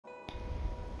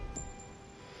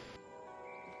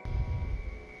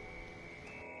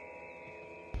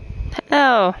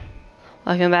Hello!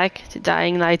 Welcome back to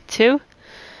Dying Light 2.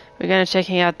 We're going to be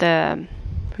checking out the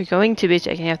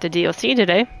DLC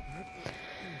today.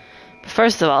 But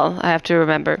first of all, I have to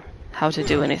remember how to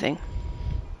do anything.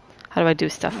 How do I do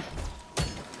stuff?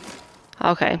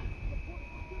 Okay.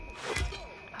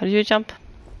 How do you jump?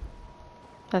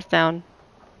 That's down.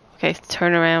 Okay,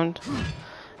 turn around.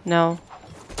 No.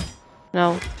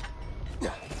 No.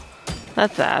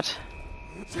 That's that.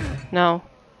 No.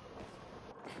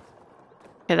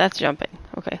 Okay, that's jumping.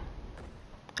 Okay.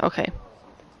 Okay.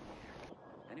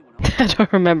 I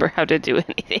don't remember how to do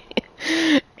anything.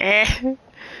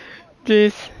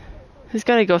 Jeez. It's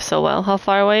gonna go so well. How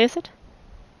far away is it?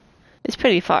 It's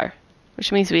pretty far.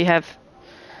 Which means we have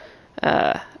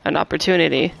an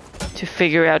opportunity to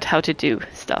figure out how to do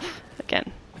stuff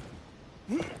again.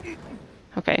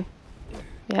 Okay.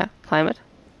 Yeah, climb it.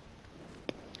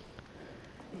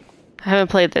 I haven't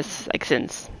played this like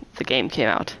since the game came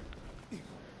out.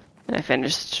 And I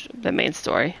finished the main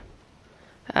story.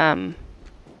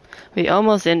 We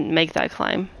almost didn't make that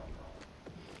climb.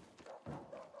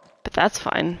 But that's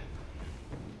fine.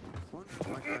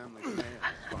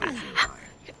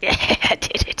 Yeah, I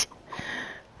did it.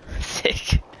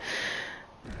 Sick.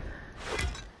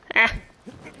 Ah.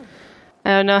 I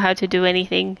don't know how to do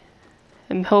anything.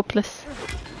 I'm hopeless.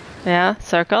 Yeah,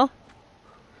 circle.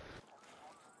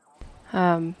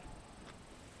 How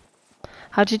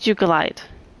did you glide?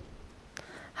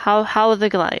 How the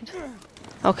glide?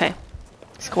 Okay.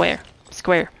 Square.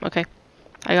 Square. Okay.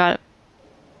 I got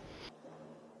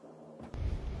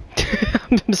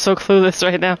it. I'm so clueless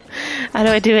right now. How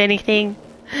do I do anything?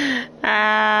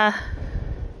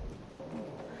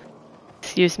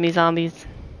 Excuse me, zombies.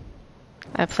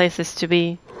 I have places to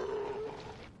be.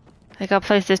 I got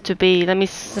places to be. Let me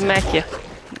smack you.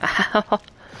 Ow.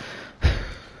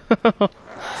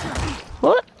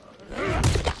 What?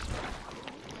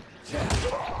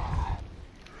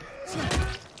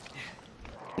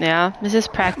 Yeah, this is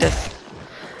practice.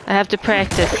 I have to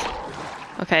practice.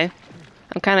 Okay.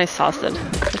 I'm kind of exhausted.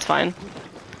 It's fine.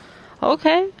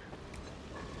 Okay.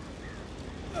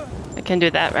 I can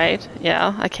do that, right?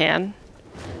 Yeah, I can.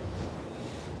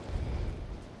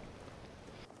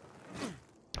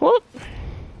 Whoop!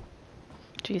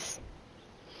 Jeez.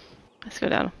 Let's go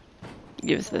down.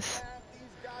 Use this.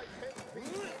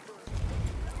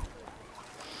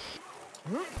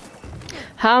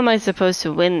 How am I supposed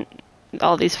to win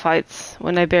all these fights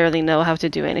when I barely know how to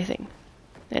do anything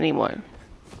anymore?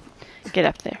 Get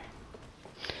up there.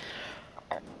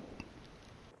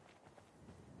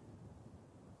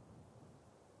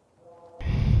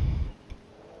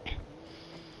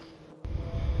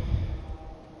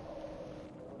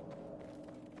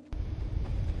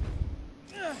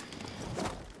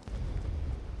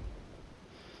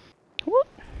 Whoop.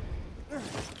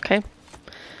 Okay.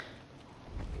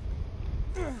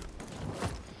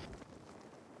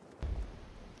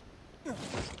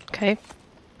 Okay.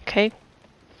 Okay.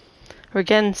 We're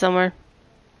getting somewhere.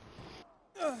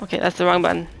 Okay, that's the wrong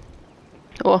button.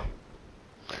 Oh.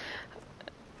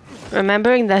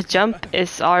 Remembering that jump is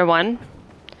R1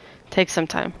 takes some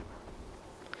time.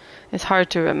 It's hard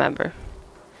to remember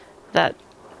that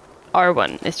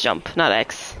R1 is jump, not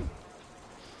X.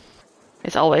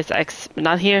 It's always X, but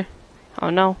not here. Oh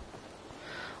no.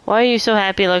 Why are you so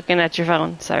happy looking at your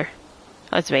phone, sir?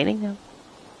 Oh, it's raining now.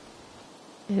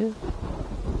 Ew.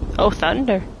 Oh,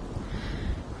 thunder.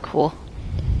 Cool.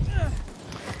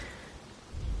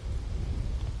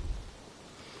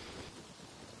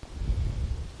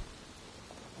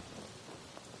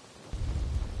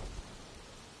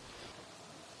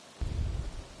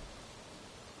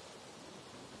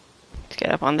 Let's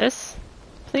get up on this,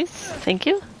 please. Thank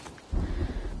you.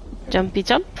 Jumpy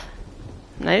jump.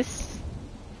 Nice.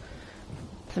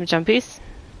 Some jumpies.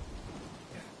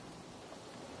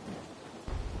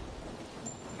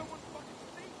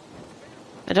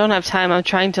 I don't have time. I'm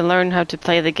trying to learn how to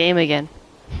play the game again.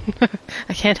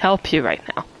 I can't help you right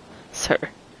now, sir.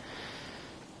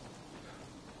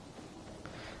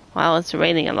 Wow, it's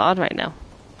raining a lot right now.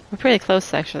 We're pretty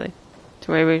close, actually,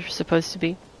 to where we're supposed to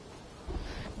be.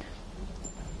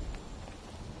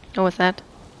 Oh, what's that?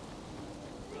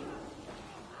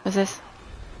 What's this?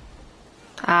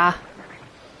 Ah.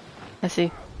 I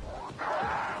see.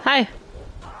 Hi.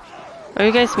 Are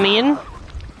you guys mean?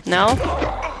 No?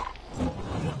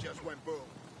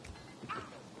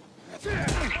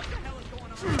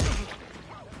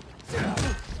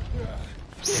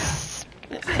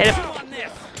 Hit him.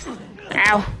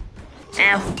 Ow.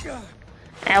 Ow.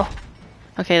 Ow.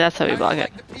 Okay, that's how we block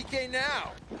it.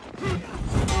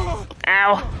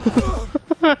 Ow.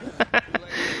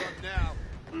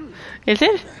 Is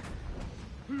it?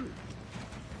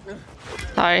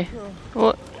 Sorry.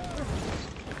 What?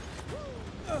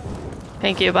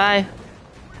 Thank you, bye.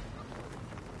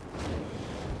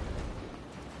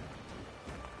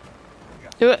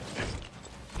 Do it.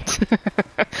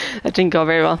 That didn't go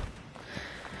very well.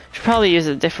 Should probably use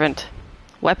a different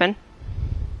weapon.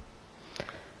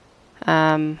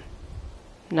 No,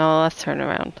 let's turn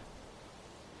around.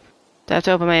 Do I have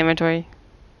to open my inventory?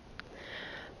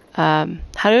 How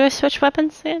do I switch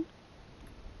weapons again?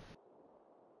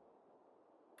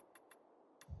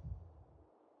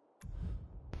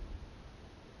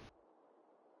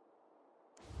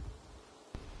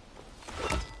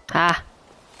 Ah.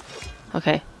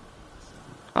 Okay.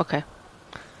 Okay.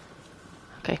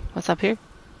 Okay, what's up here?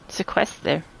 There's a quest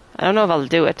there. I don't know if I'll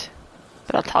do it,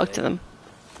 but I'll talk to them.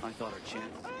 I thought our chance.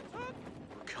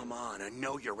 Come on, I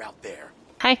know you're out there.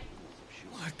 Hi.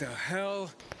 What the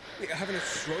hell? You having a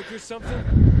stroke or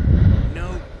something?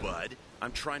 No, bud.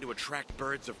 I'm trying to attract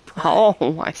birds of prey.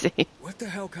 Oh, I see. What the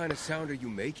hell kind of sound are you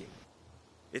making?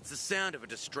 It's the sound of a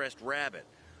distressed rabbit.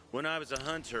 When I was a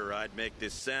hunter, I'd make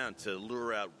this sound to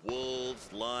lure out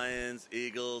wolves, lions,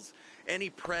 eagles. Any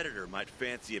predator might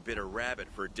fancy a bit of rabbit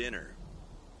for dinner.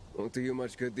 Won't do you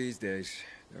much good these days.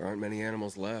 There aren't many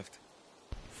animals left.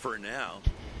 For now.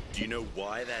 Do you know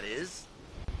why that is?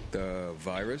 The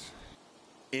virus?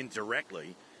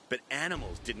 Indirectly, but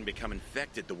animals didn't become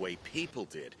infected the way people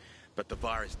did. But the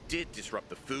virus did disrupt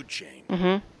the food chain.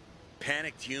 Mm-hmm.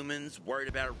 Panicked humans, worried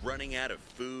about running out of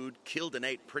food, killed and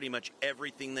ate pretty much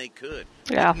everything they could.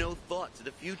 Yeah. With no thought to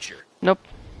the future. Nope.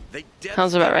 They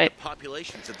Sounds about devastated right. the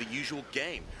populations of the usual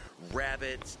game.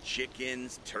 Rabbits,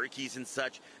 chickens, turkeys and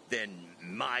such. Then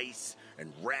mice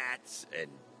and rats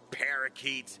and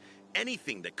parakeets.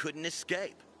 Anything that couldn't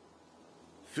escape.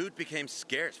 Food became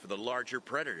scarce for the larger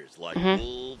predators like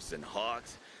wolves and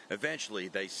hawks. Eventually,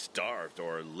 they starved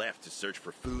or left to search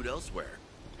for food elsewhere.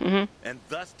 And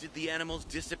thus did the animals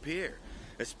disappear,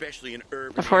 especially in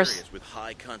urban areas with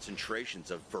high concentrations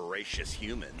of voracious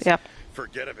humans. Yep.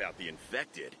 Forget about the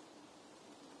infected.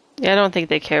 Yeah, I don't think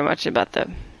they care much about the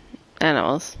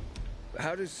animals.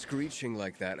 How does screeching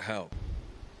like that help?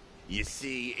 You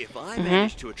see, if I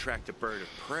manage to attract a bird of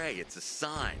prey, it's a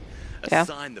sign. Yeah. A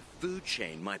sign the food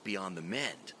chain might be on the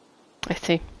mend. I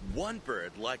see. One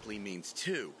bird likely means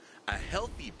two. A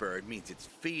healthy bird means it's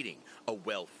feeding. A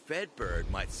well-fed bird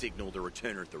might signal the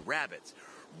return of the rabbits.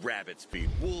 Rabbits feed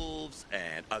wolves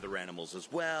and other animals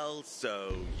as well,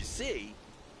 so you see...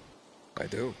 I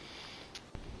do.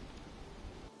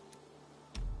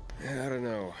 Yeah, I don't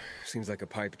know. Seems like a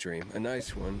pipe dream. A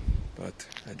nice one, but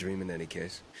a dream in any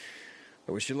case.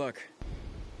 I wish you luck.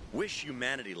 Wish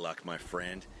humanity luck, my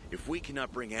friend. If we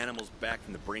cannot bring animals back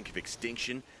from the brink of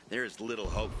extinction, there is little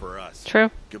hope for us. True.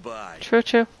 Goodbye. True.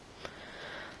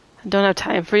 I don't have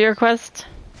time for your quest.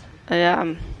 I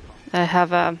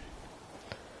have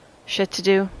shit to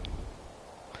do.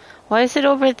 Why is it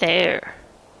over there?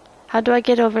 How do I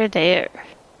get over there?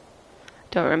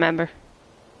 Don't remember.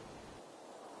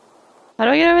 How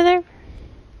do I get over there?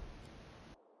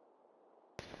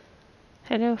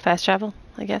 Hello, fast travel,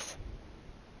 I guess.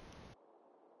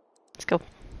 Let's go.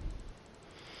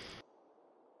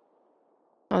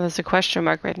 Oh, there's a question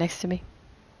mark right next to me.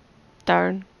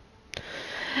 Darn.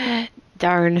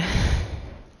 Darn.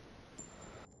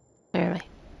 Where am I?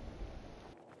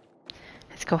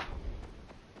 Let's go.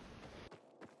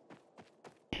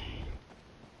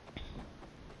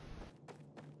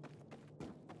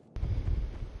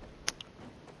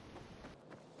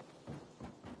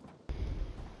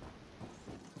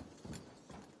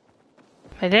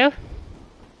 I do?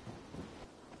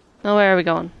 No, where are we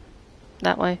going?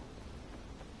 That way.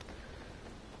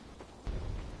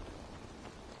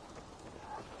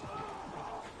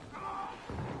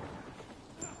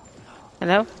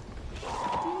 Hello?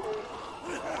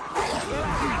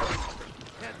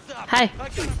 Hi.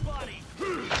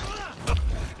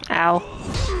 Ow.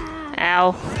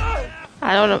 Ow.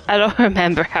 I don't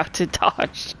remember how to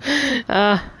dodge.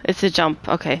 It's a jump.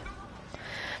 Okay.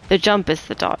 The jump is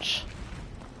the dodge.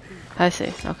 I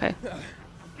see. Okay.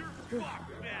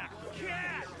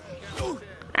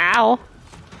 Ow.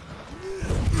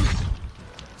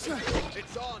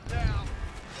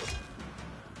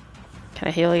 Can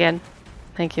I heal again?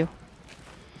 Thank you.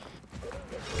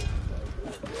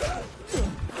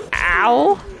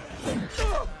 Ow!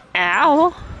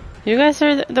 Ow! You guys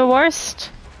are the worst.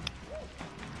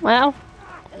 Well.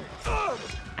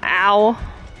 Ow.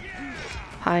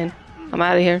 Fine. I'm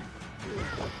out of here.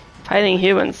 Fighting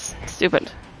humans.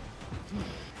 Stupid.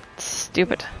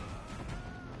 Stupid.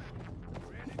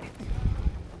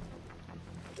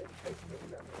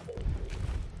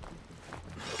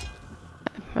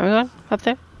 Are we going? Up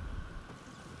there?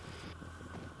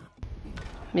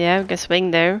 Yeah, we can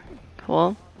swing there.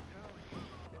 Cool.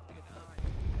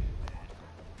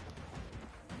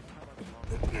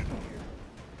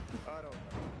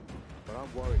 But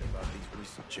I'm worried about these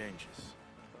recent changes.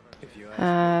 If you ask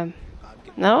Um,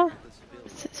 no?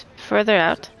 It's further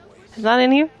out. It's not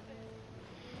in here?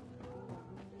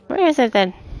 Where is it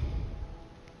then?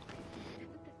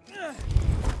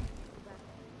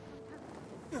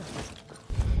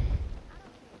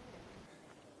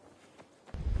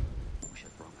 Wish I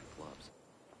brought my gloves.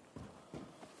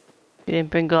 You didn't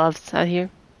bring gloves out here?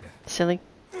 Silly.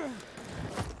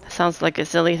 That sounds like a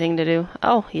silly thing to do.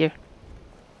 Oh, here.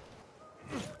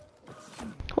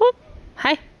 Whoop.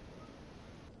 Hi.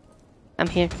 I'm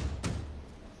here.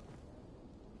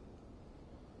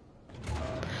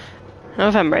 I don't know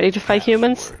if I'm ready to fight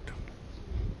humans.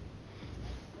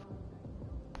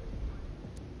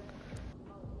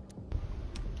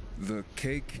 The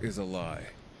cake is a lie.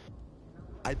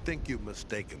 I think you've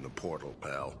mistaken the portal,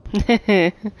 pal.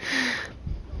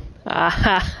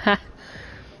 Ah,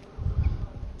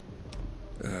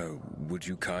 Would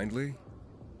you kindly?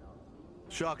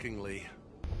 Shockingly,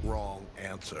 wrong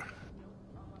answer.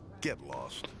 Get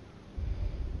lost.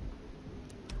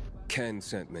 Ken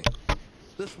sent me.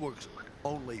 This works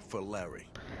only for Larry.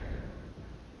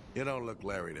 You don't look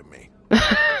Larry to me.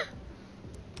 I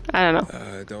don't know.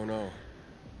 I don't know.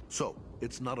 So,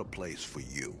 it's not a place for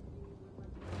you.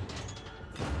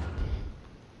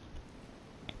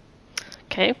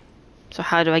 Okay. So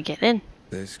how do I get in?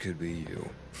 This could be you.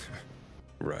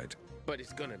 Right. But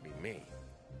it's gonna be me.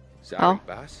 Sorry, Oh.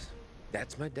 boss.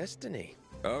 That's my destiny.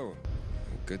 Oh,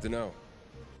 good to know.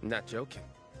 I'm not joking.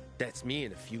 That's me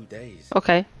in a few days.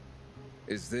 Okay.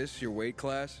 Is this your weight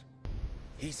class?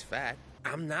 He's fat.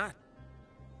 I'm not.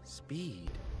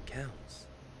 Speed counts.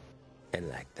 And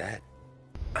like that,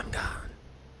 I'm gone.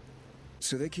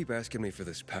 So they keep asking me for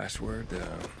this password.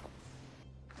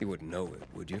 You wouldn't know it,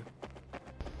 would you?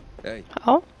 Hey,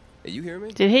 Oh, you hear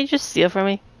me? did he just steal from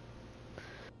me?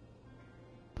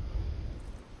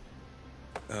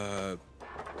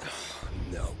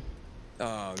 No.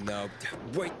 Oh, no.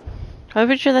 Wait. Why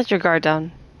would you let your guard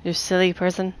down? You silly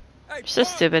person. Hey, You're so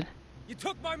punk! stupid. You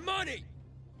took my money!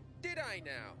 Did I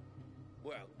now?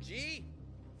 Well, gee,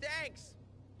 thanks.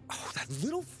 Oh, that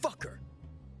little fucker.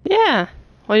 Yeah.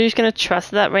 Well, you're just gonna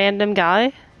trust that random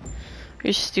guy?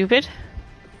 You're stupid?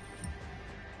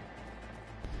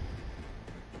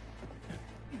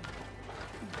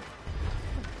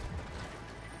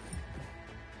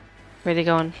 Where'd he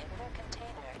going?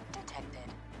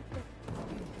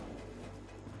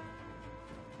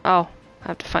 Oh, I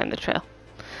have to find the trail.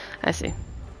 I see.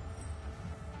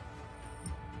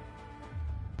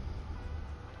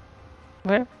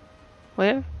 Where?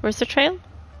 Where? Where's the trail?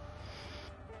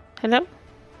 Hello?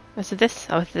 Is it this?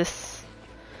 Oh, it's this.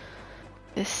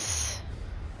 This.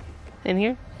 In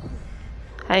here?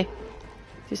 Hi.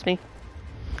 Excuse me.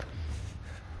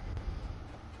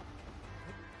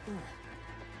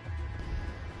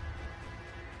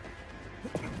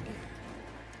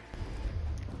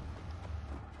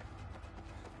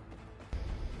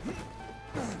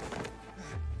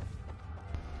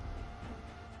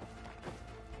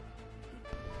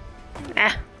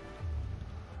 Ah.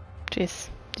 Jeez.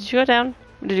 Did you go down?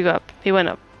 Or did you go up? He went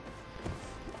up.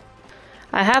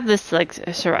 I have this like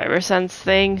survivor sense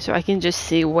thing, so I can just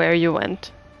see where you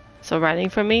went. So running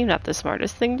from me, not the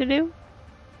smartest thing to do.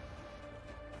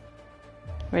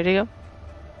 Where'd he go?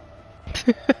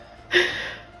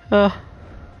 Oh.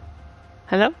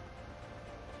 Hello?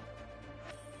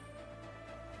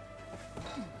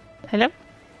 Hello?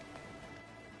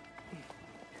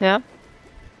 Yeah?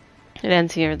 It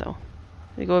ends here though.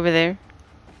 We go over there.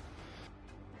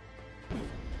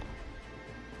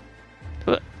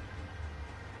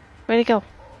 Where'd he go?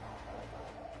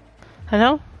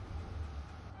 Hello?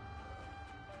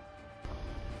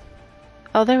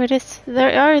 Oh, there it is.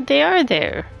 They are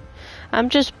there. I'm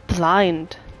just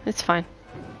blind. It's fine.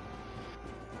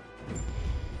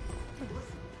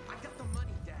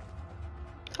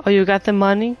 Oh, you got the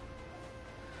money?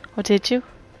 Oh, did you?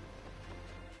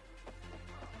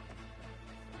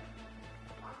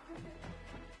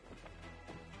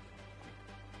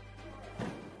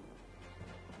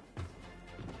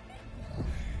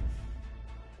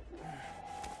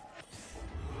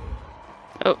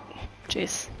 Oh,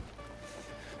 jeez.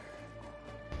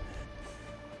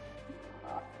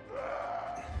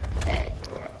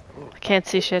 I can't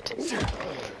see shit.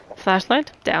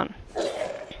 Flashlight? Down.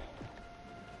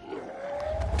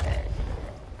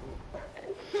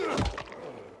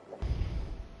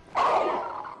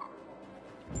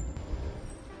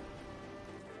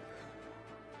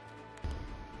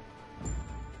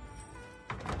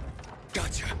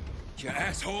 you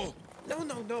asshole!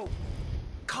 No.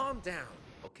 Calm down,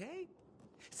 okay?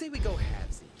 Say we go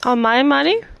halvesies. Oh, my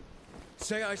money?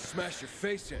 Say I smash your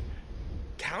face in.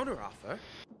 Counteroffer.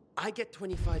 I get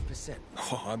 25%.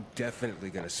 Oh, I'm definitely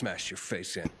gonna smash your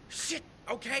face in. Shit,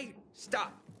 okay?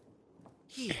 Stop.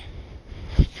 Here.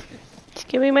 Just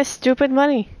give me my stupid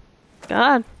money.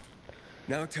 God.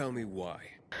 Now tell me why.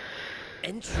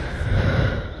 Entry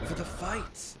for the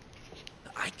fights.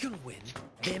 I can win,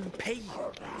 then pay you.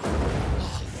 Oh,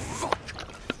 fuck.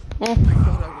 I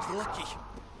thought I was lucky.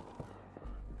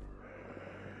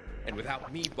 And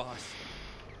without me, boss,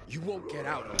 you won't get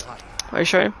out alive. Are you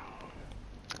sure?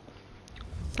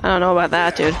 I don't know about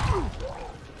that, dude.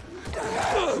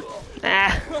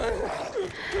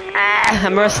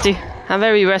 I'm rusty. I'm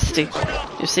very rusty.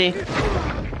 You see?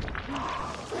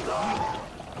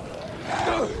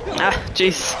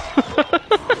 Jeez.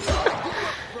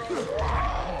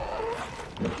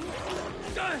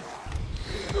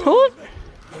 Who?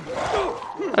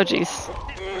 Oh, jeez.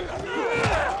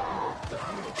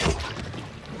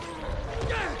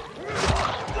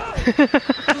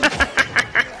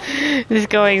 This is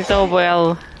going so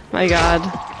well. My God.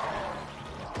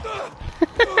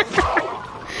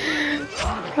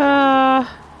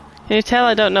 Can you tell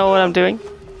I don't know what I'm doing?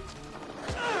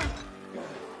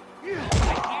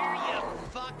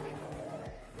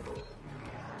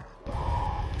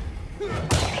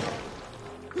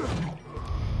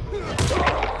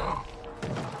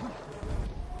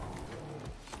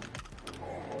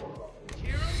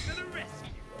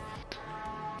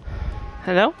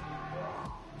 Hello?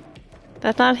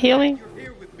 That's not healing?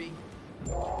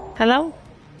 Hello?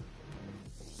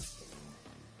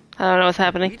 I don't know what's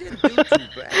happening.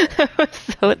 That was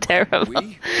so terrible.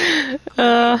 Me?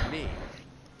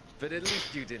 But at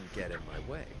least you didn't get in my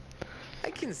way. I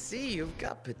can see you've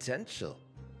got potential.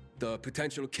 The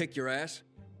potential to kick your ass?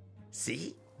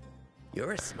 See?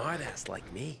 You're a smartass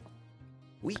like me.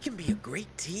 We can be a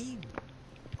great team.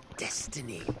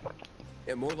 Destiny.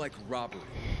 Yeah, more like robbery.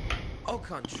 Au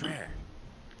contraire.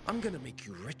 I'm gonna make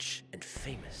you rich and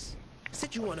famous.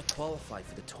 Said you want to qualify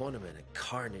for the tournament at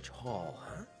Carnage Hall,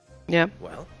 huh? Yeah.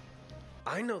 Well,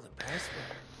 I know the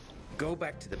password. Go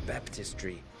back to the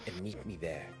baptistry and meet me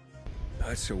there.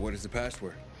 So what is the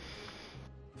password?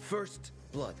 First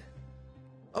blood.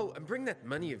 Oh, and bring that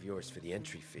money of yours for the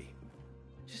entry fee.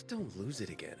 Just don't lose it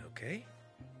again, okay?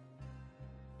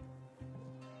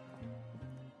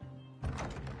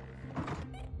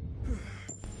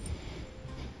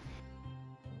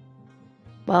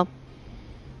 Well.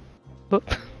 Whoop.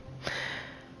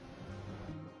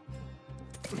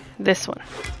 This one.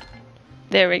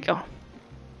 There we go.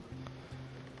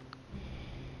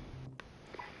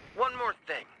 One more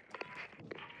thing.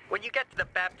 When you get to the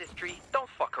baptistry, don't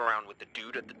fuck around with the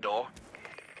dude at the door.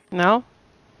 No?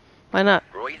 Why not?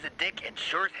 Roy's a dick and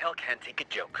sure as hell can't take a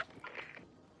joke.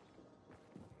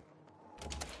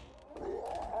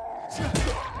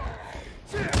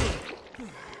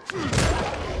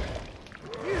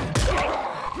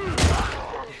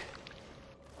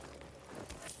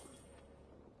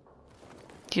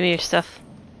 Give me your stuff.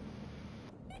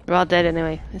 We're all dead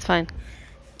anyway. It's fine.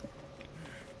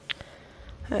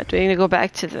 Do we need to go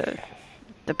back to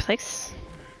the place?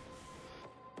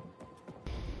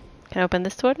 Can I open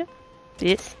this door now?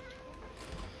 Yes.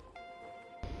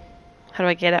 How do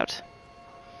I get out?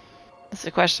 That's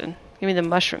the question. Give me the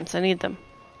mushrooms. I need them.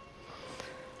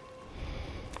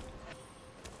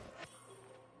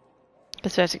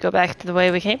 Guess we have to go back to the way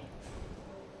we came.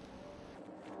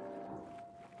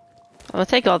 I'll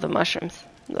take all the mushrooms,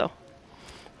 though.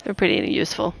 They're pretty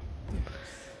useful.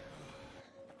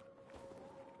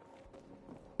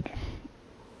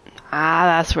 Ah,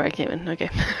 that's where I came in. Okay.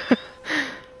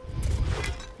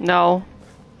 No.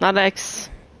 Not X.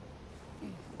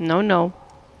 No, no.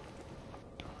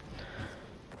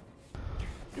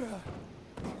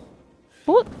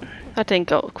 What? That didn't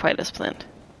go quite as planned.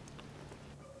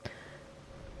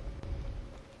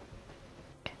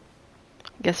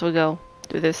 Guess we'll go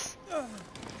do this.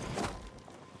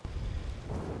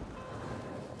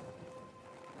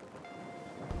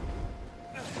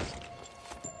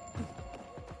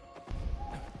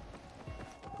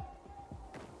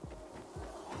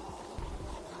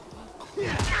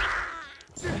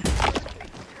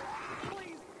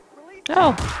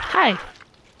 Oh, hi.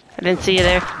 I didn't see you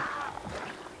there.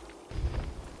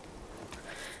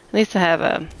 At least I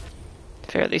have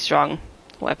fairly strong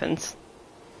weapons.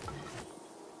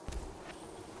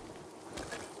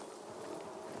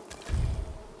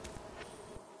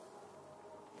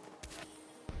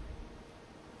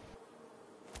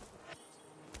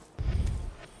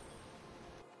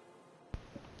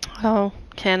 Oh,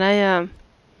 Can I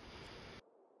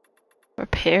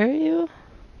repair you?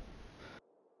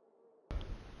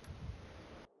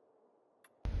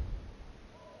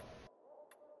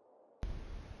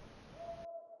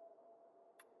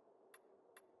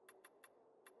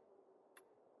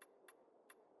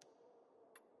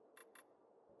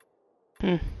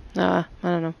 I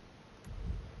don't know.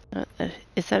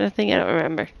 Is that a thing? I don't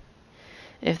remember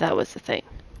if that was the thing.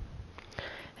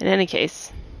 In any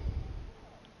case,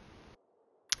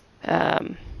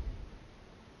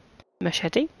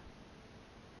 machete.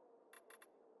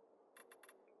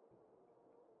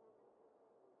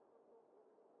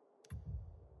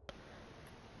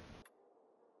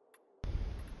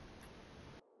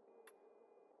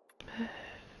 Can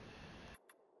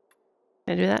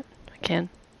I do that? I can.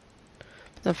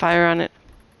 There's a fire on it.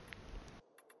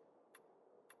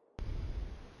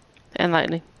 And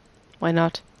lightning. Why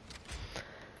not?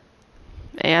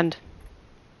 And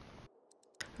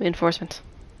reinforcement.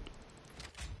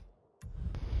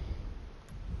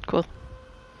 Cool.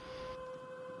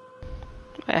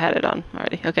 I had it on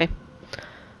already. Okay.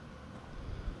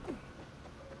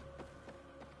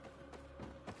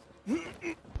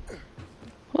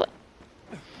 What?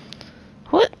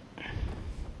 What?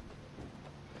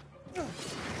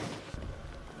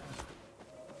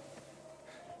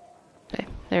 Okay,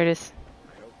 there it is.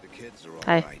 I hope the kids are all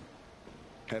Hi. right.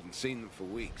 Haven't seen them for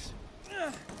weeks.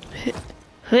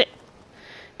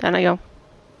 Down I go.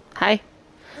 Hi.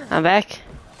 I'm back.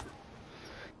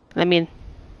 Let me in.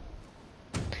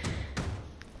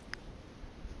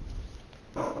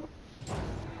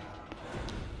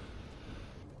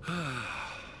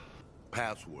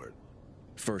 Password.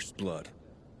 First blood.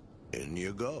 In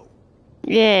you go.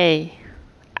 Yay.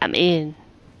 I'm in.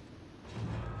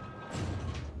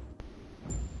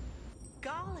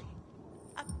 Golly,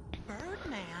 a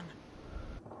Birdman.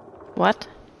 What?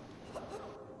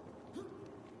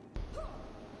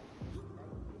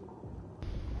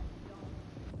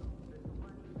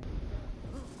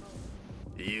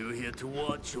 You here to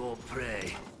watch or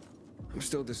pray? I'm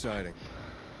still deciding.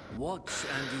 Watch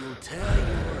and you'll tear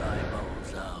your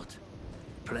eyeballs out.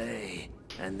 Play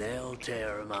and they'll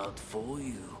tear them out for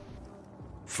you.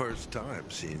 First time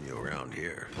seeing you around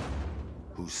here.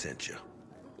 Who sent you?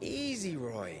 Easy,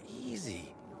 Roy,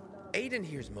 easy. Aiden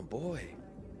here's my boy.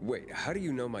 Wait, how do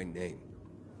you know my name?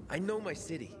 I know my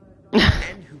city.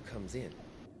 And who comes in.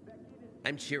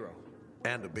 I'm Chiro.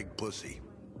 And a big pussy.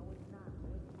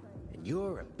 And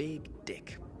you're a big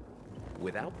dick.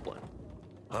 Without one.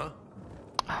 Huh?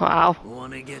 Wow.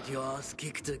 Wanna get your ass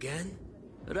kicked again?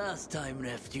 Last time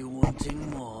left you wanting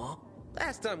more.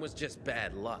 Last time was just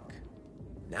bad luck.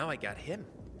 Now I got him.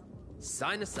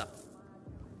 Sign us up.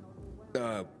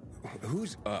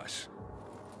 Who's us?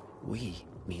 We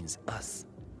means us.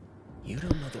 You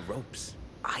don't know the ropes.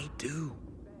 I do.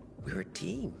 We're a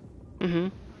team. Mm-hmm.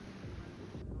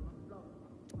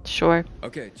 Sure.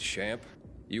 Okay, champ.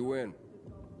 You win.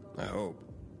 I hope.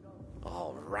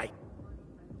 All right.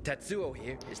 Tatsuo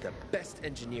here is the best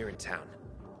engineer in town.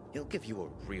 He'll give you a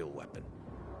real weapon.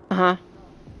 Uh-huh.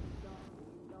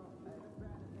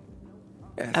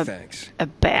 Thanks. A I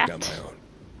bat? got my own.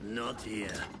 Not here.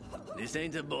 This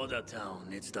ain't a border town,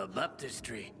 it's the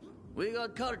baptistry. We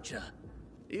got culture.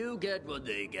 You get what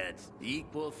they get.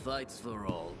 Equal fights for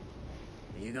all.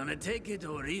 You gonna take it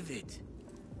or leave it?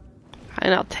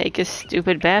 And I'll take a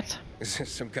stupid bat. Is this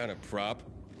some kind of prop?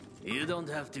 You don't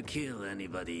have to kill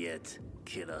anybody yet,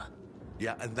 killer.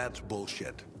 Yeah, and that's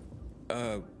bullshit.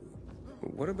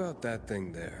 What about that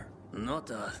thing there? Not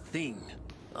a thing.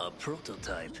 A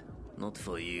prototype. Not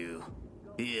for you.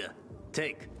 Here,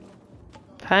 take.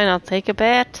 Fine, I'll take a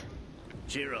bat.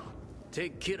 Jiro,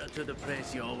 take Kira to the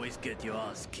place you always get your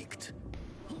ass kicked.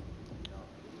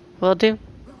 Will do.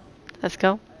 Let's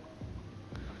go.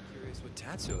 Curious what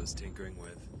Tatsuo is tinkering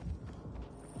with.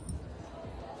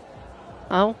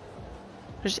 Oh?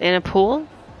 Just in a pool?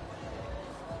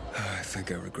 I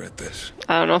think I regret this.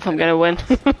 I don't know if I'm gonna win.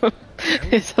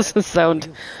 It doesn't sound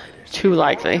too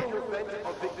likely.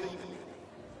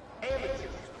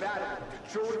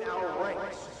 To join our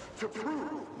ranks to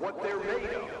prove what they're made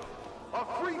of. A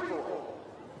free-for-all.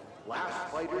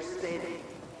 Last fighters standing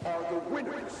are the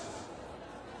winners.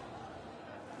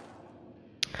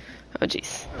 Oh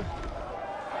jeez.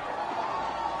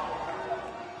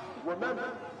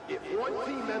 Remember, if one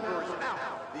team member is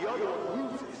out, the other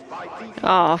one loses by default.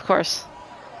 Oh, of course.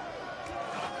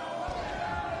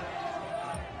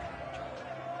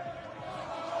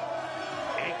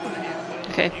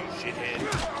 Okay.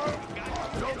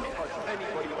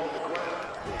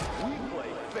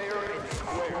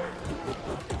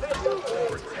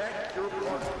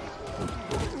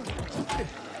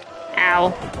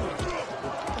 Ow.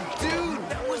 Dude,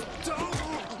 that was dope.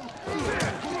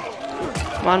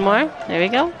 One more. There we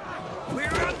go. We're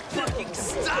unfucking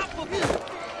stoppable.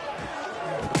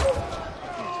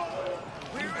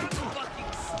 We're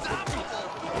unfucking stoppable.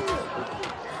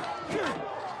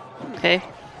 Okay.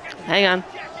 Hang on.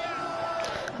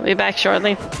 I'll be back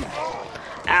shortly.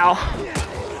 Ow.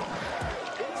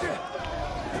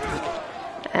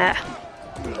 Ah.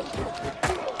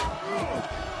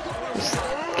 Just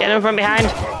get him from behind.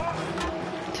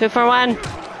 2 for 1.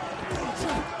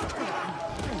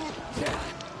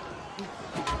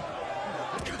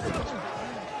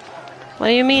 What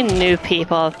do you mean, new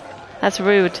people? That's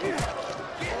rude.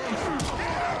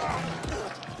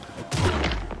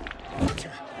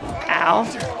 Ow.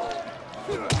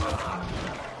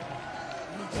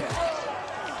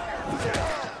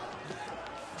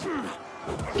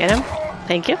 Get him.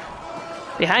 Thank you.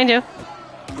 Behind you.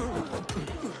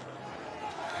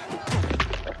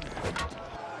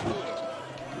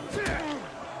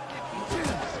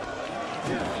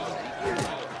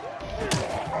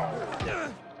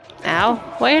 Ow.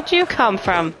 Where'd you come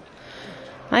from?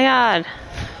 My god.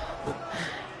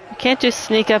 You can't just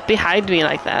sneak up behind me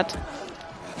like that.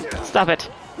 Stop it.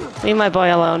 Leave my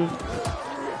boy alone.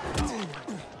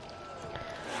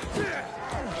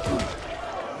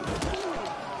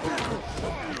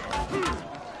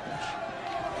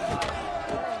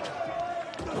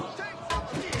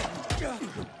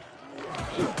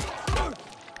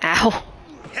 Ow.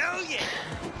 Hell yeah!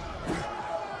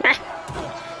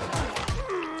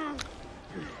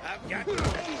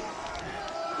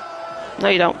 No,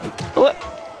 you don't. What?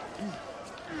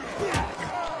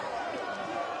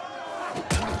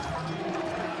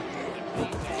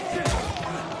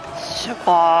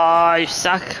 Oh, you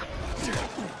suck.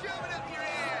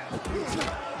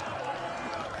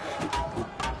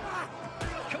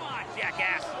 Come on,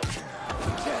 jackass!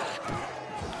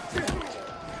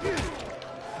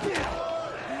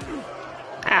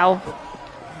 Ow.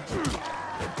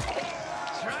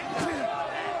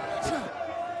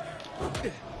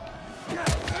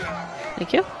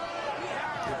 Thank you.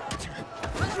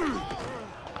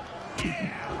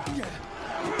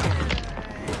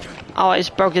 Oh, I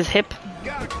just broke his hip.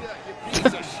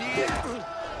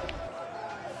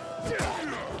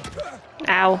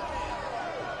 Ow.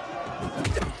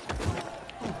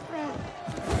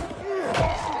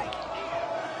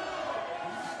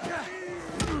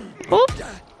 Oop.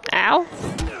 Ow.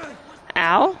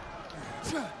 Ow.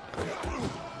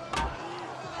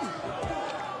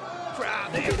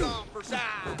 Crowd, they're on for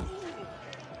size.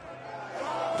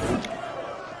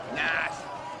 Nice.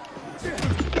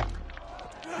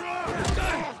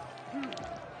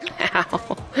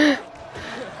 Ow.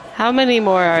 How many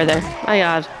more are there? My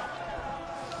god.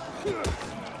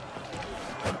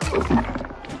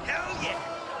 Hell yeah!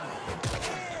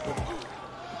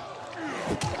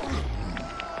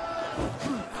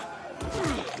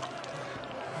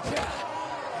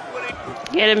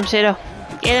 Get him, Shadow.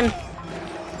 Get him.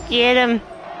 Get him.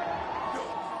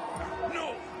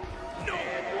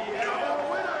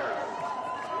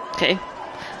 Okay.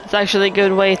 It's actually a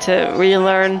good way to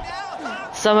relearn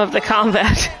some of the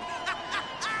combat.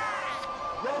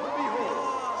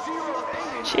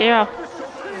 Shiro. Now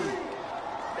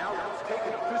let's take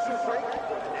an official break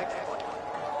for the next fight.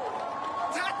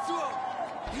 Tatsuo!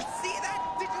 You see that?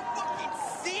 Did you fucking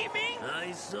see me?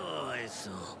 I saw.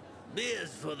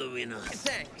 Beers for the winner.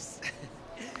 Thanks.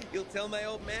 You'll tell my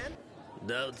old man?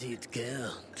 Doubt he'd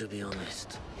care, to be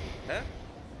honest. Huh?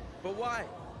 But why?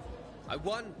 I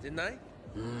won, didn't I?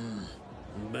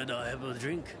 Bet I have a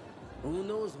drink. Who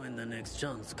knows when the next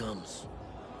chance comes?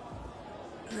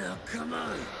 Now, come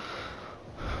on.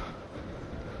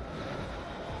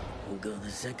 Got a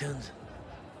second?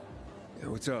 Yeah,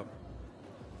 what's up?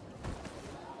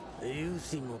 You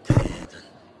seem okay, then.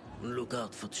 Look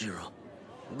out for Jiro.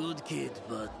 Good kid,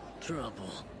 but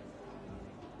trouble.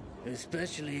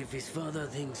 Especially if his father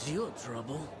thinks you're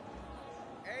trouble.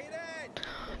 Aiden!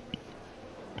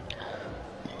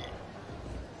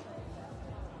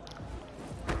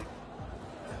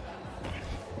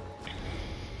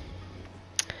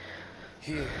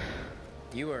 Here,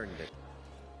 you earned it.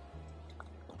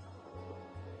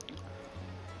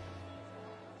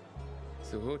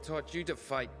 So who taught you to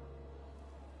fight?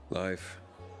 Life.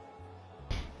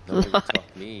 Nobody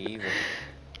taught me either.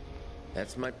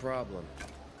 That's my problem.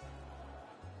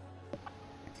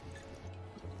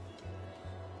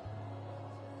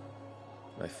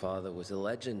 My father was a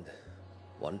legend.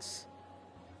 Once.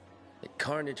 At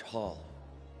Carnage Hall.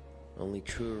 Only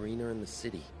true arena in the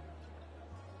city.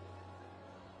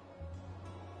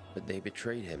 But they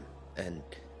betrayed him, and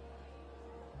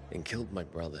and killed my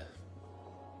brother.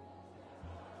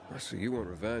 So you want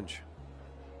revenge?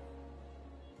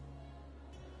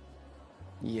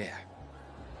 Yeah.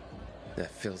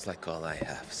 That feels like all I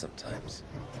have sometimes.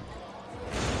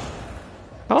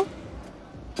 Oh?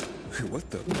 What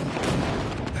the?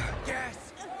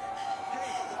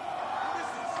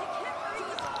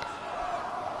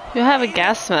 You have a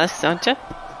gas mask, don't you?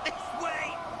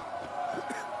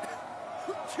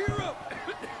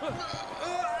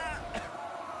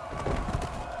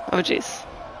 Oh jeez.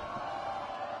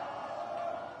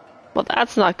 Well,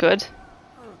 that's not good.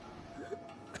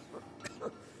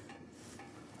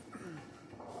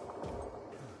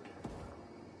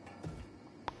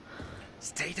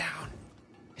 Stay down.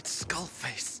 It's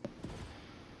Skullface.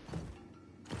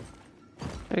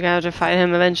 We're gonna have to fight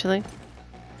him eventually.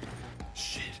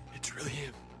 Shit, it's really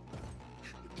him.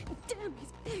 Damn,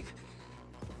 he's big.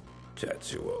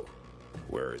 Tatsuo,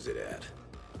 where is it at?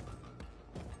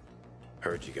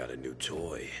 Heard you got a new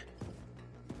toy.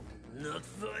 Not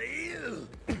for you.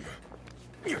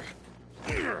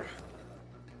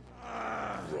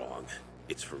 Wrong.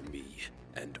 It's for me,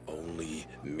 and only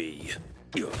me.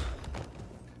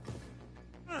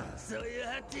 So you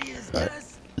had to use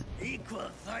gas? Equal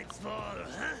fights for all,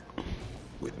 huh?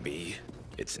 With me,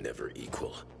 it's never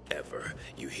equal. Ever.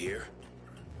 You hear?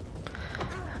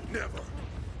 Never.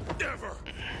 Never.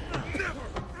 Never.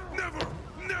 Never.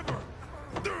 Never.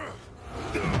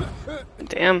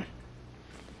 Damn.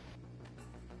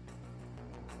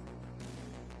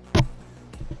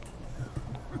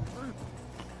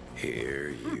 Here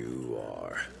you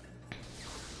are.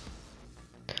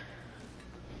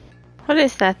 What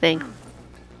is that thing?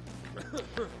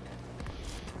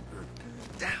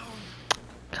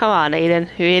 Come on, Aiden,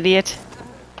 you idiot.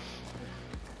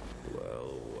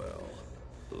 Well, well.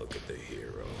 Look at the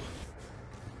hero.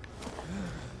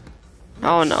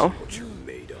 Oh no. What you're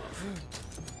made of.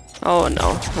 Oh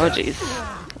no. Oh jeez.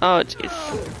 Oh jeez.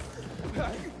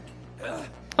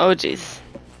 Oh jeez.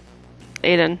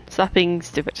 Aiden, stop being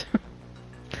stupid.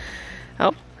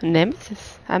 Oh,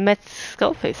 Nemesis. I met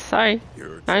Skullface. Sorry.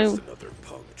 You're just another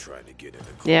punk trying to get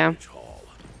into Carnage Hall.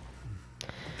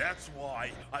 That's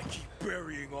why I keep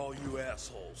burying all you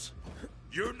assholes.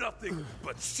 You're nothing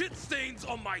but shit stains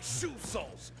on my shoe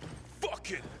soles.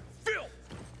 Fucking filth.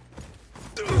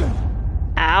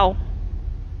 Ow.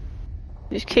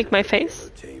 You just kicked my face?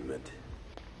 Entertainment.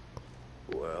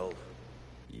 Well,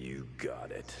 you got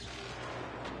it.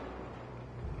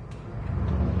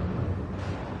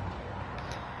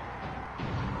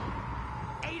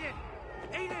 Aiden!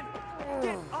 Aiden!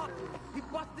 Get up! He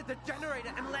busted the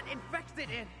generator and let infected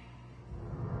in!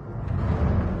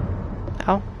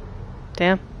 Oh.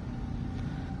 Damn.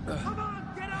 Come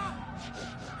on, get up!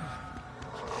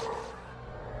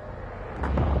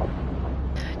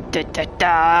 Da da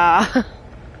da.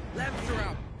 Lamps are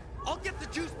out. I'll get the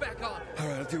juice back on.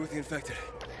 Alright, I'll deal with the infected.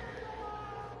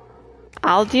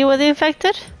 I'll deal with the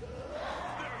infected?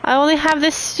 I only have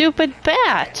this stupid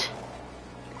bat.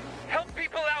 Help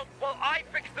people out while I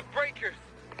fix the breakers.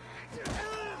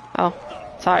 Oh,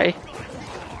 sorry.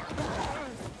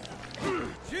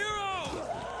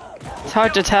 It's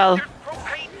hard to tell. Look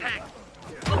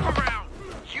around.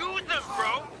 Use them,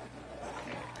 bro.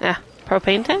 Yeah,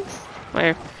 propane tanks?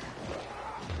 Where?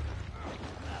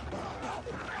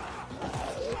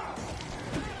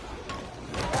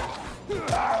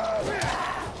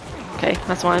 Okay,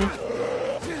 that's one.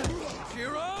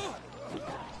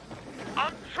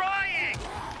 I'm trying.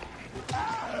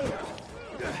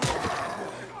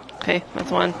 Okay,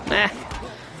 that's one. Eh.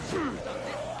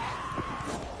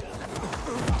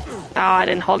 Oh, I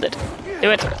didn't hold it. Do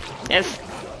it. Yes.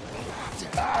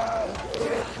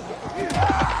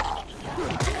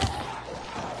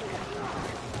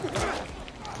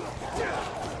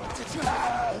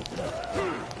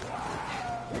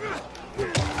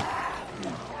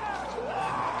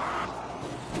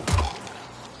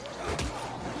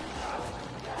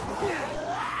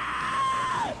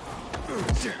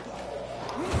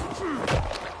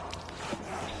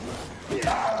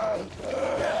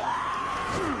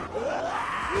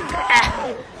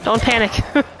 Don't panic.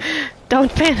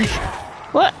 Don't panic.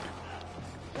 What?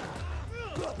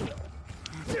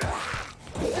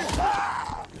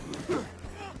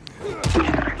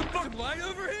 Fucking light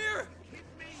over here?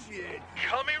 Shit,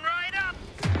 coming right up.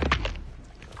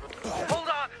 Hold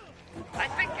on. I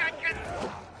think I can.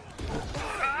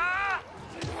 Ah!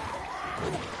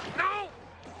 No!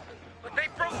 But they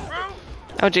broke through.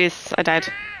 Oh jeez, I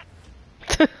died.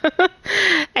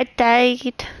 I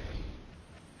died.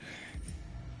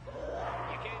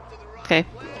 Okay.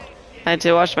 I had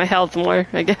to watch my health more,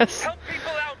 I guess. Help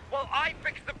people out while I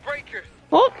fix the breakers.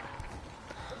 Oh!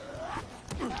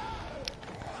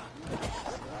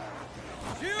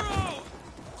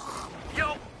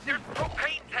 Yo, there's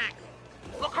propane tanks.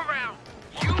 Look around.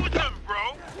 Use them,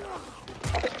 bro.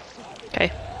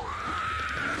 Okay.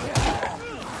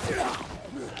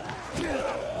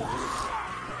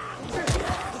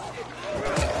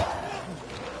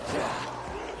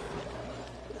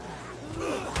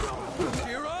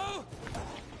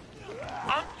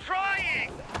 I'm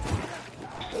trying.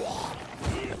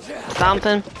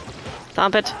 Something.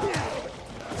 Stomp it.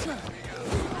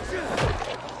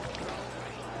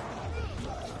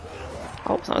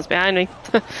 Oh, someone's behind me.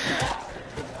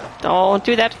 Don't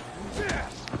do that.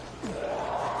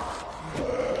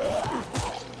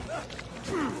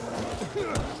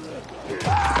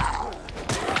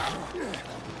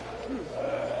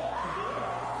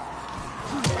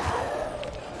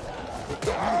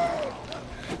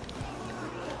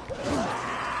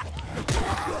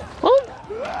 Oh.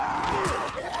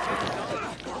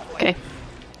 Okay.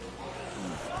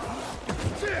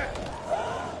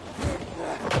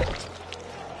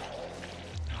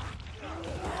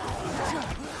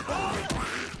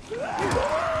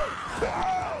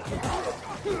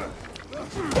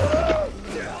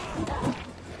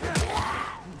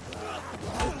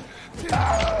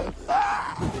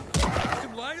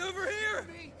 Some light over here?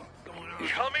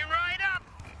 Coming right up.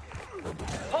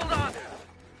 Hold on.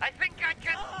 I think I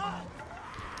can.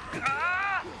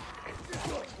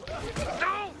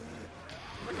 No!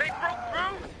 They broke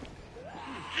through.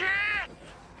 Shit!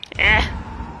 Eh.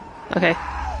 Okay.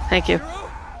 Thank you.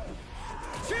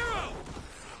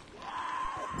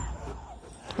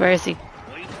 Where is he?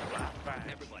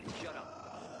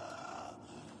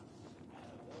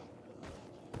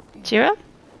 Jiro?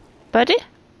 Buddy?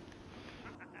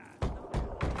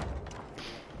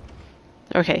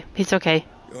 Okay, he's okay.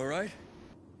 You alright?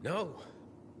 No.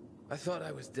 I thought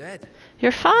I was dead.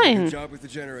 You're fine. Good job with the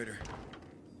generator.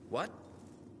 What?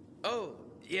 Oh,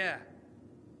 yeah.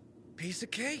 Piece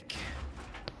of cake.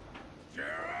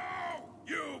 Jiro!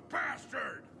 You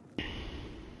bastard!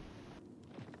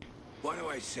 What do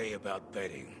I say about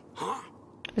betting, huh?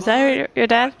 Is that your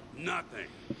dad? Nothing.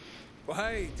 Well,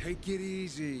 hey, take it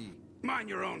easy. Mind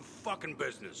your own fucking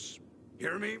business.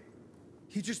 Hear me?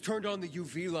 He just turned on the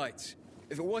UV lights.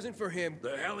 If it wasn't for him...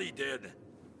 The hell he did.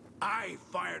 I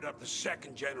fired up the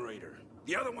second generator.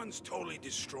 The other one's totally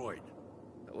destroyed.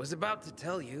 I was about to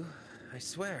tell you, I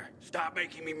swear. Stop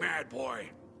making me mad, boy.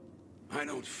 I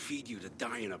don't feed you to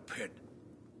die in a pit.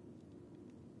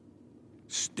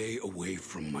 Stay away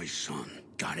from my son.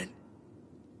 Got it?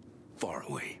 Far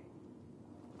away.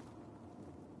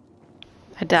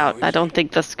 I doubt. I don't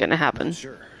think that's gonna happen.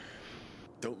 Sure.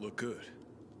 Don't look good.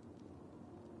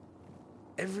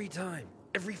 Every time.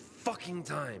 Every fucking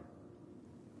time.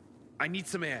 I need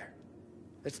some air.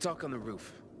 Let's talk on the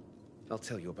roof. I'll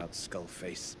tell you about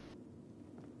Skullface.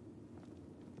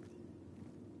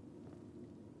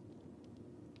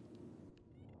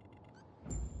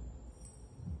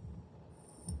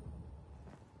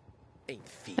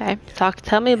 Okay,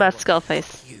 tell me about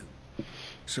Skullface.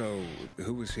 So,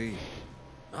 who was he?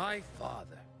 My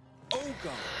father.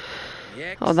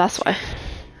 Ogon. Oh, that's why.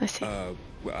 I see.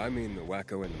 Well, I mean the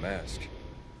wacko in the mask.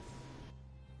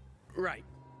 Right.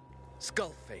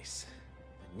 Skullface.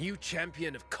 The new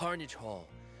champion of Carnage Hall.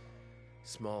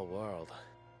 Small world.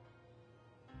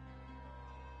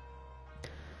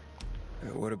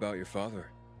 What about your father?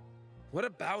 What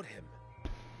about him?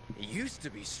 He used to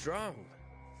be strong.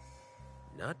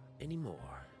 Not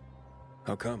anymore.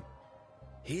 How come?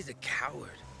 He's a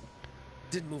coward.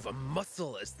 Didn't move a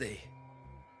muscle as they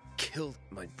killed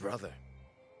my brother.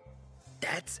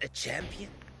 That's a champion?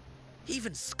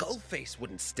 Even Skullface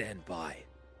wouldn't stand by.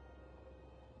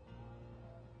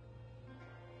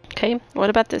 Okay, what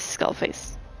about this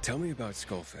Skullface? Tell me about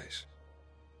Skullface.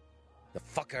 The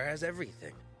fucker has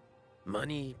everything.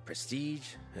 Money,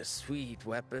 prestige, a sweet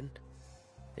weapon.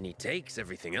 And he takes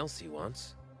everything else he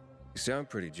wants. You sound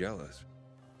pretty jealous.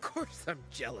 Of course I'm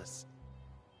jealous.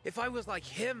 If I was like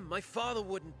him, my father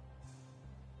wouldn't...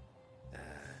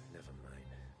 never mind.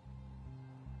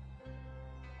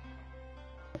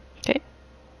 Okay.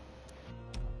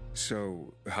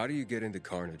 So, how do you get into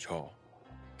Carnage Hall?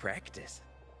 Practice.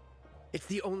 It's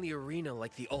the only arena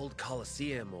like the old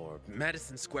Coliseum or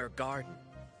Madison Square Garden.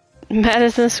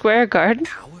 Madison Square Garden?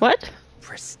 What?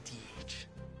 Prestige.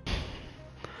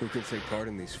 Who can take part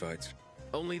in these fights?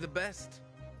 Only the best.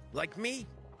 Like me.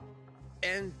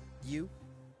 And you.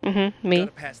 Mm-hmm, me.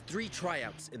 Gotta pass 3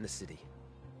 tryouts in the city.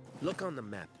 Look on the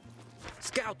map.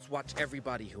 Scouts watch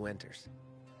everybody who enters.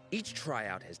 Each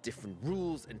tryout has different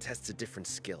rules and tests a different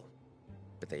skill.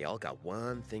 But they all got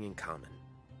one thing in common.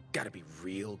 Gotta be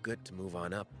real good to move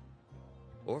on up.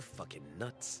 Or fucking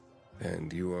nuts.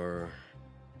 And you are...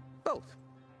 Both.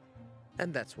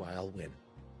 And that's why I'll win.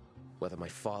 Whether my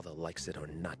father likes it or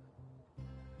not.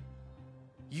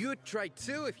 You'd try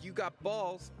too if you got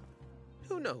balls.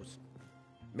 Who knows?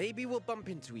 Maybe we'll bump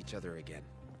into each other again.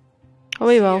 Oh,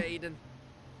 we will. See ya, Aiden.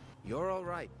 You're all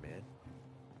right, man.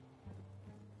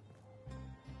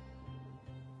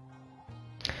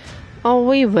 Oh,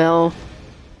 we will.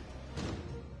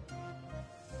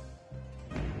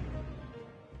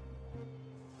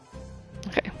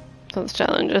 Okay, those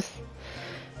challenges.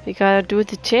 We gotta do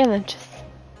the challenges.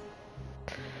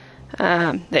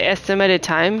 The estimated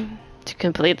time to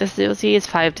complete this DLC is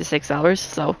 5 to 6 hours,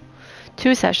 so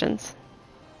 2 sessions.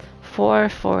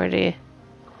 440.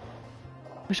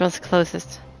 Which one's the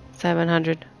closest?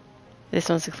 700. This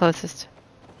one's the closest.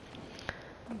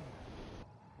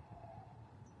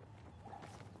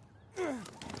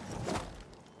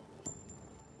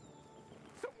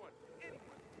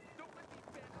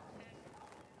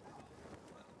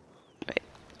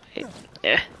 Wait.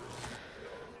 Yeah.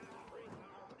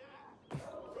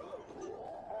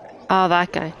 Oh,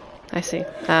 that guy. I see.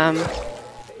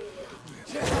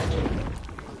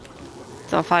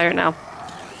 It's on fire now.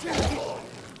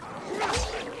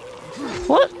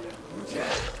 What?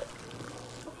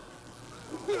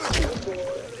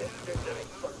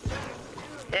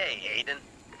 Hey, Aiden.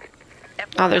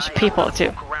 Oh, there's people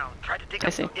too. Try to dig I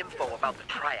up see. some info about the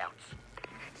tryouts.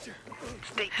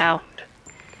 Stay How? tuned.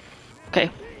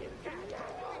 Okay.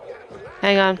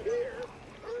 Hang on.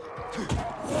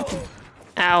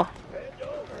 Ow.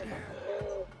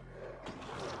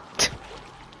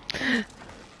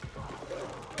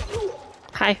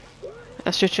 Hi.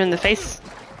 I'll shoot you in the face.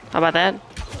 How about that?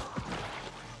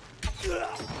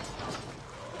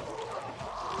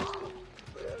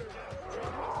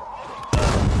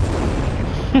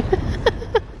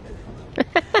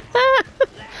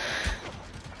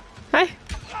 Hi.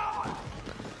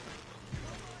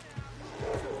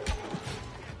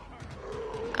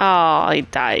 Oh, he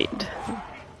died.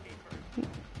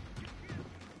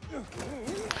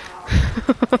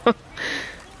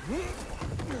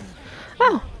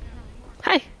 Oh,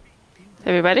 hi,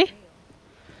 everybody.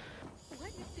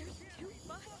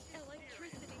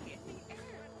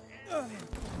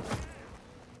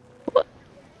 What?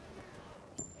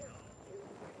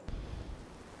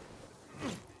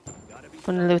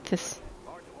 Wanna loot this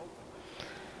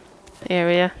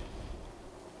area?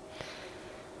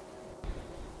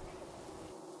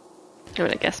 I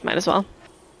would, I guess, might as well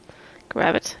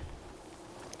grab it.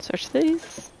 Search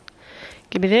these.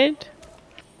 Give me that.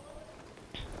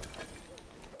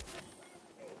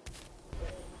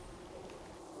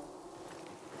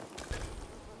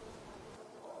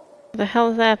 What the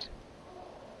hell is that?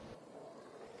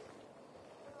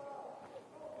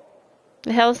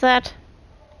 The hell is that?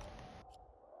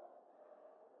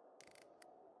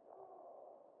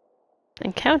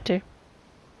 Encounter?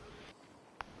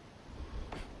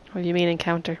 What do you mean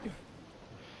encounter?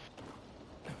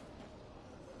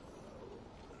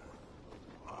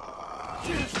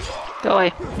 Go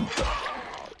away.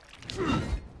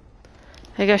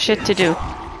 I got shit to do.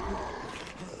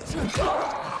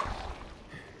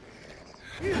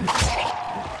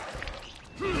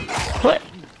 What?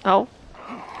 Oh.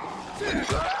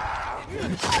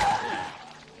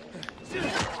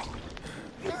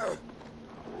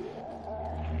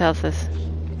 What else is this?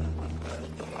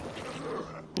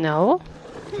 No.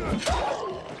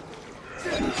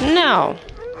 No.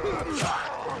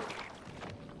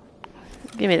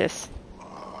 Give me this.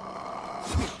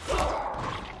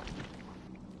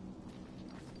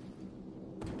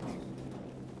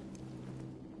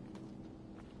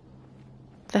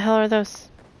 The hell are those?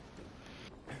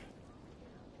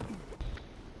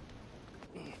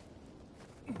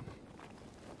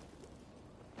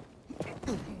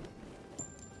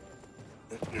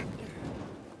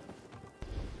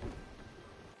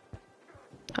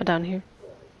 Oh, down here.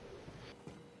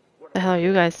 The hell are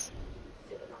you guys?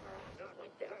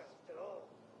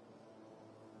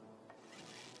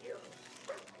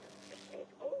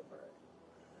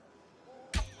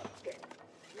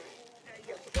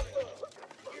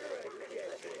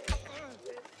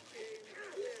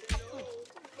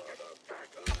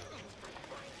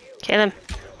 Kill him.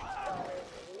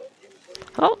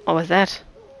 Oh, what was that?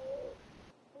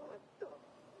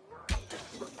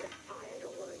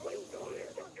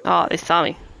 Oh, they saw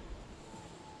me.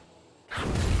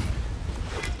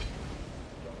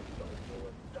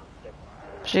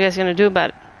 What are you guys gonna do about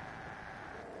it?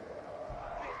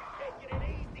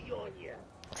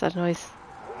 What's that noise?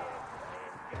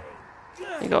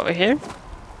 You go over here?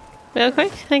 Real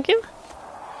quick, thank you.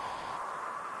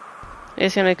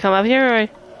 He's gonna come up here, or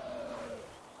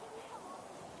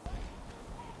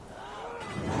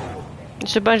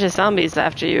there's a bunch of zombies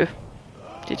after you.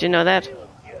 Did you know that?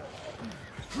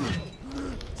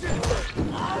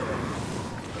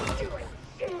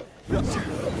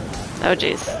 Oh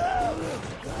jeez.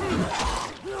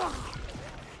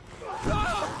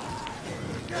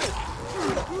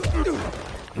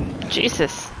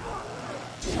 Jesus.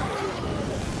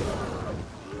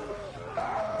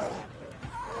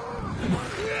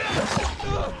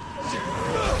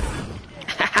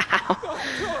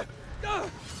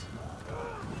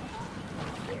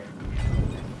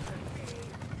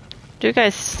 Do you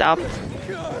guys stop?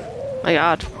 My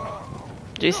god.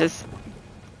 Jesus.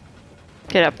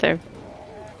 Get up there.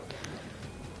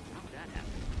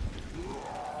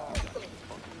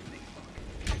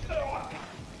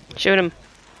 Shoot him.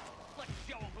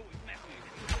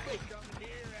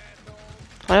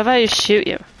 What if I just shoot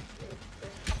you?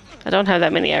 I don't have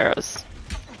that many arrows.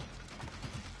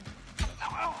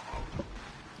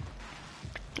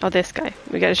 Oh, this guy.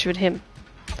 We gotta shoot him.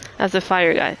 That's the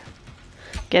fire guy.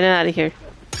 Get him out of here.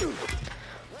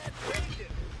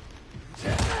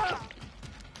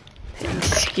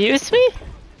 Excuse me?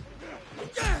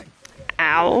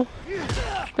 Ow.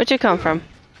 Where'd you come from?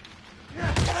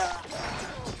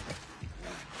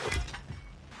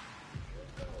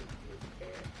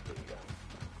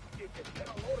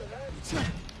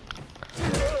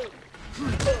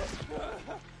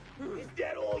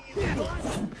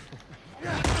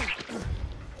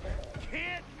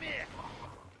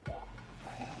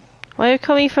 Why are you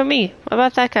coming for me? What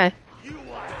about that guy?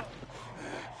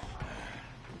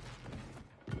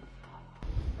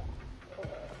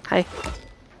 Hi.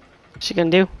 What's she gonna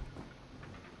do?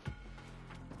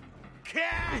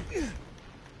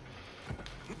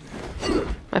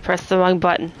 I pressed the wrong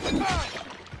button.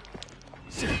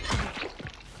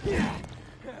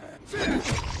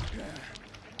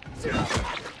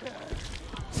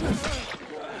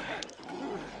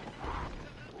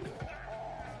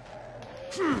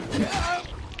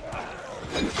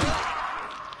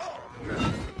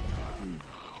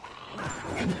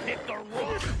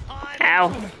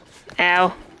 Ow.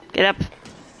 Ow. Get up.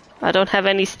 I don't have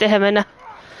any stamina.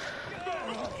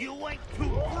 You ain't too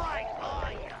bright,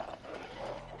 are ya?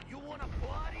 You want a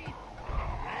body?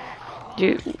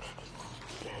 You.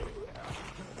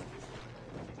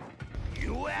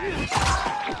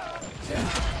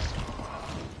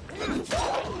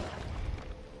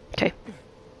 Okay.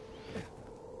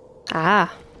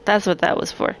 Ah, that's what that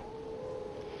was for.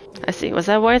 I see. Was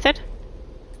that worth it?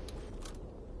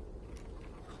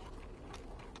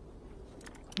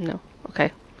 No.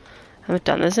 Okay. Haven't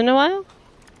done this in a while.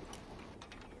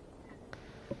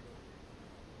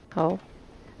 Oh,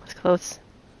 it's close.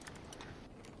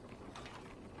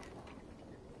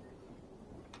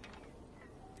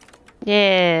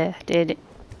 Yeah, did it.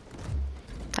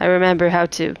 I remember how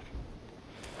to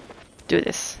do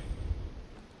this.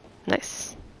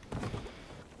 Nice.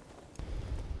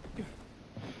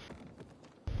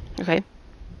 Okay.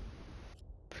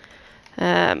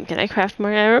 Can I craft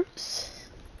more arrows?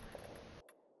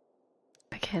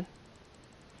 I can.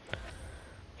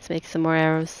 Let's make some more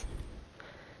arrows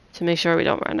to make sure we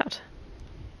don't run out.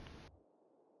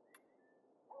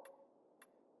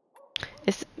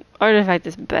 This artifact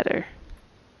is better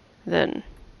than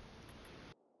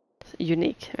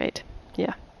unique, right?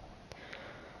 Yeah.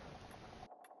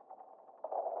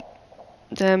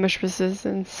 Damage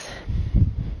resistance.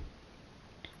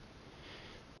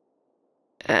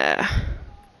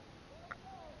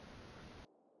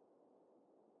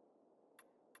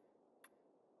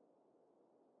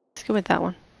 Let's go with that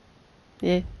one.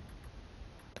 Yeah.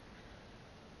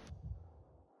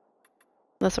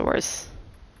 That's worse.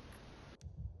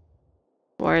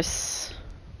 Worse.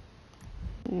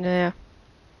 No.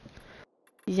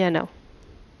 Yeah, no.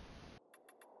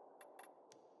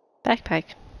 Backpack.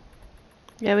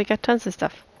 Yeah, we got tons of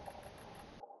stuff.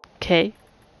 Okay.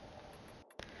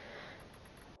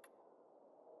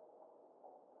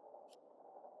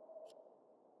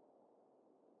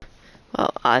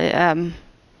 Well, I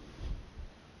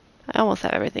almost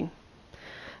have everything.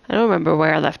 I don't remember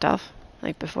where I left off,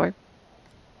 like before.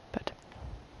 But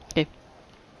okay.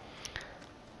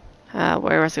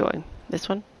 Where was it going? This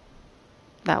one?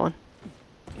 That one?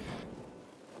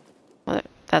 Well,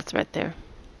 that's right there.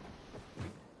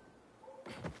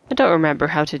 I don't remember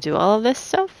how to do all of this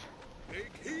stuff.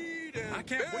 I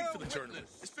can't wait for the tournament.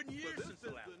 It's been years since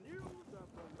the last.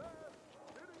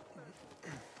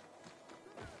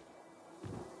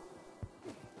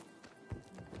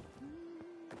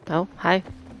 Oh, hi.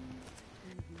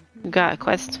 got a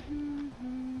quest.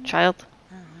 Child.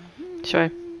 Sure.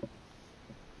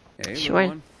 Hey, Sure. little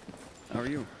one. How are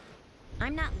you?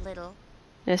 I'm not little.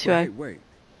 Yes, you are. Wait.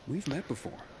 We've met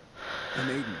before. I'm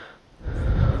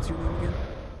Aiden. What's your name again?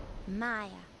 Maya.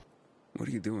 What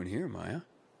are you doing here, Maya?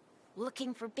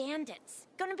 Looking for bandits.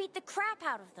 Gonna beat the crap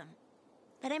out of them.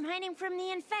 But I'm hiding from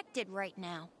the infected right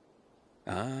now.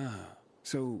 Ah.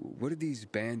 So, what did these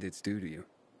bandits do to you?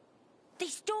 They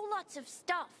stole lots of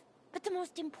stuff. But the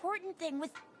most important thing was...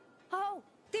 Oh,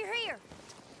 they're here.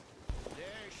 There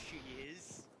she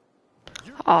is.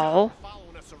 Oh.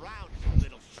 Following us around, you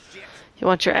little shit. You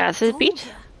want your asses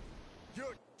beat?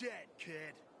 You're dead, kid.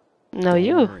 No, Don't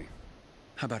you. worry.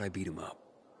 How about I beat him up?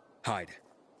 Hide.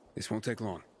 This won't take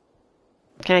long.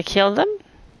 Can I kill them?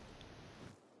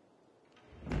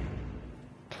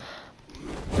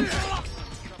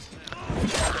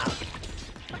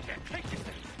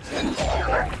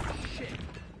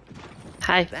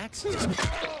 Hi.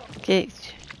 Okay.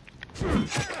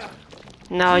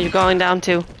 No, you're going down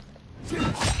too.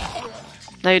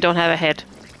 No, you don't have a head.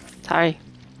 Sorry.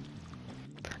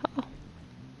 Oh.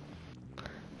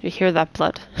 You hear that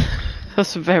blood?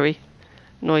 That's very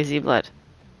noisy blood.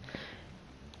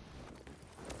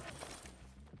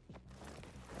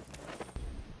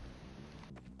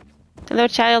 Hello,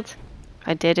 child.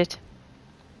 I did it.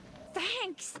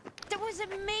 Thanks. That was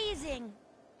amazing.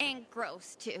 And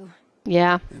gross, too.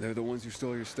 Yeah. They're the ones who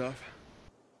stole your stuff?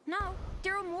 No,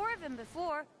 there were more of them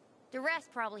before. The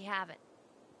rest probably haven't.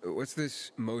 What's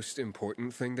this most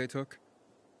important thing they took?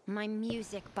 My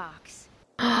music box.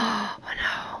 Oh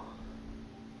no.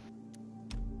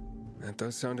 That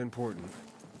does sound important.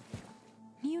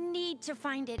 You need to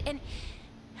find it, and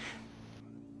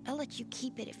I'll let you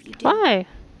keep it if you do. Why?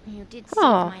 You did save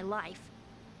Oh. my life.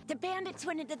 The bandits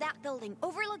went into that building,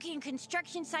 overlooking a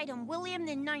construction site on William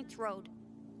the Ninth Road.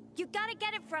 You gotta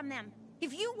get it from them.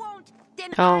 If you won't,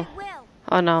 then Oh. I will.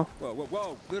 Oh no.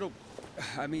 Whoa, little...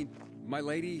 I mean, my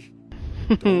lady...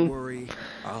 Don't worry,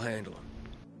 I'll handle him.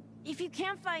 If you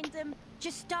can't find them,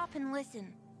 just stop and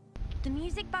listen. The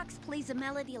music box plays a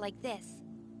melody like this.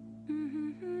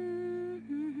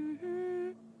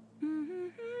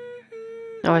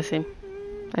 Oh, I see.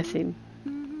 I see.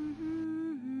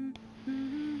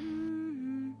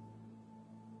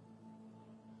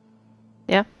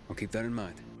 Yeah. I'll keep that in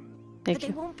mind. Thank But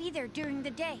you. they won't be there during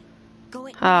the day. Go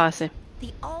at Oh, I night. see.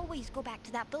 They always go back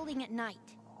to that building at night.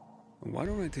 Why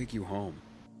don't I take you home?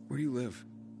 Where do you live?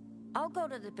 I'll go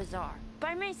to the bazaar.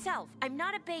 By myself. I'm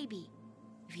not a baby.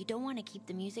 If you don't want to keep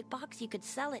the music box, you could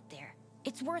sell it there.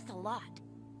 It's worth a lot.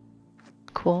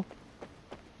 Cool.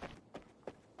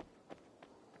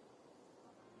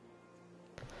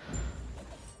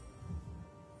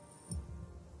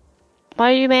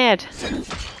 Why are you mad?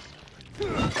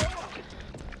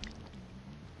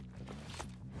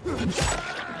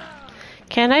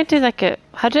 Can I do like a...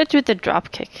 How did I do the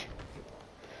drop kick?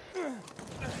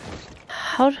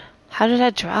 How did I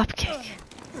drop kick?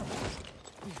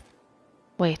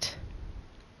 Wait.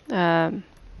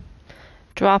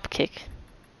 Drop kick.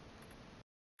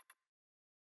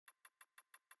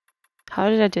 How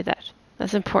did I do that?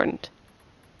 That's important.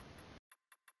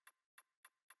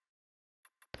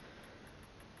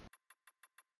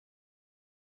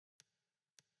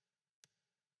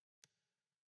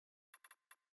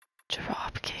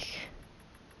 Drop kick.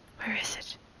 Where is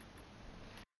it?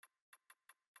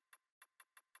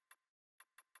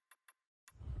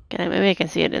 Okay, maybe I can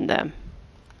see it in the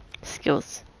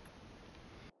skills.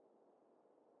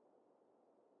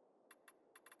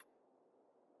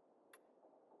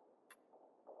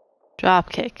 Drop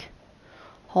kick.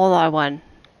 Hold R1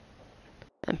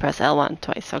 and press L1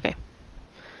 twice. Okay.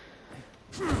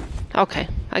 Okay,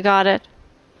 I got it.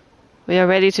 We are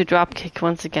ready to drop kick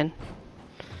once again.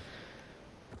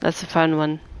 That's a fun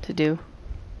one to do.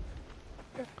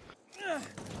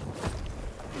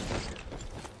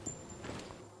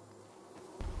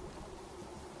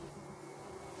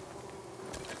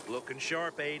 Looking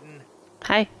sharp, Aiden.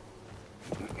 Hi.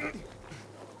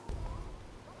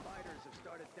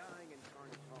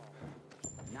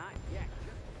 Not yet.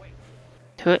 Just wait.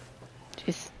 Do it.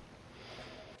 Jeez.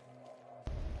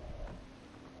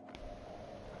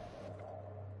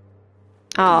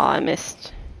 Oh, I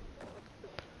missed.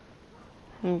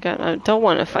 I don't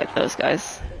want to fight those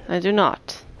guys. I do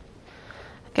not.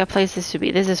 I got places to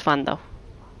be. This is fun though.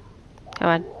 Come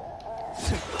on.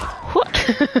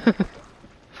 What?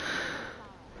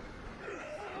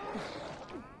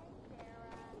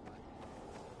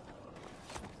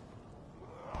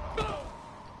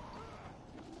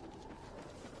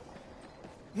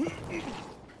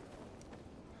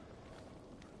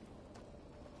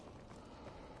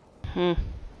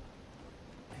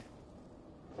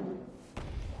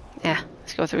 Yeah,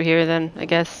 let's go through here then, I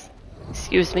guess.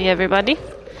 Excuse me, everybody.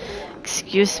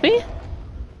 Excuse me?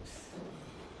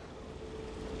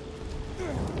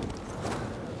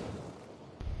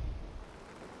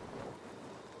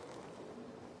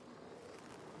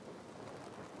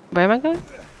 Where am I going?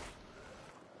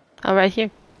 Oh, right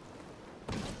here.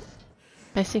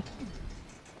 I see.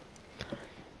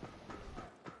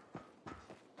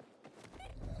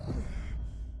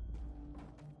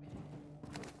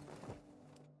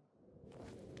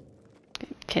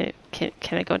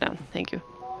 Can I go down? Thank you.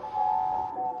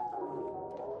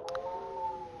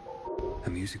 A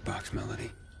music box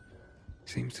melody.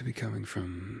 Seems to be coming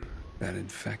from that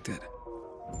infected.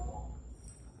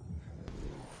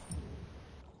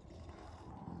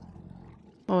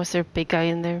 Oh, is there a big guy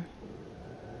in there?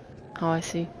 Oh, I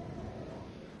see.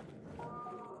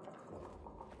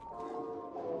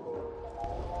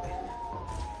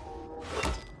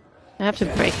 I have to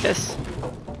break this.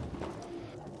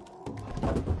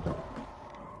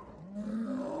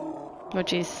 Oh,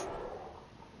 jeez.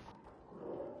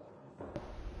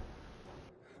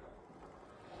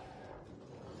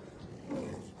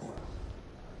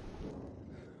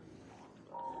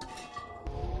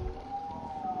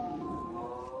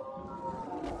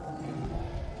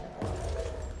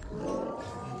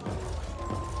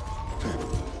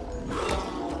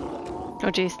 Oh,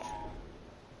 jeez.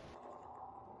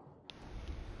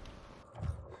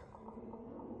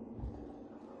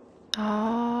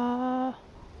 Oh.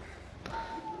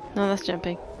 No, that's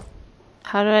jumping.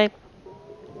 How do I...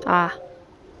 Ah.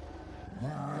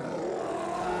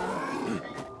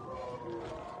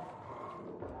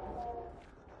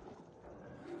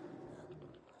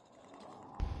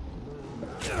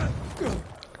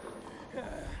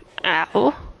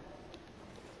 Ow.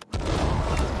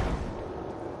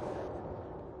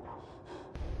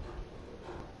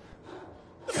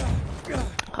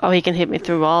 Oh, he can hit me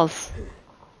through walls.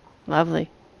 Lovely.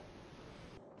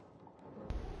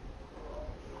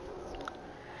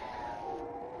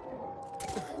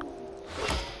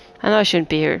 I know I shouldn't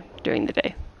be here during the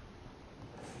day.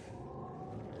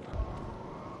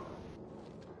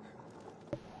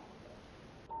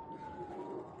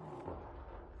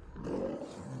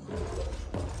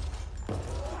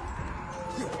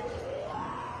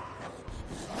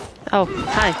 Oh,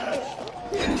 hi.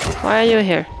 Why are you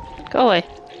here? Go away.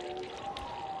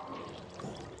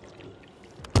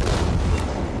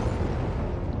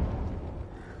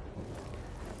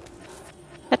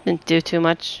 That didn't do too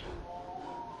much,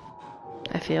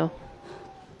 I feel.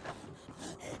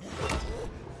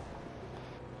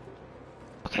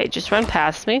 Okay, just run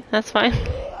past me. That's fine.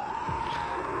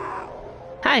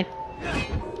 Hi.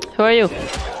 Who are you?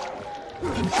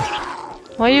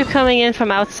 Why are you coming in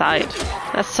from outside?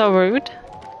 That's so rude.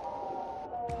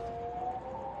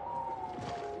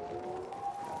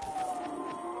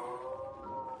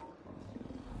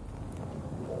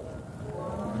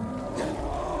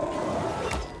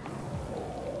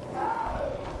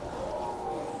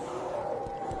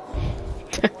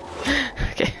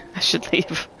 Okay, I should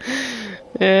leave.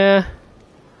 Yeah.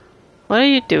 What are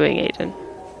you doing, Aiden?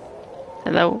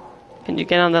 Hello? Can you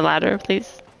get on the ladder,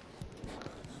 please?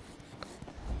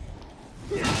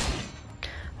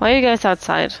 Why are you guys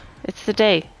outside? It's the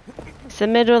day. It's the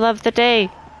middle of the day.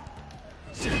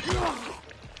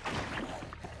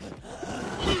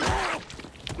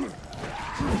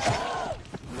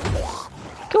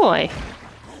 Go away.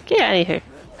 Get out of here.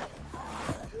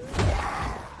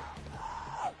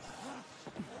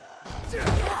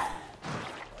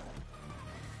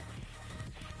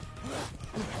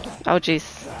 Oh,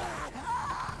 jeez.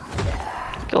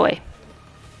 Go away.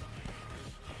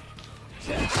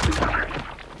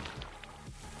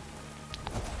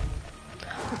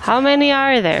 How many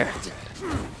are there?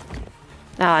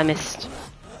 Oh, I missed.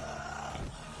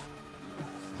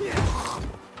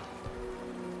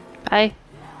 Bye.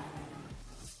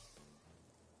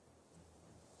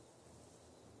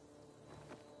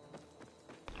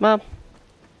 Well.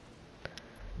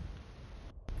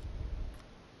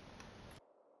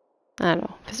 I don't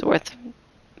know if it's worth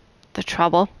the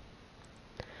trouble.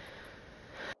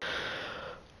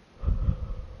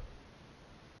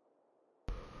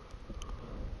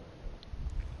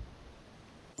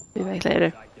 Be back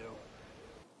later.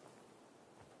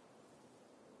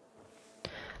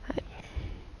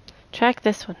 Track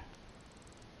this one.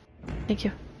 Thank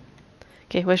you.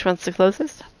 Okay, which one's the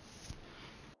closest?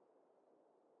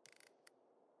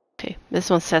 Okay,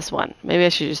 this one says 1. Maybe I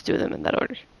should just do them in that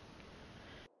order.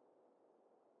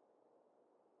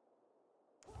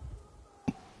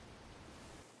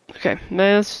 Okay,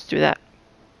 let's do that.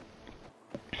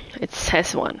 It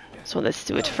says one, so let's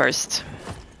do it first.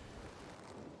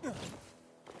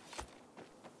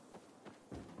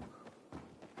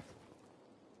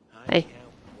 Hey.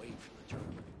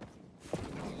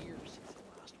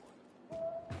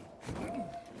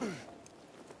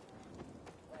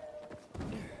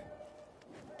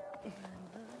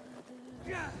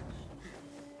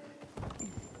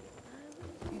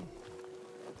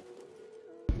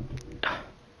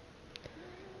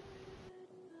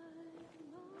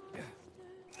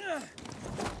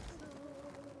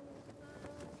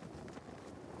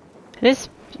 It is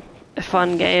a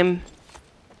fun game,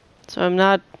 so I'm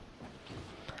not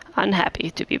unhappy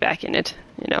to be back in it,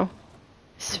 you know.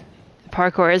 The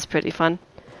parkour is pretty fun.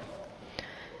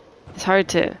 It's hard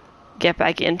to get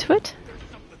back into it.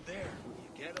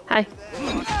 Hi.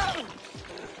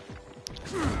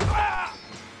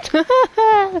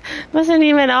 Wasn't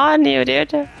even on you,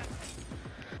 dude.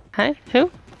 Hi, who?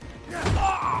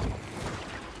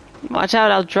 Watch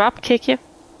out, I'll drop kick you.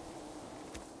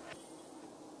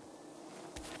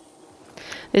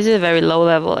 This is a very low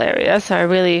level area, so I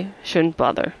really shouldn't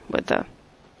bother with the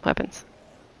weapons.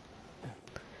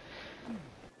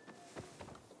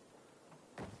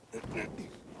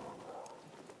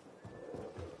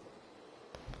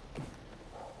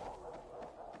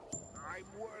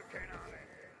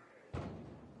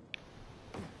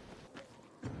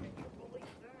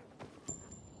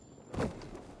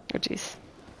 Oh jeez.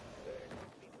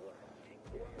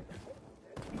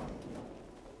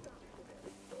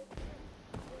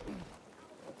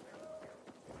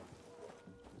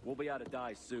 We'll be out of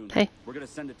dyes soon. Hey. We're gonna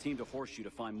send a team to Horseshoe to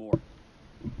find more.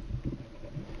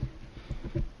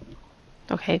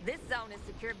 Okay. This zone is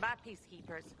secured by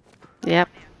peacekeepers. Yep.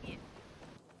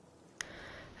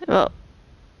 Well,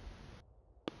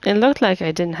 it looked like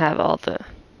I didn't have all the...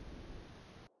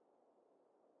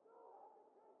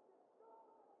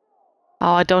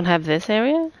 Oh, I don't have this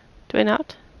area? Do I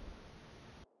not?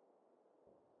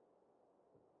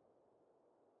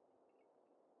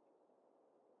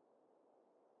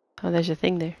 Oh, there's a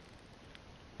thing there.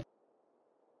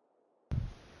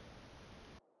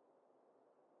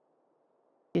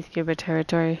 Peacekeeper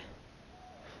territory.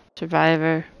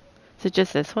 Survivor. Is it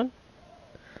just this one?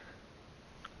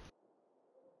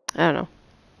 I don't know.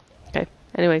 Okay,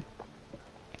 anyway.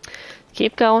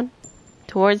 Keep going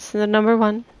towards the number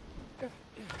 1.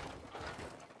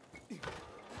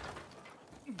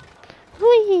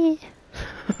 Whee!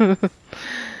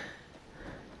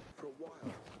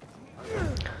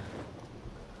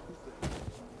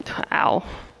 Ow.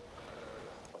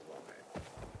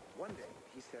 Where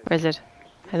is it?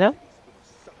 Hello?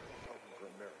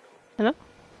 Hello?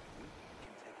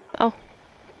 Oh.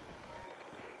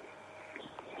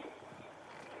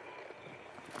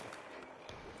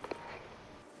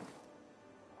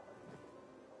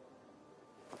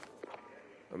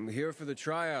 I'm here for the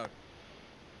tryout.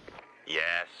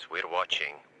 Yes, we're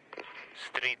watching.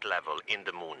 Street level in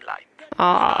the moonlight.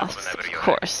 Ah, of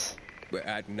course.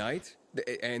 At night?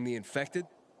 And the infected?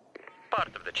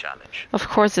 Part of the challenge. Of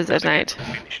course it's at night.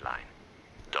 Finish line.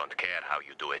 Don't care how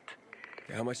you do it.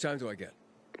 How much time do I get?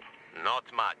 Not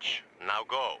much. Now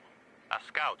go. A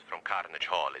scout from Carnage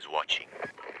Hall is watching.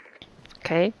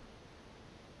 Okay.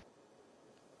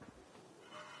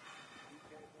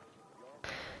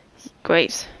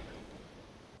 Great.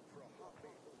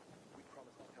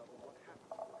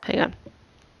 Hang on.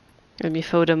 Let me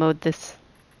photo mode this.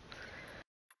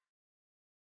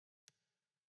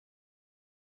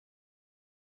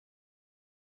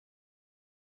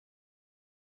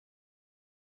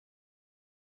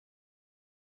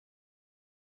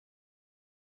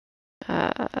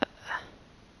 There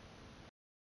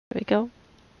we go.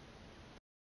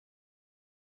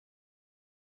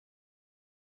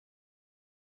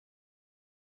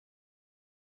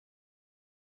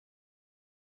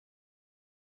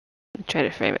 Try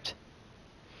to frame it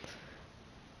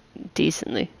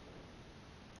decently.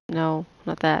 No,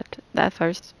 not that. That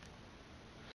first.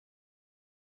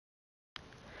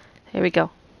 Here we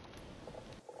go.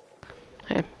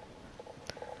 Okay.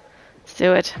 Let's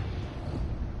do it.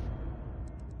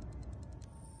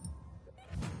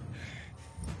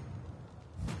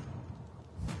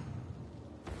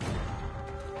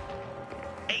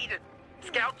 Aiden,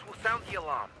 scouts will sound the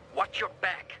alarm. Watch your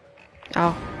back.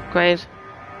 Oh, great.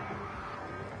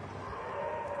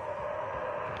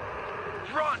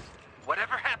 Run!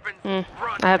 Whatever happens, run.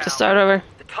 I have to pal. start over.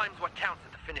 The time's what counts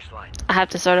at the finish line. I have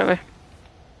to start over.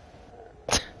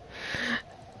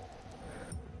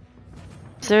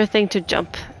 Is there a thing to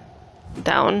jump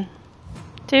down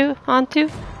to, onto?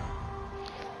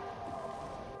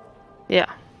 Yeah.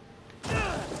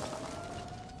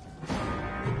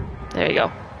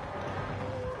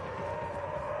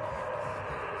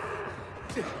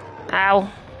 Ow.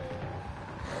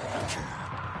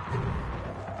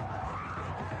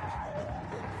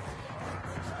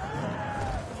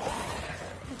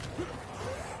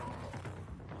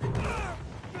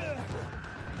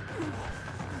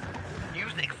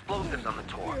 Use the explosives on the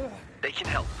tour. They can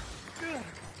help.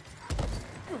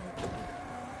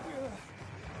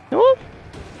 Ooh.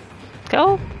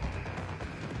 Go.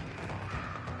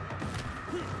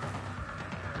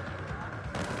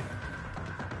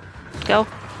 Go.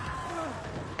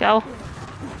 Go.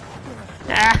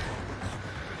 Ah.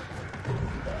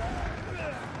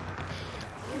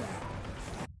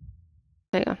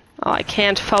 Hang on. Oh, I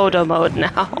can't photo mode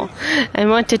now. I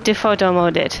wanted to photo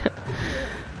mode it.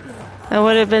 That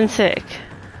would have been sick.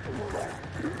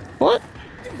 What?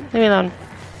 Leave me alone.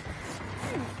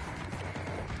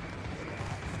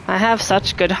 I have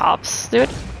such good hops, dude.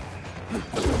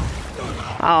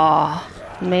 Oh,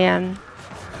 man.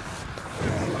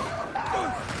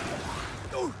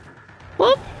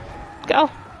 Whoop. Go.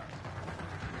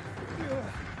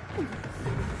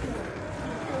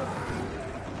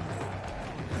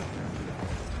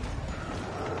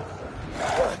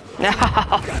 No.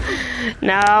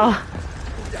 No.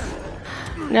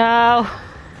 No.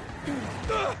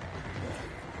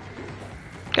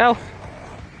 Go.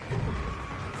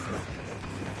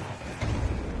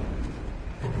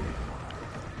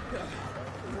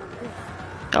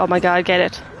 Oh my god, get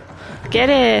it. Get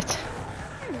it.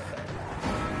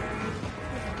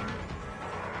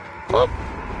 Whoop.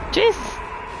 Jeez.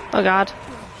 Oh god.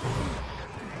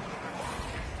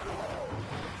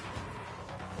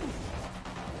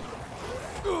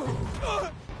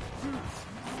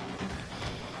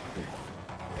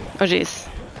 Oh jeez.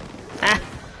 Ah.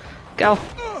 Go.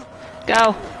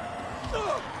 Go.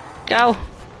 Go.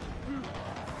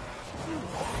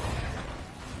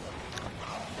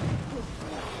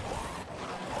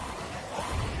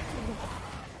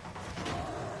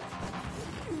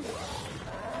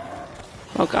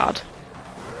 Oh god.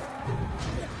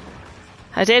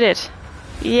 I did it.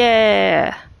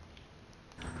 Yeah.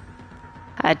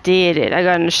 I did it. I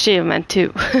got an achievement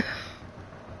too.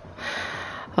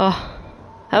 Oh.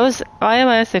 That was... Why am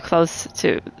I so close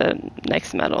to the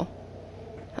next medal?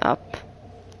 Up.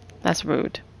 That's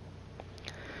rude.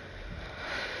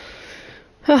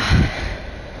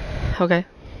 Okay.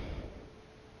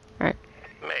 Alright.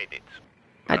 Made it.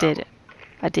 I did it.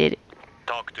 I did it.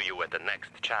 Talk to you at the next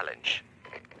challenge.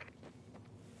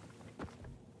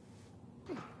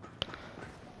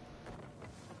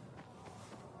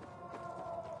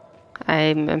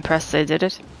 I'm impressed they did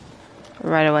it.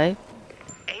 Right away.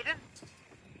 Aiden?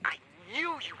 I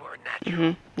knew you were a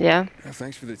natural. Yeah.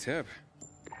 Thanks for the tip.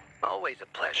 Always a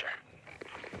pleasure.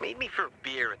 Meet me for a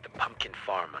beer at the Pumpkin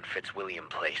Farm on Fitzwilliam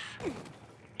Place.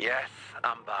 Yes,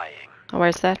 I'm buying. Oh,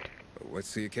 where's that?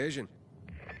 What's the occasion?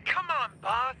 Come on,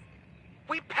 boss.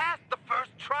 We passed the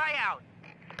first tryout.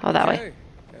 Oh, that way. Hey,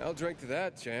 I'll drink to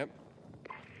that, champ.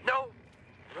 No,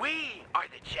 we are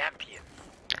the champions.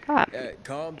 Ah. Hey,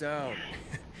 calm down.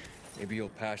 Maybe you'll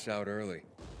pass out early.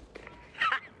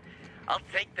 I'll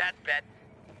take that bet.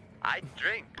 I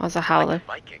drink. I was a howler.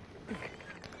 Like a Viking.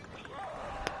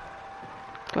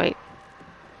 Great.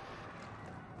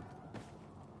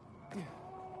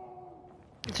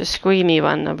 It's a screamy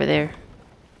one over there.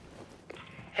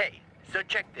 Hey, so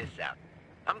check this out.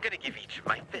 I'm gonna give each of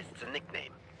my fists a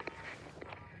nickname.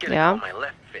 Gonna Yeah? call my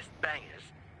left fist Bangers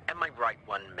and my right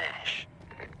one Mash.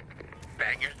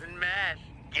 Bangers and Mash,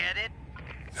 get it?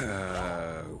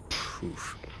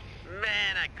 Oof.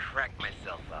 Man, I cracked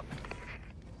myself up.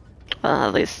 Well,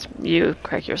 at least you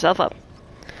crack yourself up.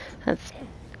 That's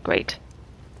great.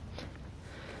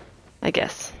 I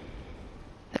guess.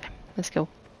 Okay, let's go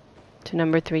to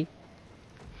number 3.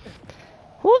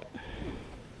 Whoop.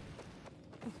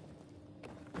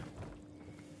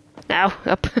 Now,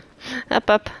 up. Up,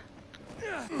 up.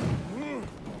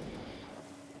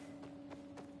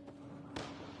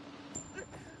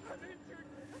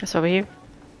 It's over here.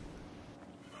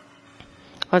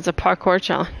 Oh, it's a parkour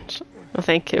challenge. Oh,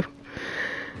 thank you.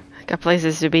 I got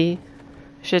places to be.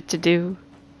 Shit to do.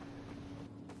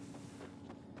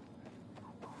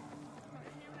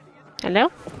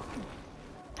 Hello?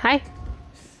 Hi.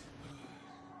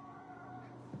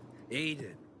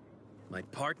 Aiden, my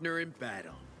partner in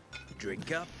battle.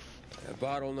 Drink up.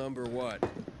 Bottle number what?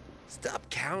 Stop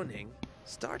counting.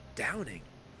 Start downing.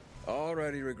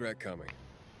 Already regret coming.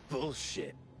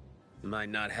 Bullshit. Might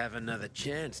not have another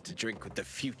chance to drink with the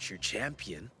future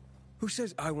champion. Who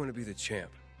says I want to be the champ?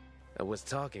 I was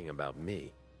talking about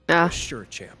me. Ah. Sure,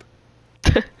 champ.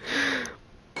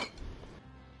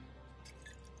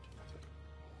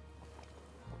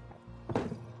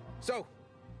 So,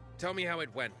 Tell me how it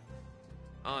went.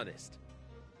 Honest.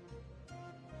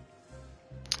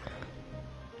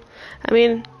 I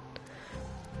mean,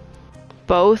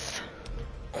 both.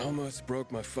 Almost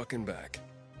broke my fucking back.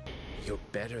 You're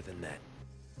better than that.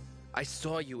 I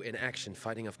saw you in action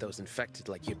fighting off those infected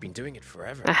like you've been doing it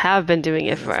forever. I have been doing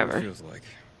it That's what forever. it feels like.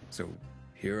 So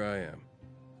here I am.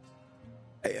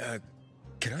 Hey,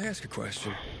 can I ask a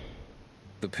question?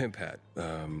 The pimp hat,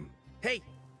 Hey,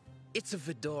 it's a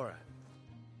fedora.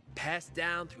 Passed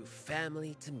down through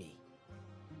family to me.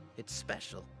 It's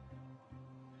special.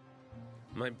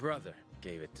 My brother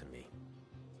gave it to me.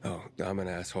 Oh, I'm an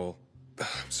asshole.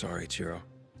 I'm sorry, Chiro.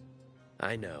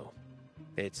 I know.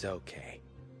 It's okay.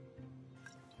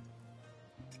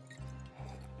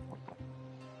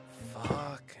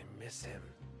 Fuck, I miss him.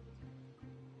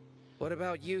 What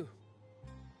about you?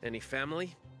 Any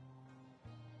family?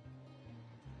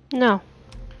 No.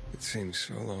 It seems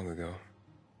so long ago.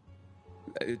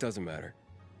 It doesn't matter.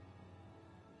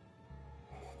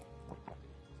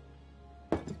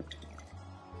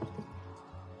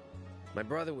 My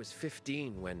brother was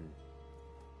 15 when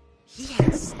he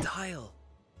had style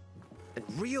and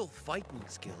real fighting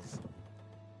skills,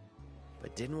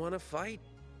 but didn't want to fight.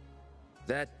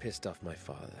 That pissed off my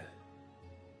father.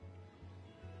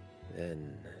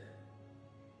 Then...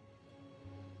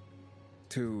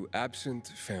 To absent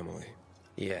family.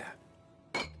 Yeah.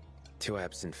 To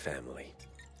absent family.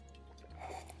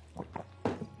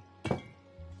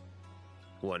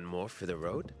 One more for the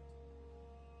road?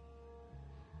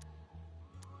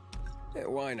 Yeah,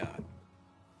 why not?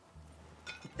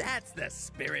 That's the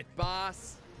spirit,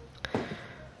 boss.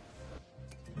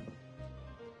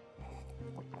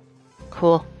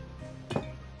 Cool.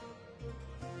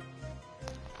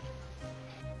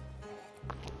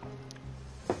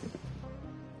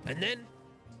 And then,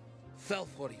 fell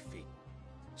 40 feet.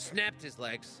 Snapped his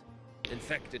legs.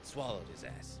 Infected swallowed his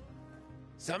ass.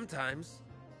 Sometimes,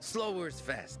 slower is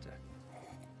faster.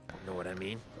 Know what I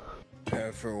mean?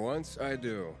 For once, I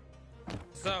do.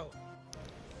 So,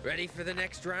 ready for the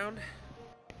next round?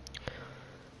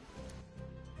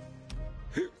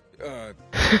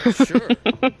 Sure.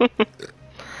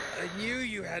 I knew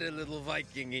you had a little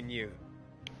Viking in you.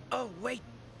 Oh, wait.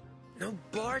 No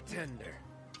bartender.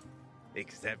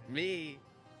 Except me.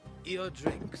 Your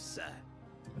drinks, sir.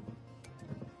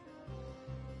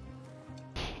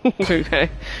 Okay.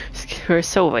 We're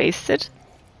so wasted.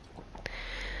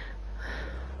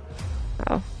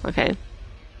 Oh, okay.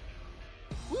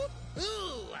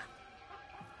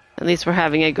 At least we're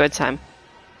having a good time.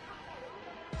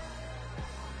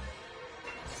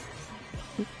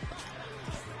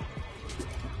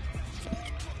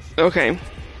 Okay.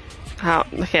 How?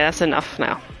 Okay, that's enough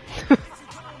now.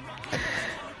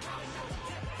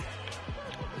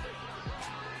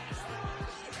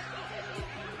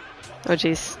 Oh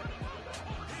jeez.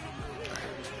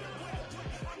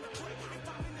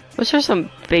 Those are some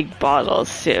big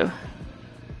bottles too.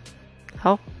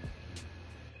 Oh.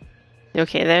 You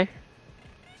okay there?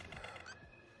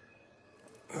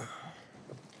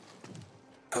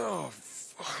 Oh,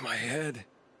 fuck my head.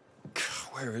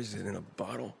 Where is it in a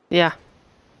bottle? Yeah.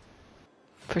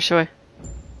 For sure.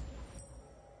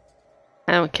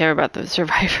 I don't care about the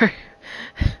survivor.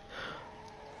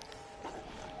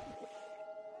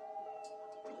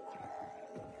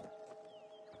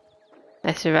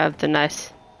 I survived the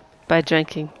night by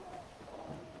drinking.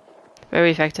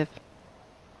 Very effective.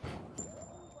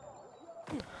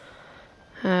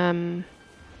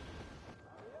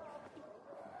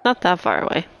 Not that far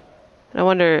away. I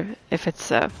wonder if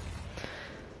it's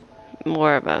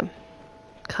more of a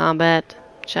combat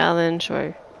challenge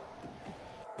or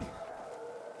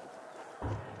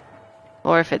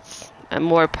if it's a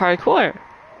more parkour.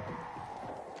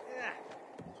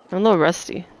 I'm a little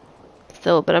rusty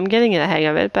still, but I'm getting the hang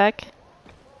of it back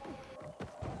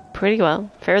pretty well,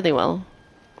 fairly well.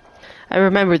 I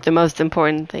remembered the most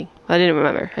important thing. I didn't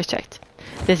remember, I checked.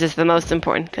 This is the most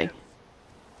important thing.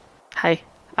 Hi,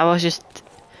 I was just...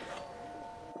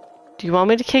 Do you want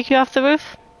me to kick you off the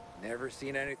roof? Never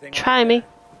seen anything. Try me.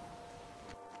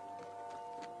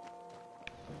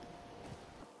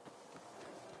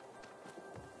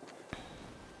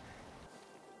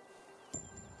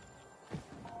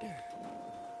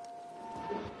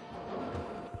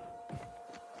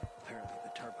 Apparently the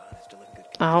turbine is still in good.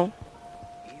 Oh.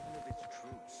 Even if it's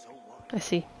true, so what? I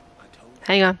see.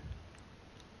 Hang on.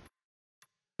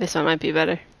 This one might be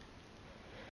better.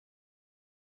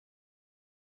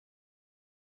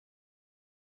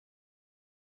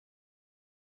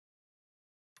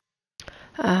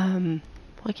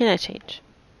 What can I change?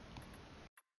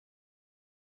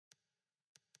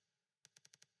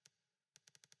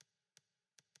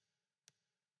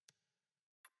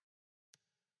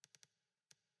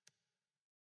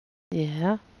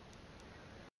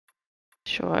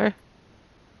 Sure.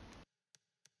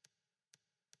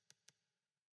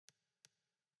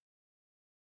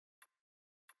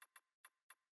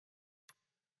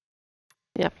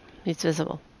 Yep, it's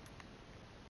visible.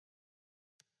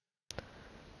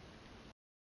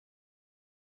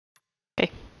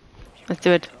 Okay, let's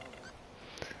do it.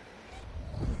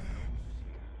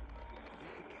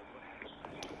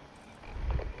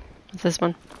 What's this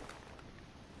one?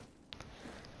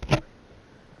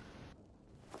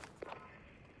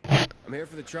 I'm here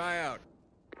for the tryout.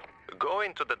 Go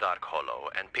into the Dark Hollow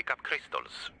and pick up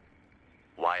crystals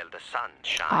while the sun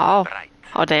shines Oh. bright.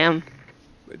 Oh, damn.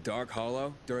 The Dark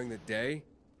Hollow during the day?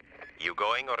 You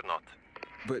going or not?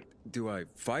 But do I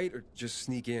fight or just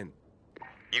sneak in?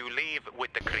 You leave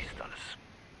with the crystals.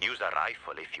 Use a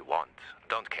rifle if you want.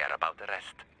 Don't care about the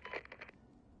rest.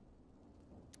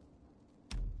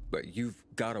 But you've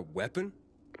got a weapon?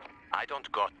 I don't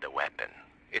got the weapon.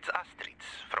 It's Astrid's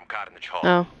from Carnage Hall.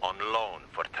 Oh. On loan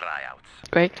for tryouts.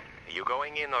 Great. You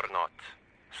going in or not?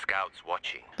 Scouts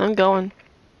watching. I'm going.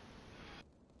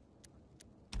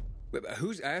 But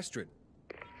who's Astrid?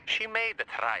 She made the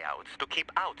tryouts to keep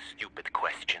out stupid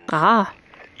questions. Ah.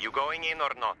 You going in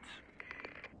or not?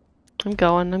 I'm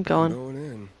going. I'm going. I'm going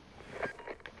in.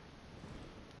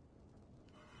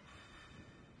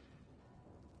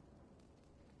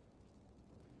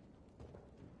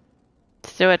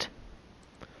 Let's do it.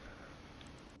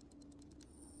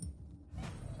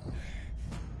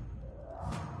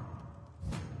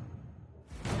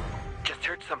 Just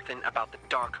heard something about the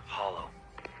Dark Hollow.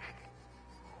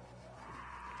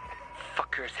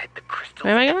 Fuckers hid the crystals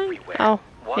Where am I going? everywhere. Oh,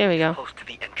 One here we is go. close to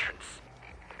the entrance.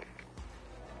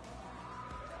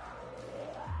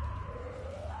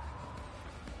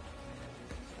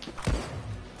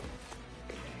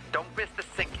 Don't miss the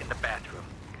sink in the bathroom.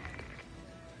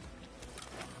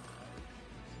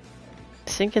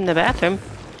 Sink in the bathroom?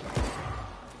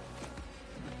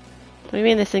 What do you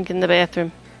mean the sink in the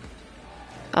bathroom?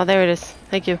 Oh, there it is.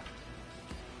 Thank you.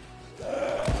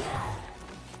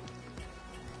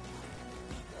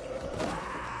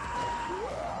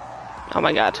 Oh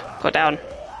my god. Go down.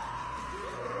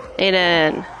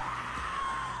 Aiden.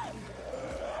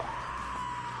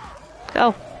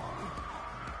 Go.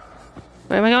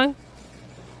 Where am I going?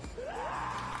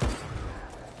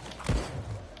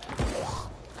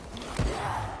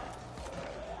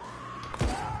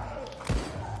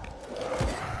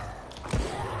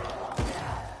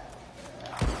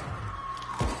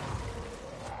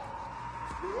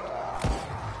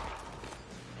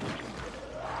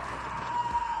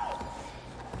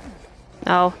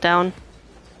 Oh, down.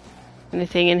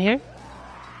 Anything in here?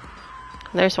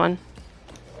 There's one.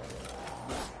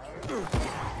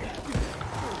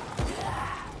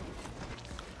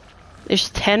 There's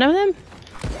 10 of them?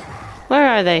 Where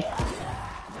are they?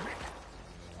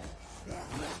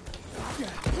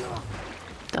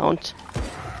 Don't.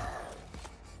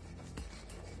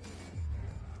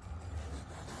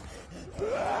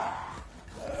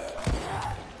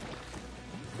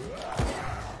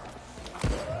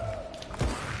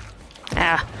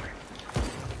 Ah.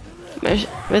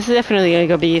 This is definitely going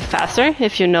to be faster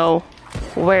if you know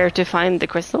where to find the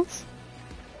crystals.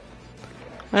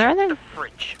 Where are they? The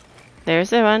fridge.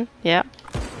 There's the one. Yeah.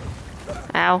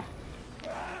 Ow.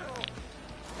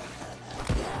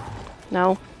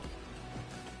 No.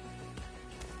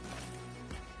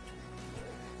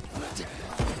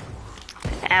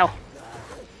 Ow.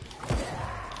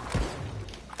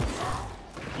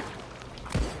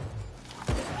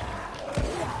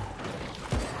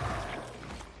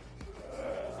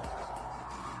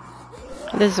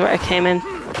 This is where I came in.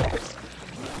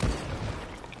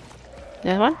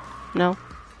 There's one? No.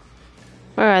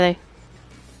 Where are they?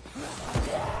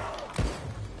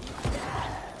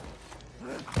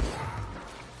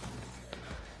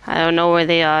 I don't know where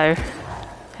they are.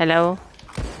 Hello?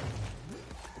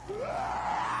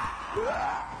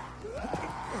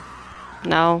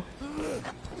 No.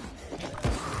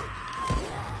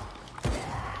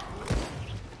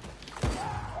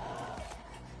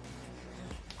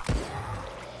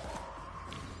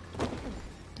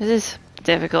 This is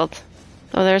difficult.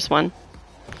 Oh, there's one.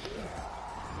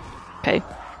 Okay.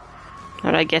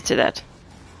 How do I get to that?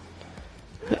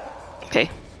 Okay.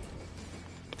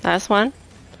 Last one.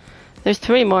 There's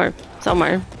 3 more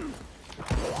somewhere.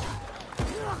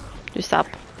 You stop.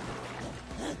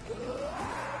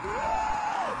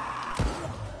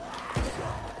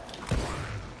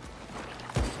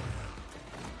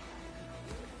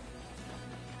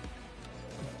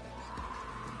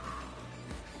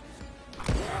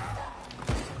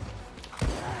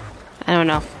 I don't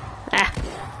know. Ah,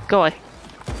 go away.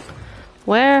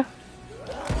 Where?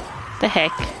 The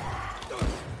heck?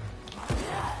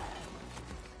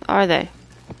 Are they?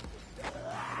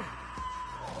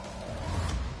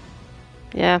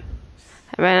 Yeah.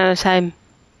 I ran out of time.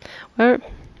 Where?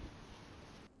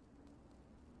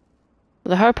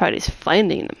 The hard part is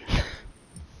finding them.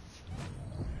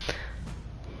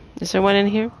 Is there one in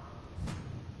here?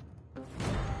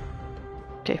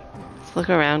 Okay, let's look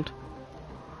around.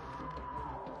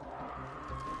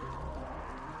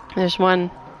 There's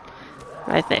one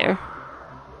right there.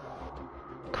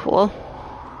 Cool.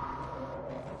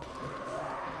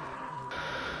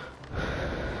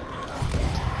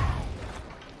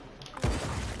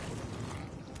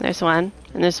 There's one,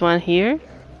 and there's one here.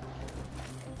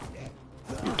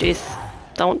 Jeez,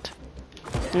 don't.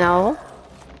 No.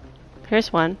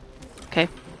 Here's one. Okay.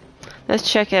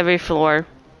 Let's check every floor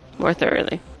more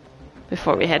thoroughly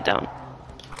before we head down.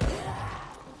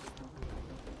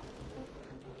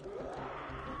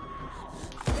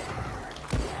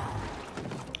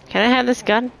 Can I have this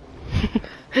gun?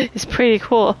 It's pretty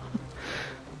cool.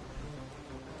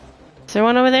 Is there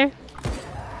one over there?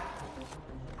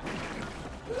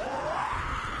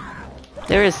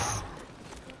 There is.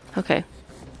 Okay.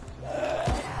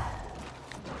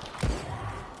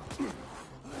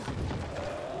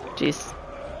 Jeez.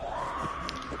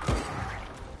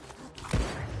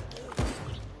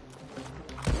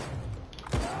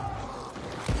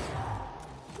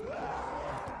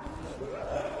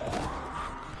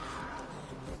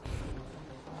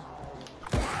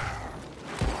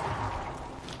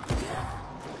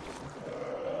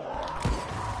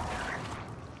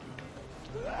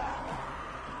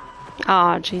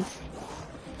 Aw, jeez.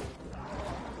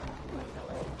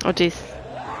 Oh, jeez.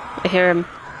 I hear him.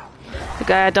 The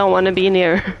guy I don't want to be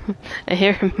near. I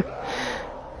hear him.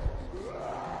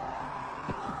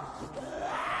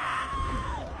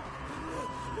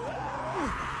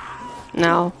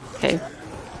 No. Okay.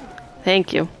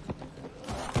 Thank you.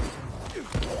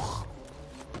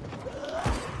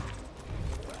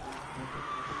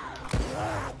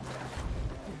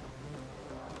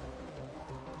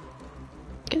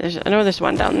 Okay, I know there's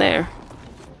one down there.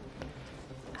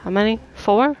 How many?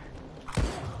 4?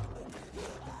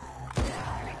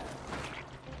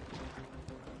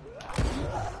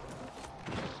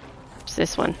 It's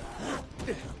this one.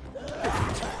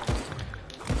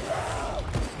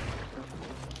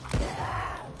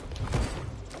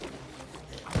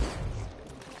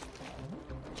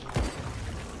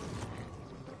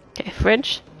 Okay,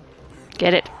 fridge.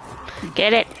 Get it.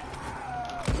 Get it.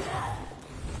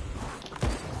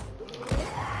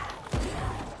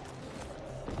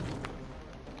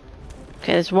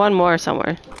 Okay, there's one more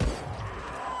somewhere.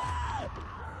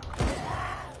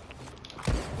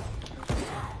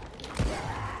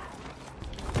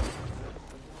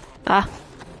 Ah.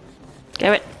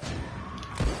 Get it.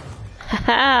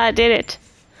 Haha, I did it.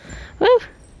 Woo!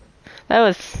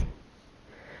 That's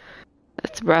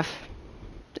rough.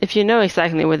 If you know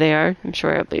exactly where they are, I'm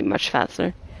sure it'll be much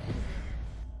faster.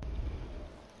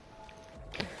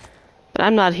 But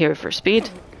I'm not here for speed.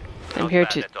 I'm here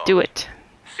to do it.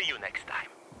 See you next time.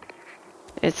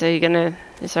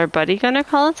 Is our buddy gonna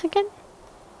call us again?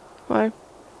 Or?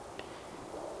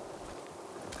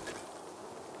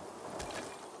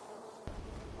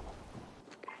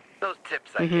 Those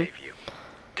tips I gave you,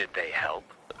 did they help?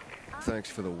 Thanks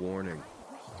for the warning.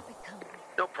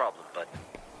 No problem, but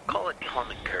call it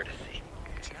common courtesy.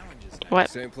 What?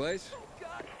 Same place?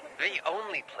 The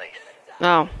only place.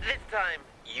 Oh. This time,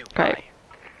 you Right. buy.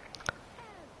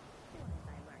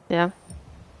 Yeah.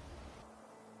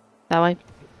 That way.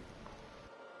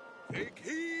 Take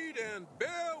heed and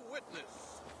bear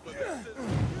witness. For this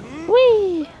is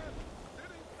Whee!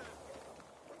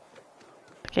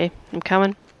 Okay, I'm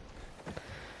coming.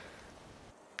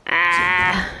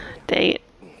 Ah, dang it.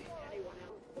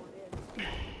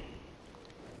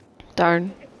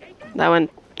 Darn. That went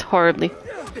horribly.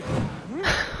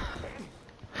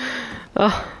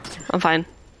 Oh, I'm fine.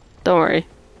 Don't worry.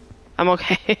 I'm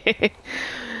okay.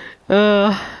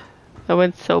 That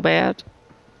went so bad.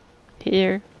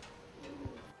 Here.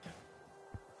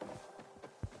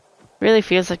 Really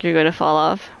feels like you're gonna fall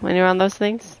off when you're on those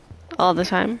things. All the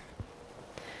time.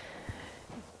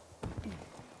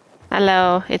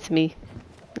 Hello, it's me.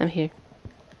 I'm here.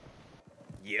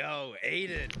 Yo,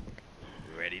 Aiden.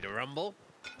 Ready to rumble?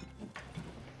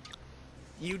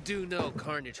 You do know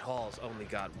Carnage Hall's only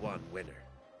got one winner.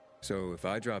 So if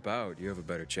I drop out, you have a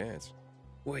better chance.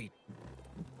 Wait,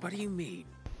 what do you mean?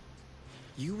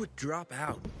 You would drop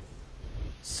out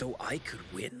so I could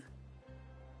win?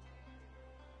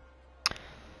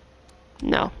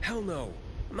 No. Hell no.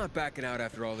 I'm not backing out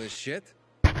after all this shit.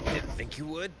 Didn't think you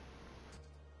would.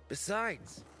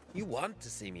 Besides, you want to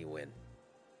see me win.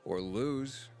 Or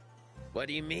lose. What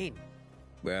do you mean?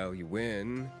 Well, you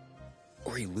win,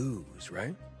 or you lose,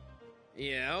 right?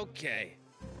 Yeah, okay.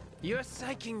 You're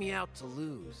psyching me out to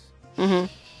lose.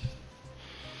 Mm-hmm.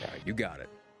 Alright, you got it.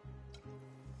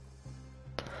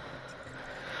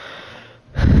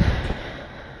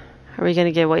 Are we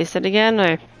gonna get wasted again,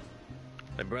 or?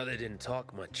 My brother didn't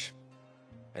talk much.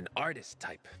 An artist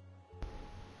type.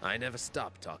 I never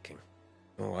stopped talking.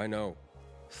 Oh, I know.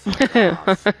 Fuck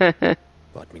off.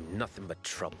 Brought me nothing but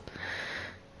trouble.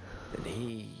 And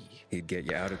he'd get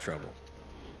you out of trouble.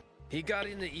 He got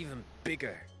into even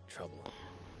bigger trouble.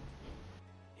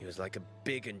 He was like a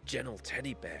big and gentle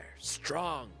teddy bear,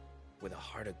 strong, with a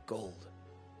heart of gold.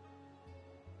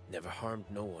 Never harmed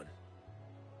no one.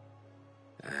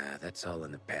 That's all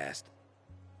in the past.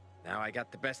 Now I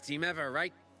got the best team ever,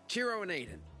 right? Chiro and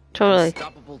Aiden. Totally.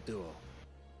 Unstoppable duo.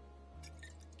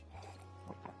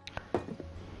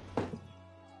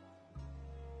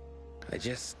 I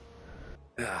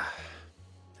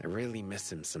really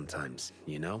miss him sometimes,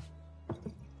 you know?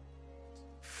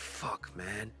 Fuck,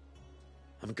 man.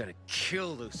 I'm gonna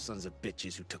kill those sons of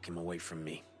bitches who took him away from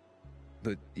me.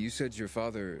 But you said your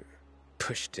father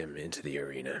pushed him into the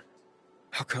arena.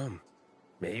 How come?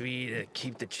 Maybe to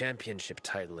keep the championship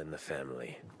title in the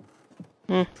family.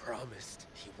 Hmm. Promised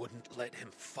he wouldn't let him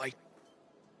fight.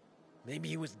 Maybe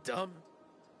he was dumb.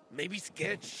 Maybe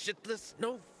scared shitless.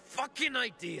 No fucking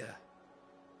idea.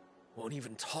 Won't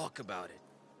even talk about it.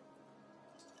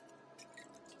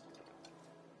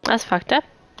 That's fucked up.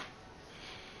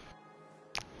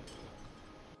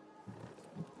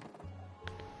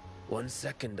 One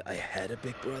second I had a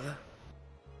big brother.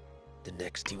 The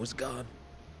next he was gone.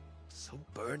 So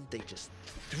burned they just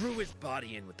threw his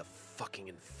body in with the fucking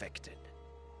infected.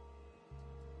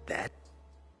 That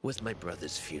was my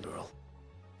brother's funeral.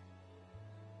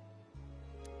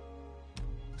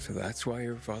 So that's why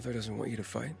your father doesn't want you to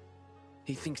fight?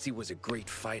 He thinks he was a great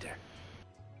fighter.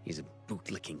 He's a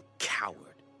bootlicking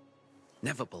coward.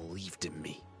 Never believed in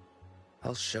me.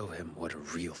 I'll show him what a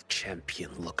real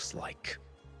champion looks like.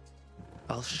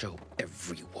 I'll show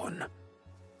everyone.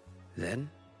 Then,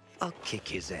 I'll kick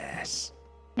his ass.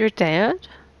 Your dad?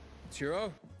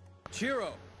 Chiro?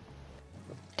 Chiro!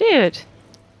 Dude!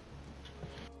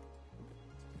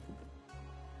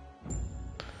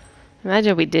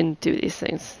 Imagine we didn't do these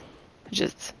things.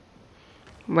 Just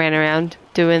ran around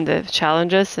doing the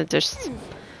challenges and just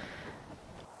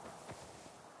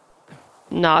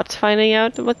not finding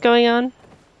out what's going on.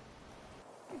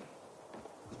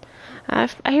 I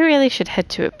really should head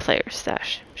to a player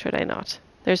stash, should I not?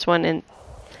 There's one in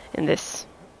this.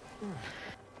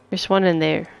 There's one in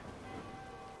there.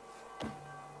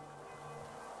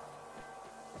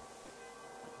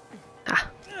 Ah.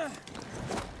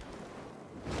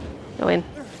 Go in.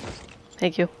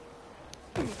 Thank you.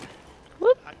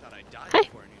 Whoop. Hi.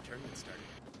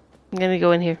 I'm gonna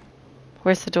go in here.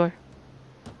 Where's the door?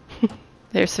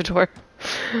 There's the door.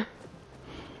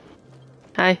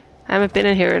 Hi. I haven't been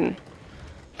in here in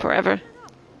forever.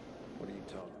 What are you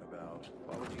talking about?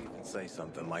 Why would you even say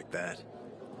something like that?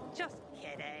 Just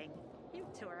kidding. You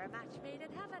two are a match made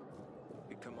in heaven.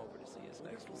 You come over to see us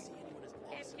next week.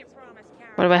 If you promise,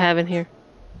 Karen. What do I have in here?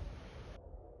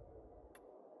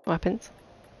 Weapons.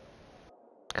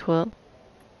 Cool.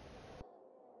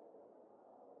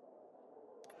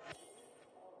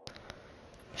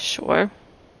 Sure.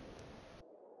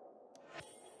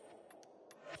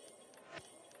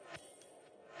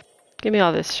 Give me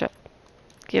all this shit.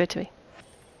 Give it to me.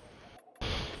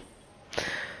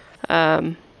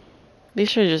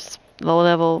 These are just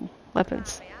low-level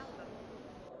weapons.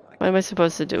 What am I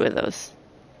supposed to do with those?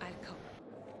 I'll come.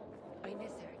 I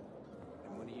miss her.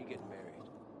 And when are you getting married?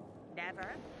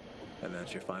 Never. And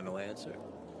that's your final answer?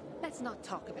 Let's not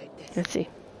talk about this. Let's see.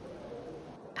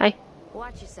 Hi.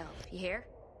 Watch yourself, you hear?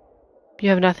 You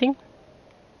have nothing?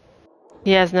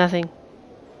 He has nothing.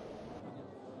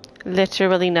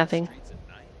 Literally nothing.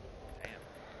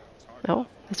 No,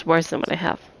 it's worse than what I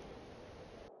have.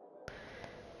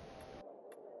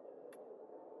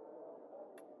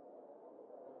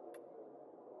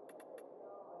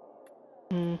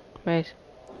 Right.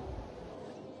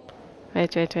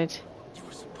 Right.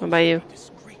 What about you?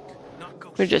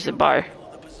 We're just a bar.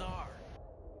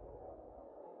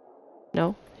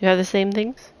 No? You have the same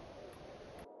things?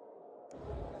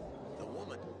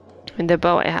 And the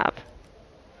bow I have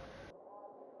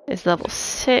is level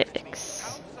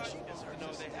 6.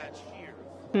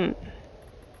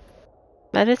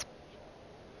 That is...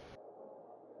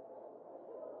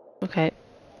 Okay.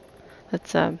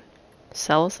 Let's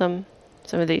sell some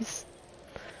of these.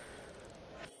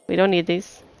 We don't need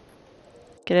these.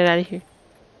 Get it out of here.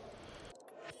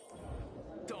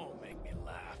 Don't make me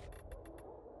laugh.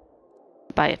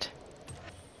 Buy it.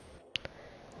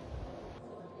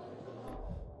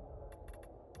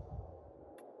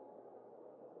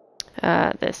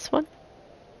 This one.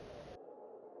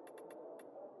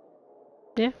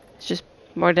 Yeah, it's just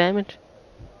more damage.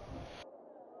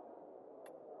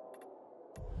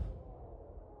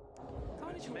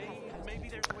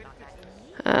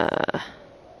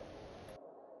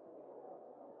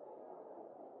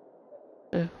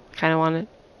 Kinda want it.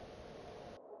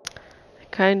 I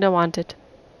kinda want it.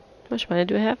 How much money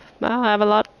do I have? Well, I have a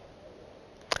lot.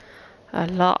 A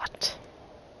lot.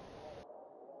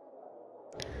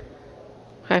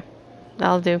 Okay,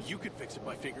 that'll do. You could fix it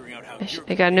by figuring out how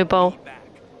I got a new bow.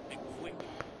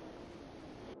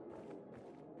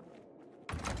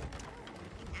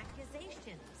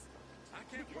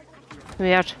 Let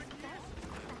me out.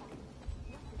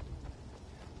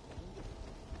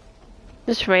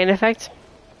 This rain effect,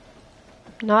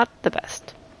 not the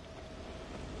best.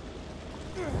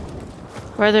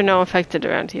 Why are there no affected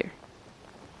around here?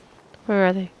 Where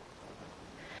are they?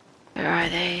 Where are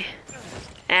they?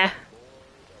 Ah.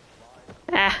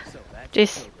 Ah.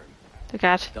 Jeez. The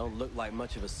cat. Don't look like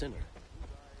much of a sinner.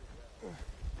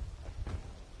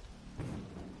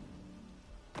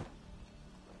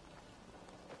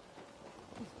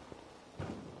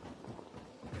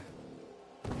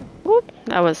 Whoop.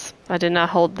 I did not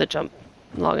hold the jump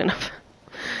long enough.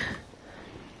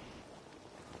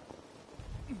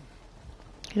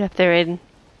 Get up there, Aiden.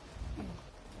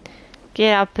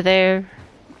 Get up there.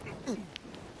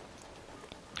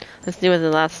 Let's do what the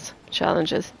last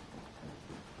challenge is.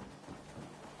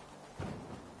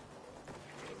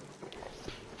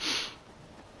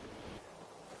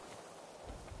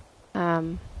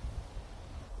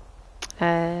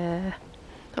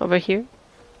 Over here.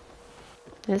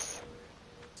 This.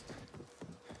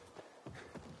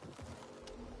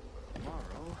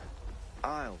 Tomorrow,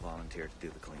 I'll volunteer to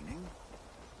do the cleaning.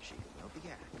 She can wield the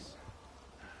axe.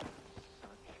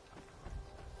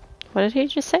 What did he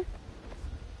just say?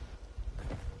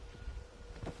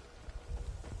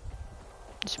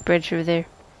 There's a bridge over there.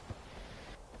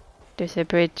 There's a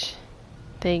bridge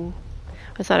thing.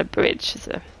 It's not a bridge, it's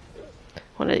a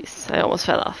one of these. I almost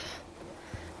fell off.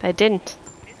 But I didn't.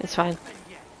 It's fine.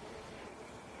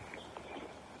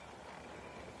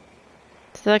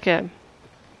 Is there like a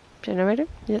generator?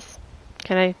 Yes.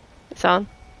 Can I? It's on.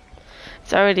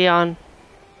 It's already on.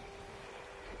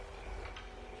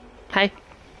 Hi.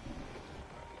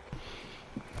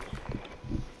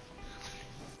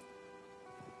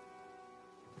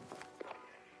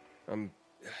 I'm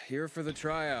here for the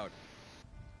tryout.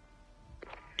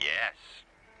 Yes,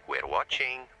 we're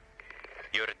watching.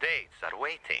 Your dates are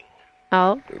waiting.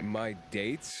 Oh. My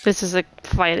dates? This is a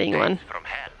fighting one. From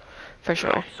hell. For sure.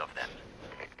 Lots of them.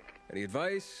 Any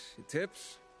advice?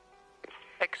 Tips?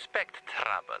 Expect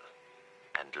trouble.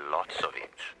 And lots of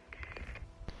it.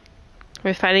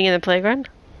 We're fighting in the playground?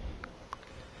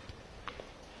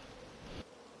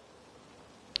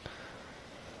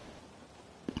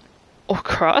 Oh,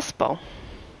 crossbow.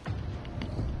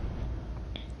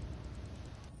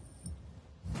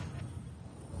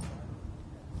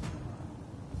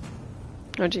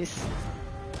 Oh, jeez.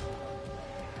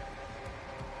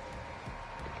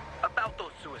 About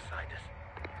those suicides.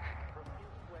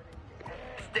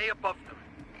 Stay above them.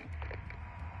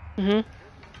 Mm-hmm.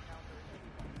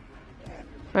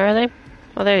 Where are they?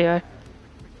 Oh, there you are.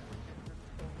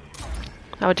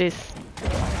 Oh, jeez.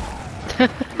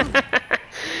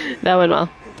 That went well.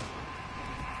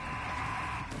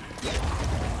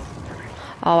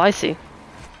 Oh, I see.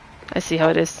 I see how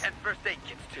it is. And first aid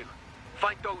kits too.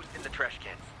 Find those in the trash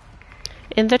cans.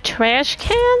 In the trash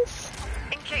cans?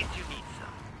 In case you need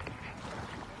some.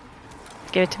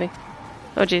 Give it to me.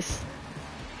 Oh, jeez.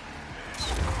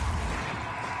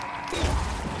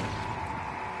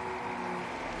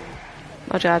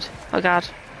 Oh, God. Oh, God.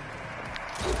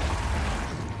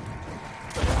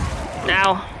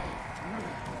 Now.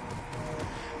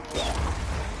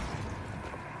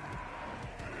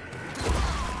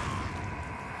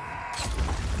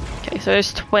 Okay, so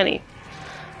there's 20.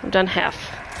 I've done half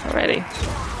already.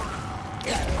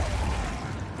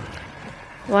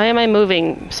 Why am I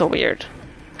moving so weird?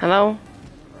 Hello?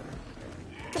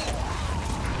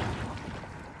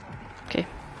 Okay.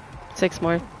 6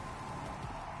 more.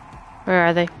 Where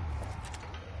are they?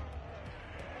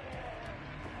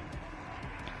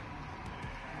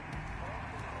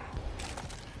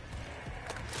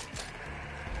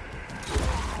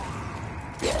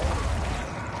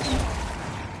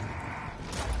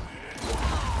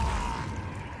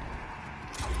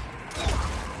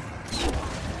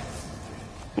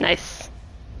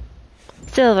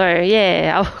 Silver,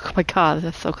 yeah. Oh my god,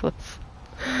 that's so close.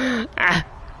 Ah,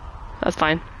 that's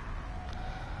fine.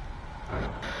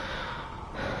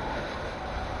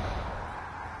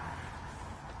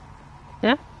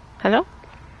 Yeah? Hello?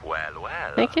 Well,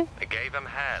 well. Thank you. Gave him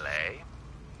hell, eh?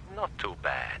 Not too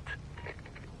bad.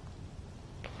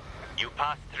 You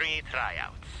passed 3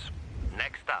 tryouts.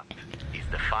 Next up is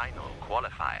the final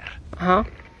qualifier. Uh-huh.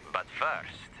 But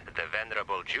first, the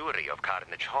venerable jury of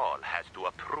Carnage Hall has to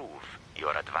approve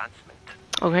your advancement.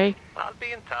 Okay. I'll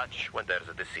be in touch when there's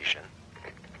a decision.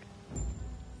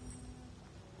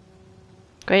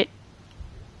 Great.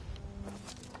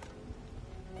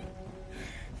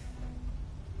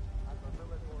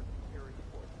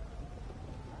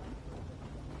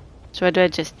 So do I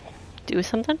just do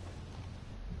something?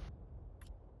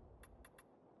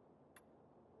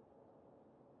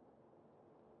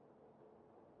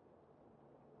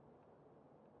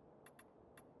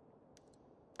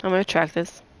 I'm gonna track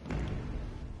this.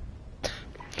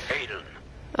 Aiden.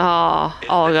 Oh,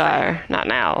 Olgar, not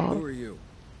now. Who are you?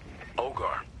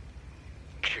 Olgar.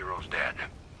 Chiro's dad.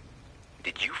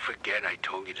 Did you forget I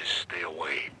told you to stay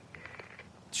away?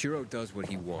 Chiro does what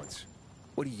he wants.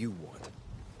 What do you want?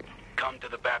 Come to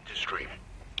the baptistry.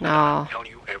 No. I'll tell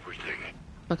you everything.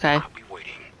 Okay. I'll be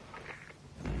waiting.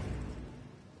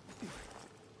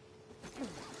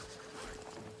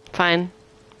 Fine.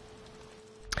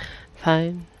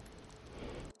 Fine.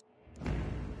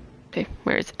 Okay,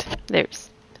 where is it? There's.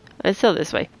 It's still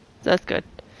this way. That's good.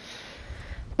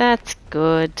 That's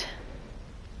good.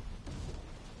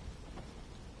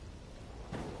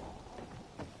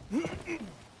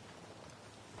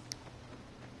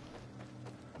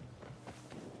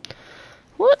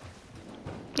 What?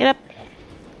 Get up.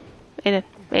 Aiden,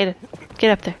 Aiden,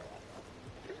 get up there.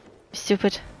 You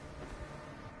stupid.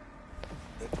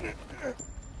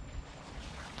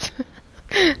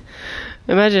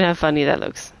 Imagine how funny that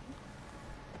looks.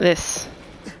 This.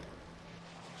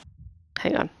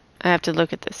 Hang on. I have to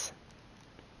look at this.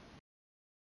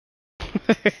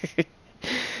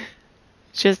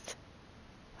 Just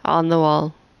on the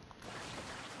wall.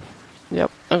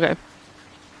 Yep, okay.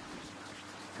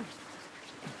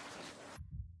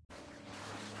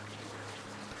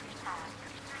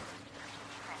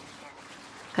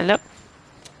 Hello?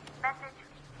 Message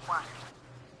 1.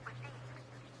 Received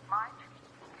March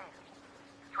 2,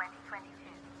 2022.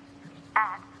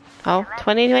 At Oh,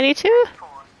 2022?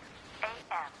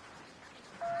 a.m.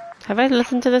 Have I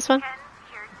listened to this one?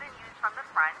 Here's the news from the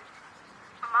front.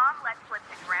 Mom let slip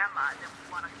to Grandma that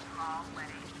we want a small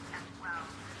wedding as well.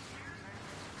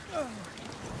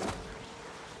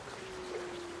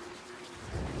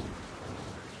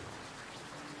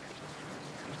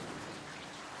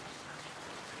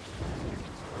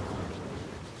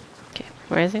 Okay,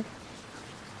 where is he?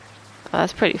 Oh,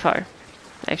 that's pretty far,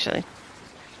 actually.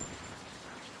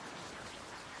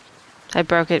 I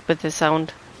broke it with the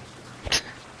sound.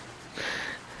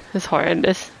 It's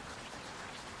horrendous.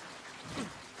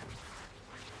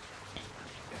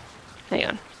 Hang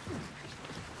on.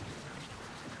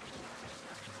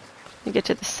 Let me get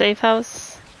to the safe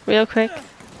house real quick.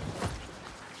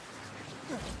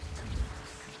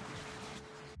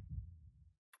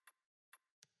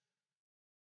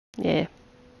 Yeah.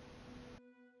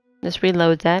 Just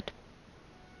reload that.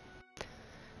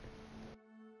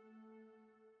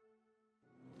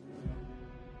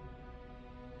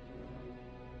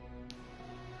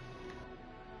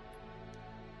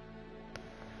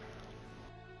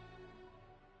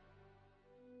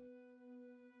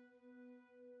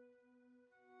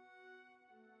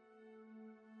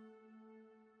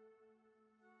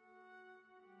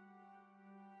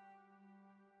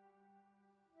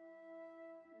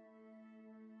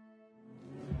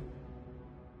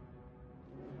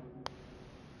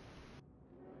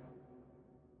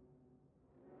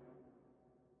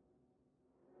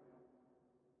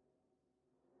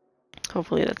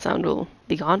 Hopefully that sound will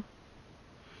be gone.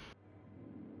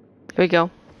 Here we go.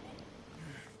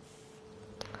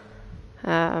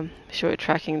 Sure we're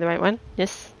tracking the right one.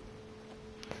 Yes.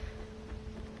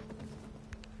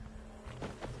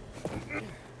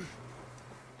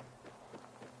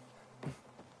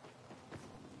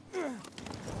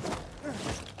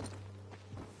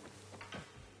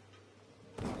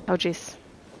 Oh jeez.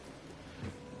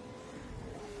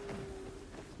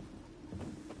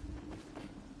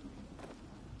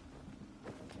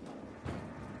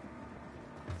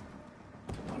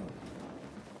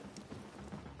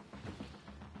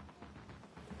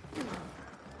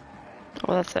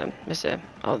 Oh, that's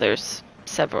oh, there's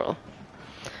several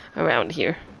around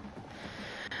here.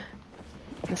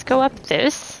 Let's go up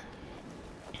this.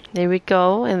 There we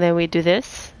go, and then we do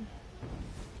this.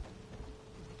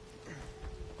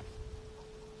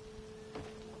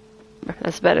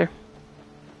 That's better.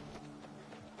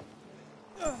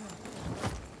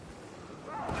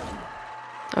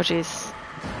 Oh jeez.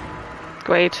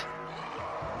 Great.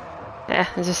 Yeah,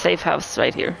 there's a safe house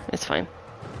right here. It's fine.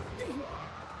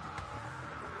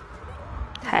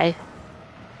 Hey.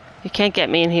 You can't get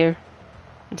me in here.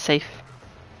 I'm safe.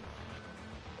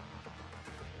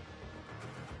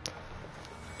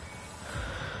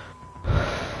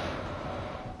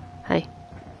 Hey.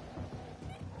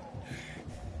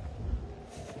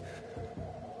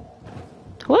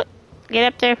 What?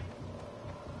 Get up there.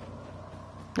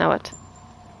 Now what?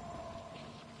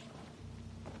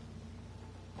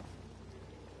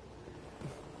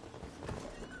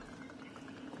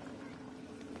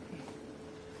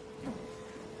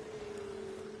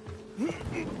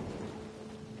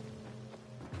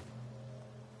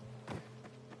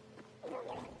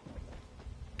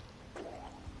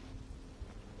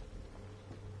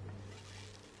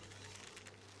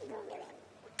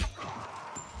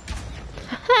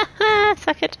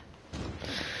 Suck it.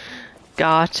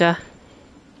 Gotcha.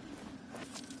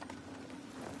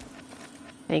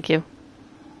 Thank you.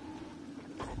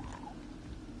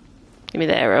 Give me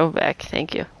the arrow back.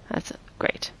 Thank you. That's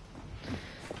great.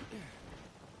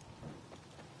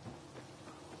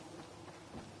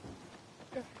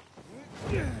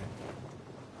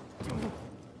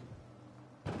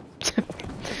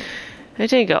 It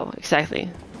didn't go exactly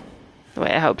the way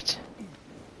I hoped.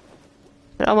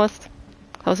 But almost.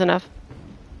 Close enough.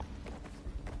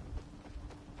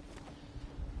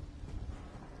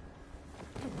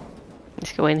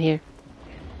 Let's go in here.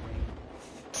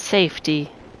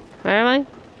 Safety. Where am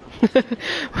I?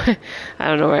 I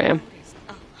don't know where I am.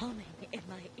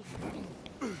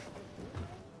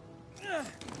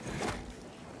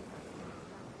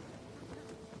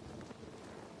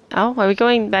 Oh, are we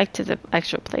going back to the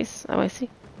actual place? Oh, I see.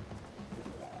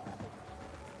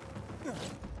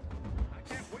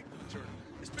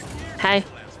 Hi,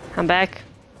 I'm back.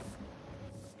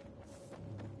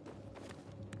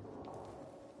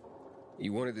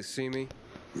 You wanted to see me?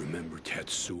 Remember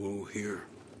Tetsuo here?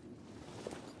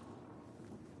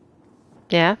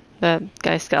 Yeah, the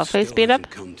guy Skullface beat up?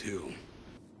 Come to.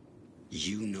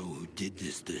 You know who did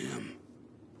this to him.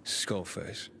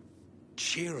 Skullface.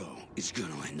 Chiro is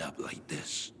gonna end up like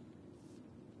this.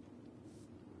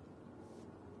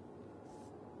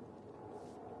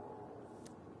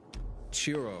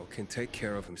 Chiro can take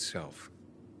care of himself.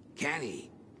 Can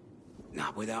he?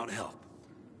 Not without help.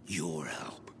 Your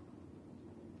help.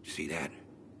 See that?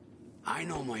 I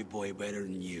know my boy better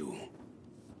than you.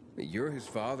 You're his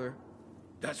father.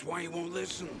 That's why he won't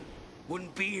listen.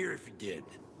 Wouldn't be here if he did.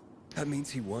 That means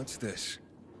he wants this.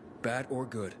 Bad or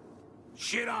good.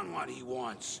 Shit on what he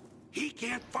wants. He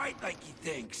can't fight like he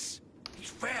thinks. He's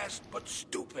fast, but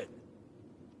stupid.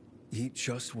 He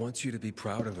just wants you to be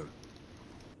proud of him.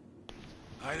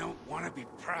 I don't want to be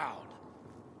proud.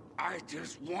 I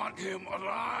just want him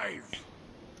alive.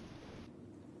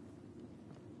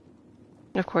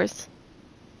 Of course.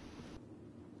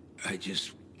 I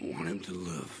just want him to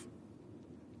live.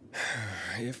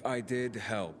 If I did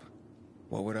help,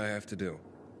 what would I have to do?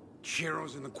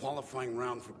 Chiro's in the qualifying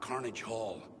round for Carnage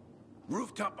Hall.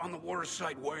 Rooftop on the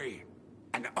Waterside Way.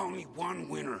 And only one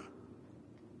winner.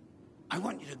 I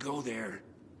want you to go there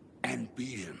and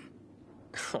beat him.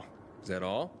 Is that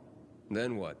all?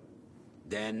 Then what?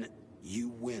 Then you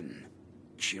win.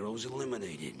 Chiro's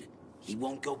eliminated. He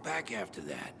won't go back after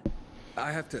that.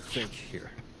 I have to think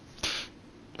here.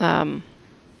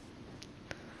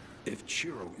 If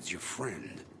Chiro is your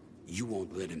friend, you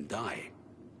won't let him die.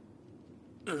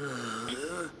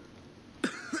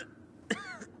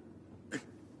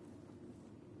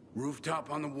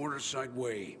 Rooftop on the Waterside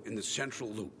Way in the Central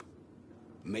Loop.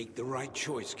 Make the right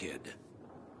choice, kid.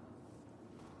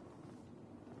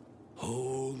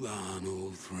 Hold on,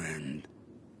 old friend.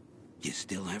 You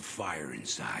still have fire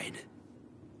inside.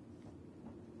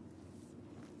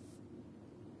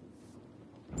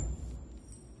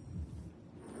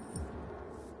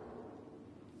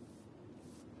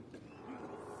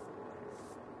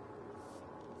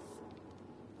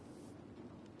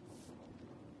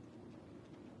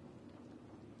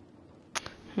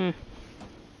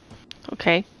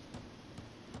 Okay.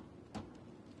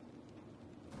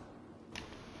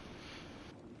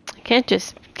 I can't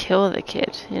just kill the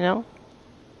kid, you know?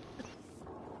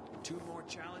 2 more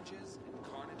challenges and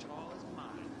Carnage Hall is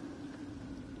mine.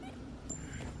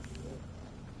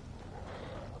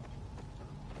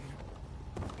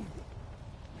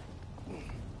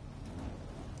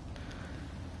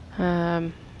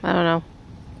 I don't know.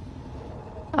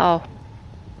 Oh.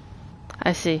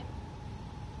 I see.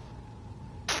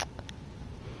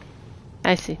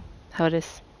 I see. how it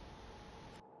is.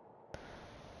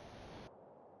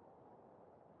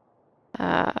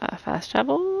 Fast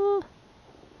travel?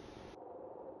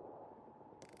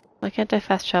 Why can't I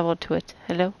fast travel to it?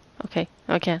 Hello? Okay,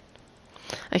 no, I can.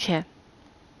 I can.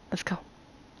 Let's go.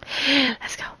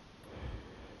 Let's go.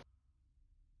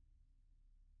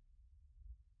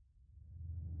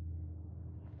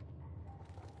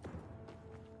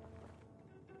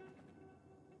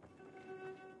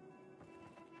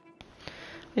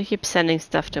 I keep sending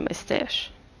stuff to my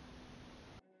stash.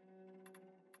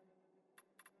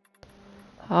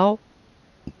 Oh.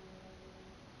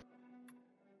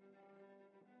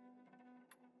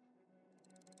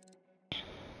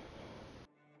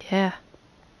 Yeah.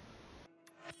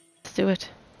 Let's do it.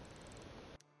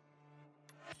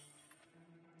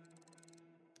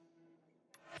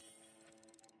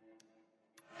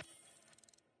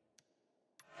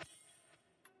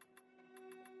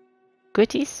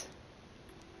 Goodies?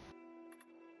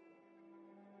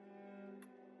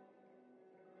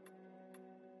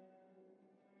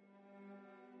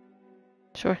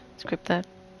 Sure, script that.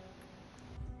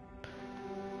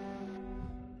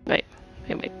 Wait.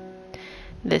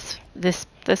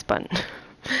 This button.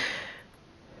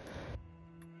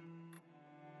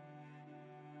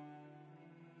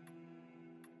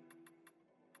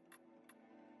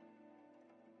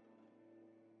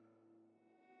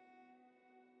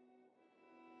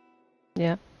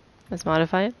 Yeah, let's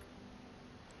modify it.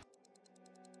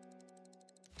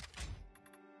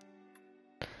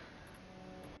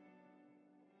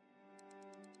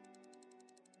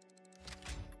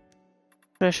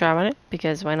 Put a sharp on it,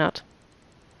 because why not?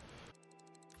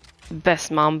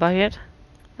 Best mom bucket?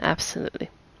 Absolutely.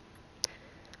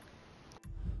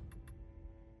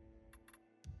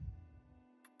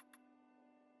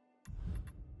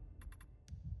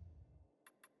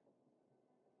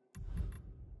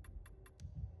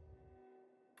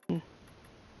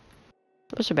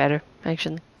 Those are better,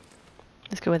 actually.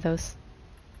 Let's go with those.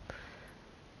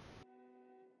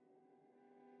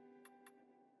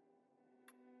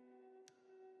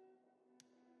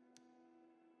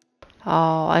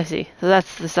 Oh, I see. So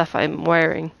that's the stuff I'm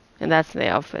wearing, and that's the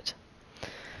outfit.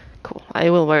 Cool. I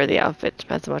will wear the outfit.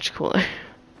 That's much cooler.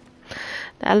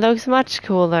 That looks much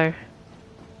cooler.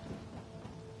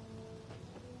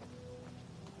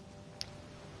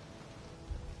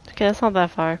 Okay, that's not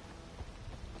that far.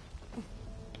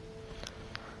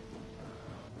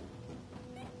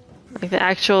 Like the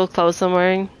actual clothes I'm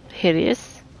wearing,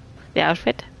 hideous. The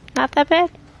outfit, not that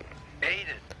bad. Aiden,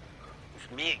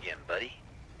 it's me again, buddy.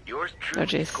 Yours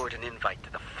truly scored an invite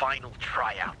to the final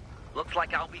tryout. Looks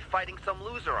like I'll be fighting some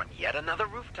loser on yet another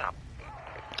rooftop.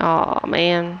 Oh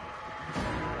man.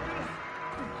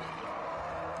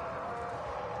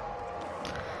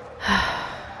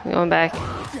 I'm going back.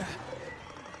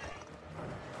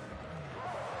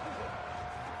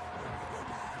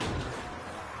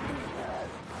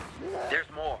 There's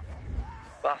more.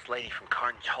 Boss lady from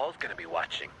Carnage Hall's gonna be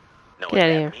watching. Know what Get out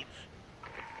of that here. means?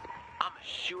 I'm a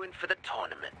shoo-in for the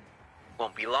tournament.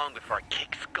 Won't be long before I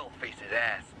kick Skullface's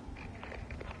ass.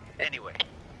 Anyway,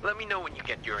 let me know when you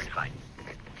get your invite.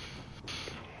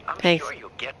 I'm Thanks. sure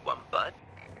you'll get one, bud.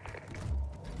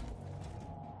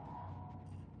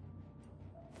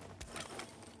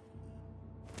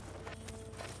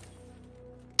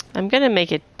 I'm gonna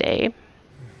make it day.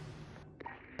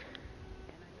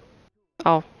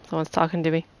 Oh, someone's talking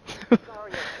to me. Sorry I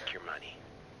took your money.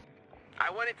 I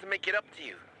wanted to make it up to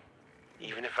you.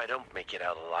 Even if I don't make it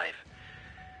out alive.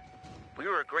 We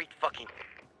were a great fucking...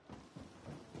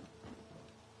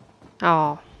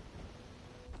 Oh.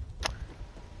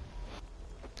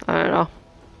 I don't know.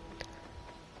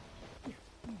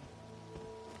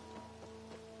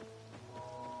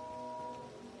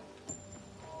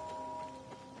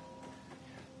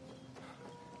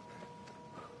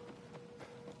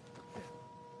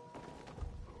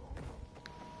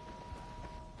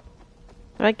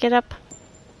 Did I get up?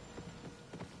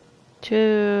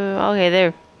 Okay,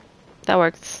 there. That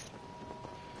works.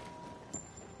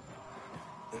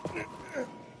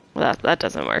 Well, that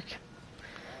doesn't work.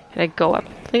 Can I go up,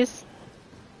 please?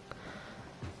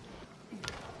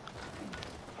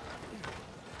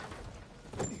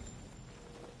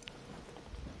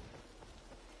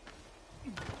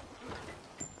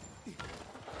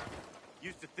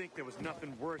 Used to think there was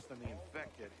nothing worse than the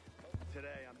infected.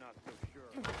 Today, I'm not so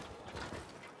sure.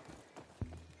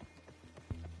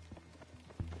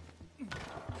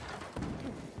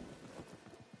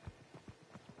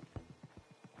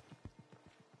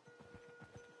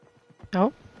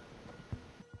 No.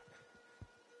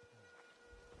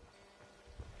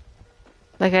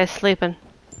 That guy's sleeping.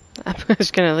 I'm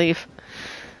just gonna leave.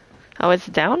 Oh, it's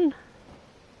down?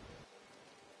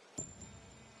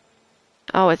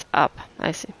 Oh, it's up.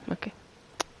 I see. Okay.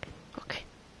 Okay.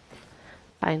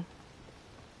 Fine.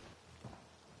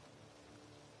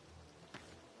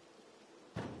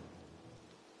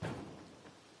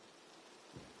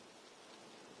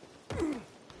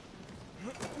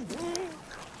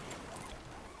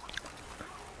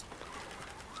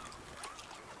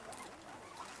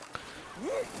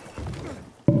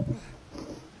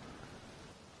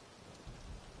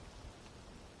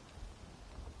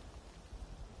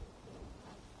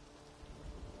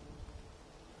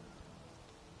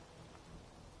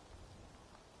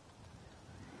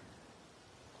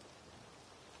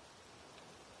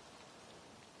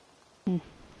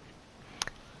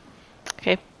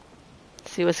 Okay.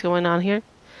 See what's going on here?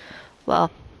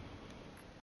 Well,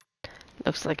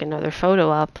 looks like another photo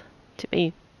op to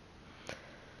me.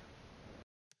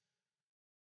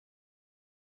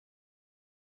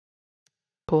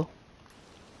 Cool.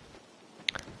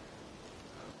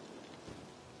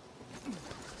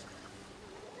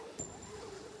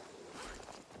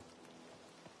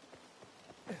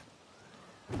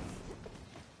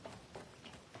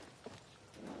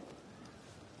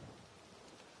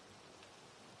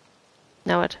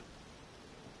 Now what?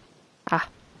 Ah.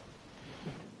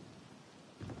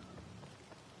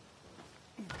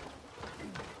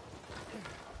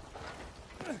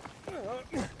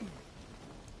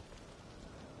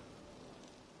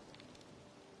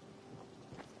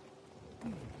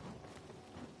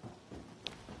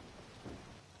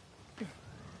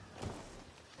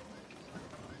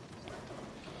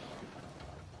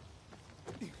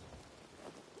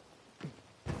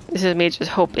 This is me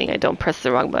just hoping I don't press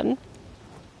the wrong button.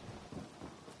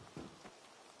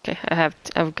 Okay,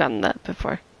 I've gotten that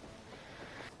before.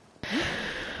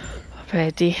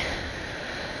 Ready.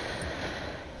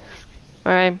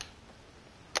 Alright.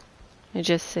 You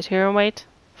just sit here and wait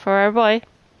for our boy.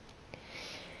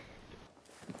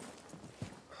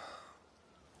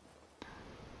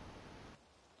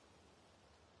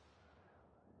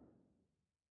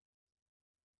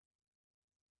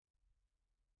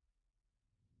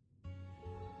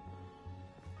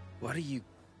 What are you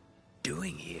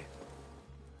doing here?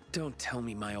 Don't tell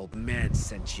me my old man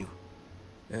sent you.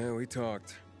 Yeah, we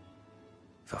talked.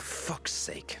 For fuck's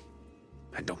sake.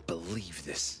 I don't believe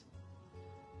this.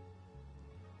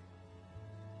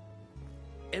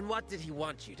 And what did he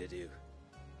want you to do?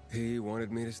 He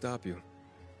wanted me to stop you.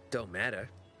 Don't matter.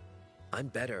 I'm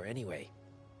better anyway.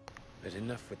 But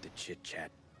enough with the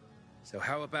chit-chat. So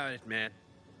how about it, man?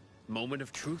 Moment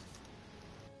of truth?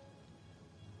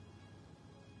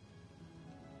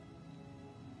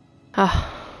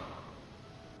 Ah.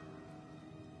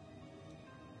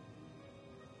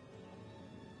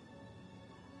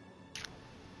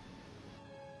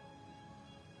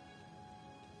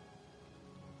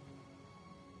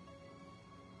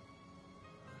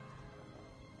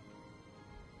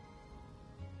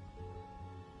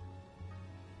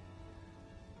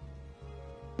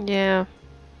 Yeah.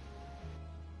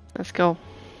 Let's go.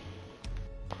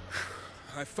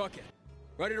 Alright, fuck it.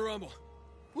 Ready to rumble.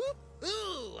 Whoop!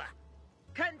 Ooh!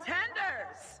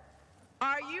 Contenders!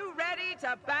 Are you ready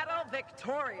to battle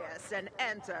victorious and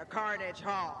enter Carnage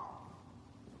Hall?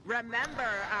 Remember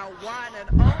our one and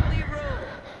only rule.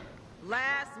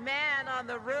 Last man on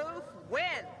the roof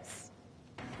wins.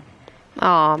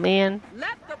 Aw, man.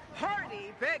 Let the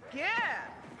party begin.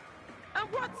 And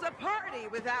what's a party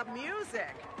without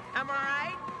music? Am I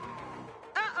right?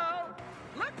 Uh-oh.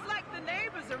 Looks like the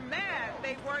neighbors are mad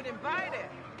they weren't invited.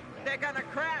 They're gonna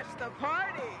crash the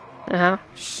party. Uh-huh.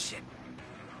 Shit.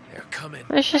 They're coming.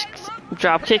 Let's just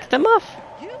drop kick them off.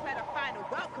 You better find a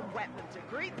welcome weapon to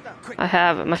greet them. I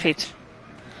have my feet.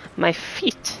 My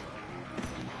feet.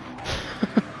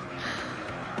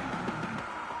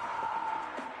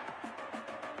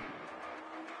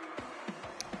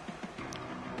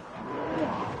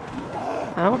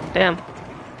 Oh, damn.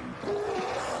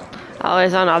 Oh,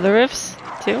 it's on other roofs,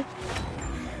 too?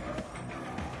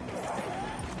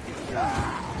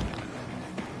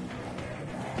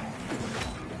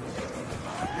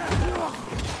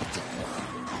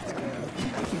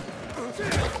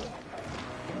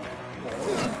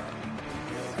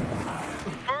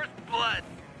 First blood.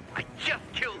 I just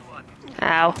killed one.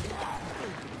 Ow.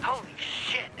 Holy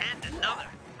shit, and another.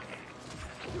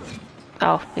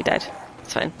 Oh, he died.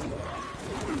 It's fine.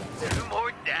 2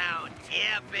 more down.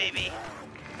 Yeah, baby.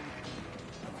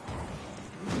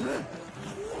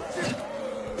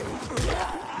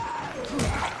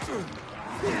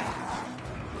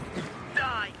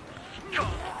 Die.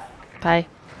 Bye.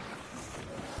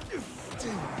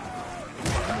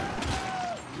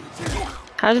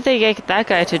 How did they get that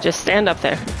guy to just stand up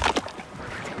there?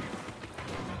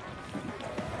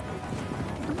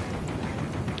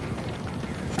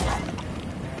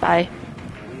 Bye.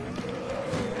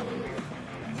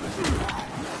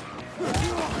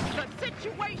 The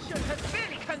situation has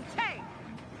been contained.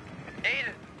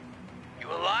 Aiden, you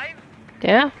alive?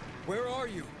 Yeah? Where are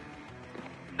you?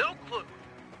 No clue.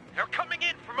 They're coming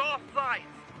in from all sides.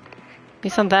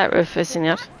 He's on that roof, isn't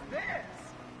it?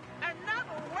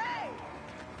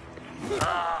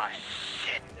 Ah,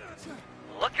 shit.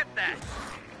 Look at that.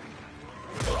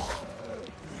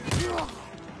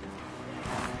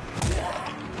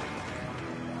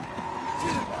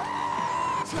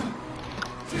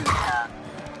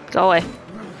 Go away.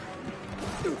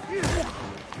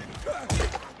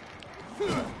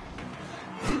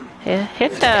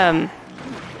 Hit them.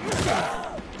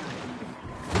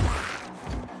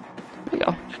 There we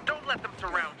go. Just don't let them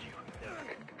surround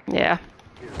you. Yeah.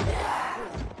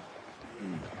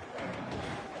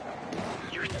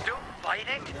 You're still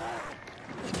fighting?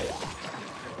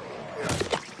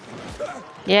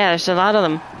 Yeah, there's a lot of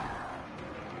them.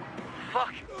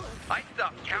 Fuck. I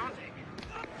stopped counting.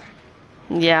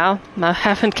 Yeah, I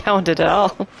haven't counted at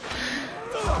all.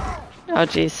 Oh,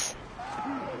 jeez.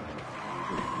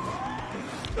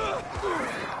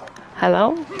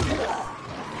 Hello?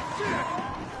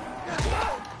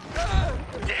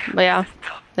 But yeah,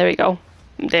 there we go.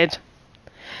 I'm dead.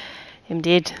 I'm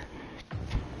dead.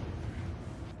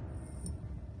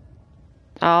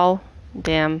 Oh,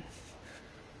 damn.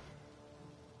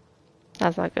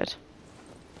 That's not good.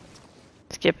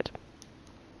 Skip it.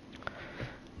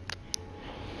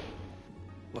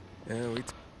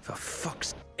 For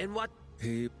fuck's... And what?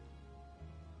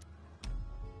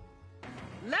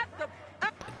 Let the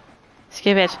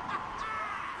Skip it.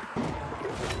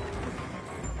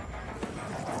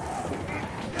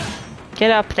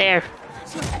 Get up there.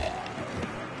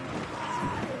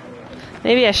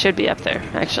 Maybe I should be up there,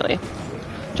 actually.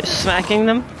 Just smacking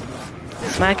them.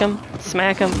 Smack them.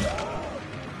 Smack them.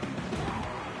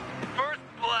 First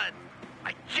blood.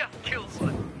 I just killed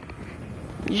one.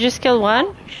 You just killed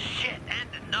one? Shit, and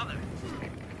another.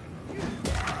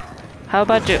 How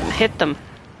about you hit them?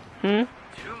 Hmm?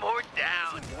 2 more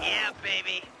down. Yeah,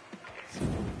 baby.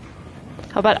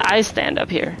 How about I stand up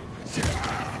here?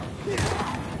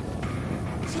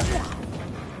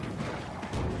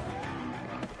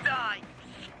 Die,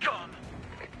 scum.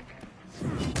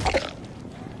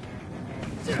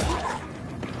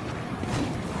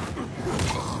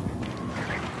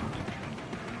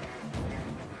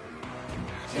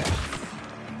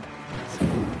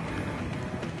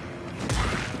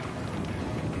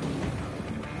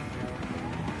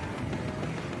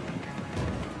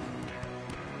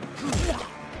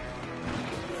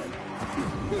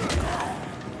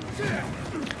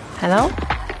 Hello?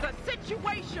 The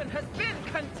situation has been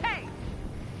contained.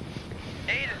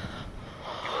 Aiden,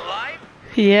 you alive?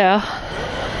 Yeah.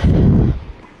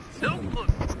 No clue.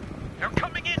 They're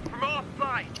coming in from all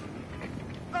sides.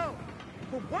 Oh,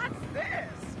 what's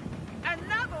this?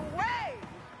 Another wave.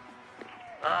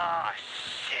 Ah,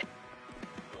 shit.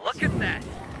 Look at that.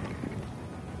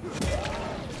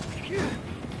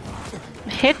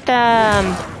 Hit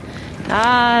them.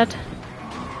 God.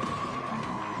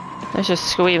 There's a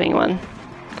screaming one.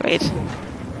 Great.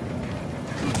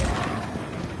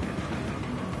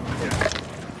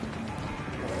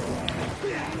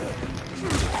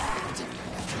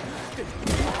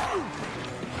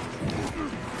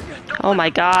 Oh my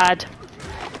god.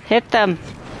 Hit them.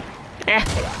 Eh.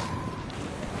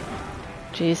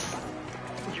 Jeez.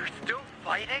 You're still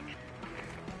fighting?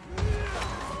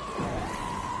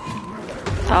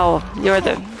 Oh, you're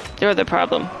the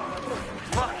problem.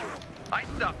 Fuck. I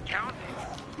stopped counting.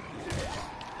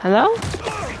 Hello?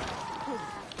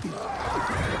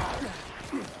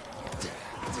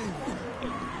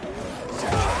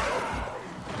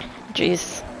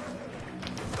 Jeez.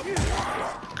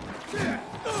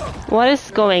 What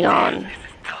is going on?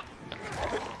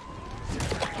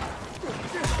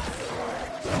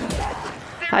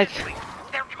 Like,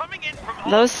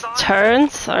 those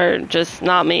turns are just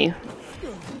not me.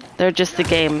 They're just the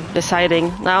game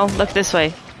deciding. Now, look this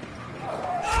way.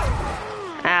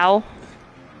 Ow.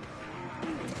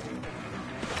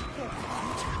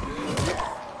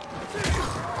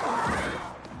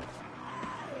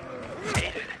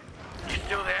 Aiden, you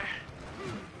still there?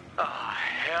 Oh,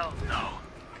 hell no.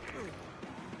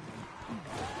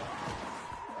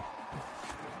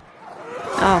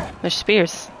 Oh, there's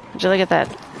spears. Would you look at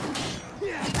that?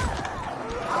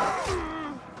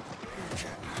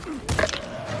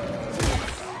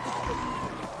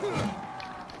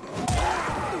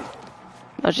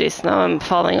 Oh jeez, now I'm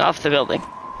falling off the building.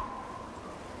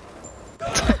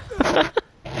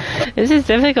 This is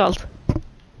difficult.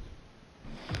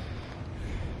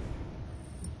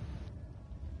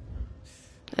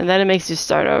 And then it makes you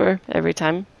start over every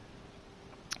time.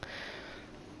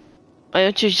 Why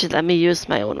don't you just let me use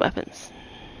my own weapons?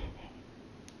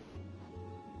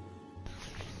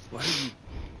 Why do you...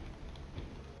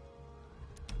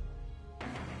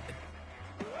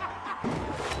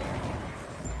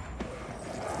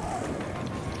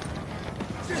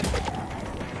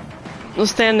 No,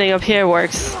 standing up here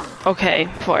works okay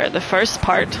for the first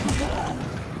part.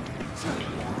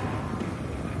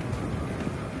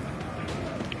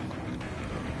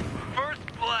 First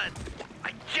blood.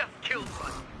 I just killed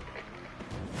one.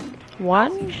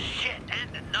 One? Shit,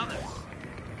 and another.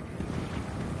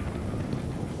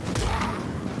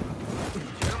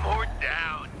 Two more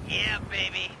down. Yeah,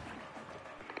 baby.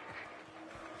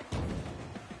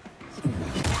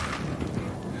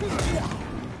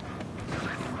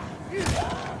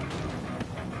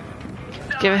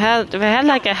 If I had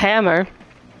like a hammer,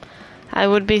 I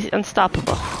would be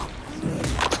unstoppable.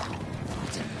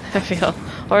 I feel.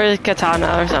 Or a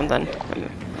katana or something.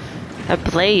 A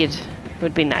blade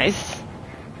would be nice.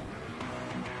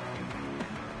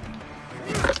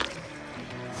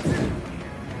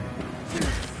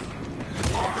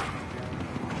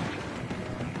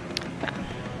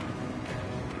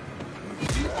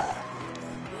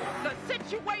 The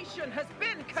situation has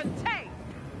been contained.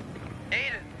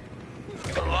 Aiden,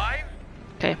 you alive?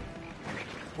 Okay.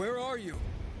 Where are you?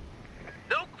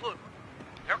 No clue.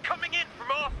 They're coming in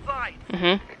from all sides.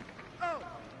 Mm-hmm. Oh,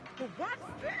 what's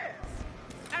this?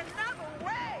 Another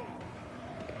way.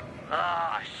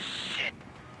 Ah, shit.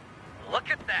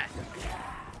 Look at that.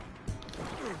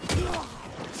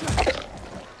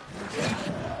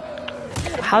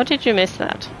 How did you miss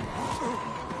that?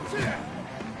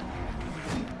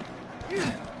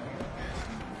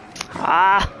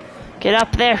 Ah, get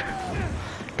up there.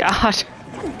 God.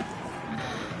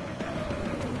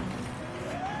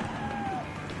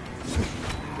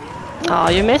 Oh,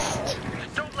 you missed.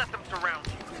 Don't let them surround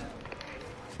you.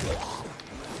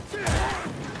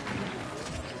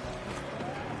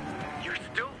 You're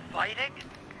still fighting?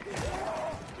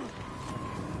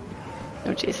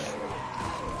 Oh, jeez.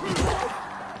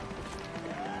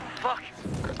 Fuck.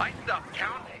 I stopped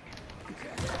counting.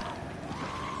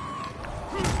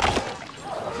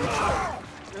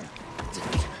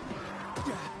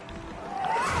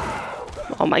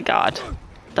 Oh my god.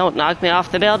 Don't knock me off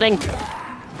the building.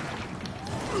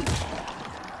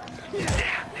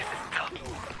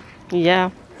 Yeah.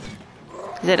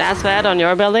 Is it as bad on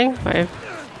your building? Or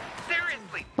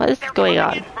what is going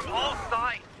on?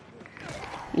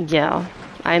 Yeah,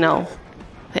 I know.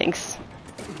 Thanks.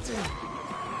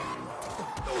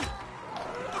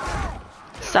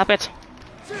 Stop it.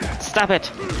 Stop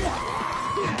it.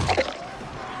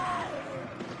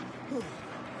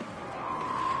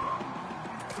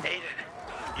 Aiden,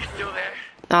 you still there?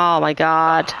 Oh my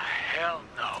god. Hell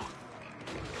no.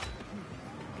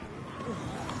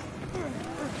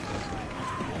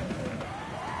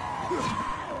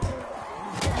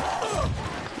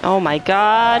 Oh my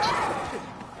god.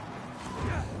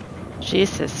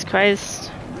 Jesus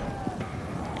Christ.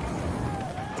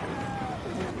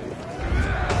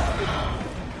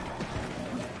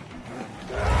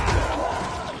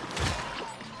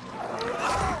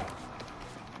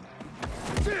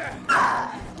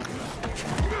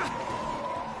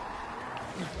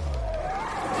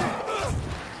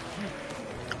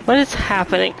 What is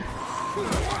happening?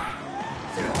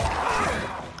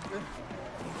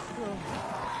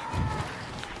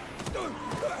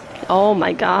 Oh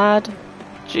my god.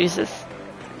 Jesus.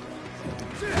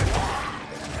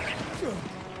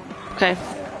 Okay.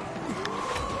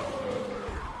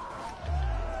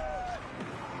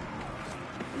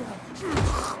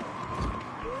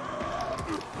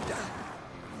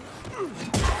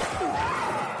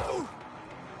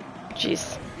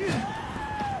 Jeez.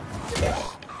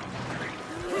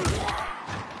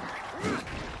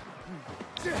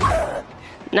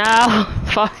 No,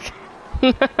 fuck.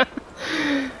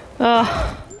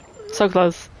 Oh, so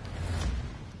close.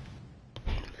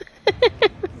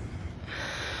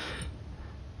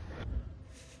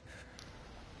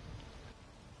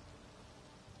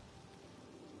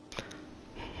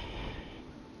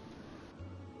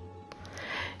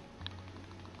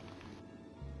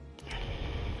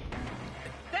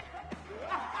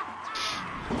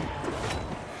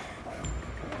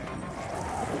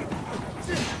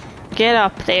 Get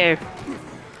up there.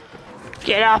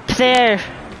 Get up there.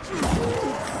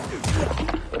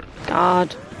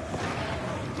 God.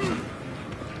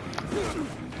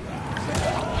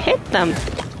 them.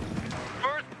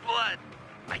 First blood.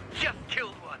 I just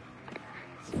killed one.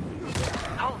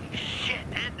 Holy shit,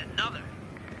 and another.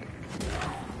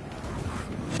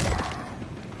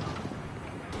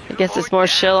 I guess there's more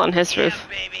shell on his roof.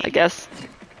 I guess.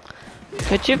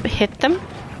 Could you hit them,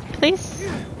 please?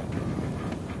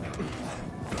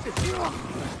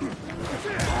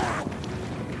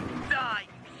 Die,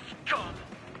 scum.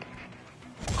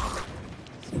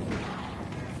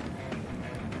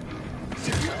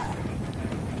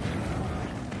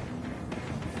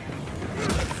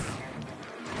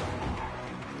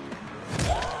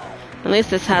 At least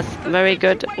this has very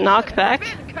good knockback.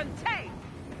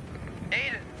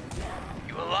 Aiden,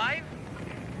 you alive?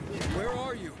 Where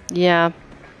are you? Yeah.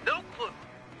 No clue.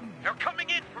 They're coming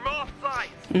in from all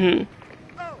sides. Mm-hmm.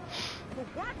 Oh,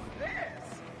 what's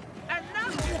this?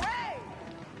 Another way!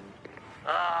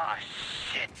 Ah,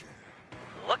 shit.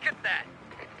 Look at that.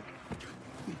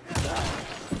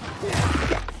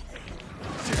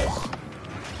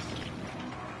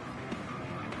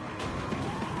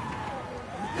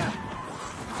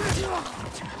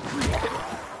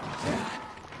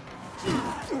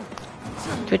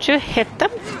 Could you hit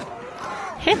them?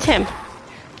 Hit him.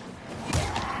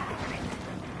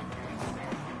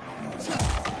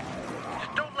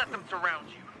 Just don't let them surround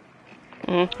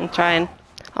you. I'm trying.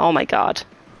 Oh my god.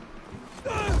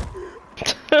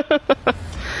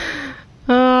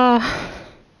 Oh.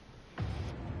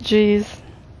 Jeez.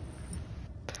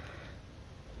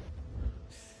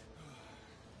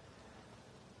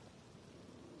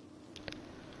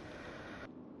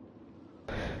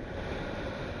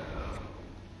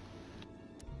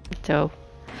 So,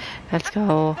 let's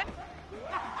go.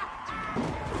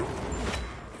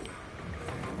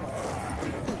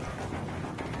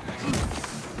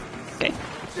 Okay.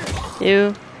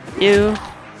 You.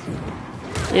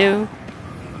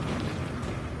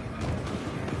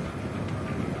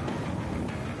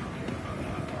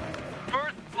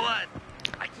 First blood.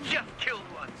 I just killed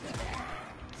one.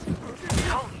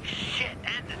 Holy shit,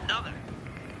 and another.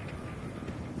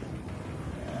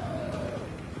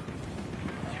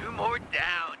 Two more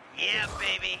down. Yeah,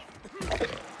 baby.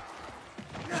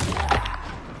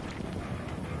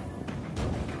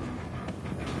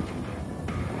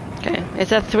 Okay,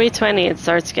 it's at 320. It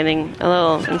starts getting a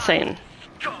little insane.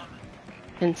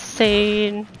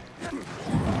 Insane.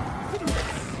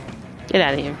 Get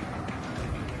out of here.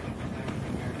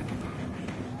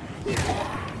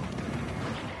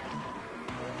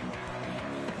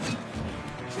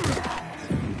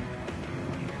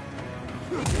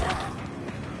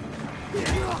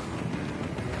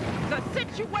 The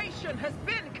situation has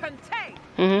been contained.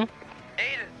 Mm-hmm.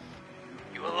 Aiden,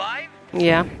 you alive?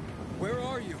 Yeah. Where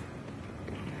are you?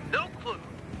 No clue.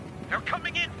 They're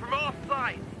coming in from all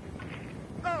sides.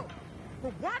 Oh,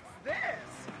 what's this?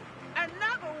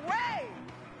 Another way!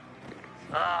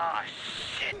 Ah,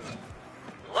 shit.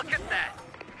 Look at that.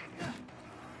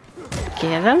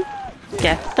 Get them.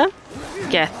 Get them.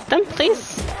 Get them,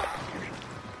 please.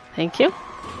 Thank you.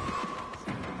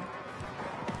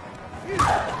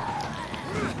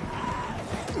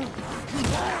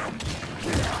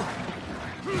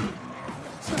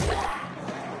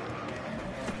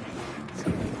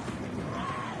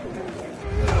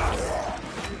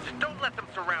 Just don't let them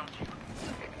surround you.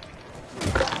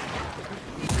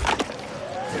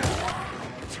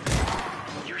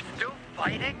 You're still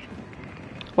fighting?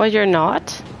 Well, you're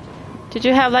not? Did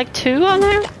you have like 2 on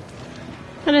there?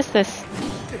 What is this?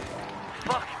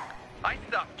 Fuck. I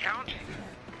stopped counting.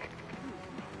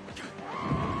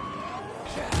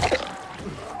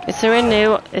 Is there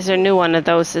a new one of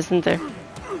those, isn't there?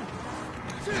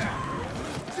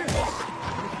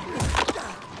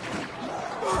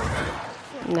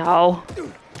 No.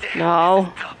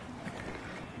 No.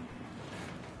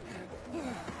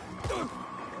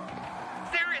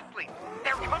 Seriously,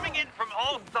 they're coming in from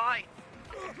all sides.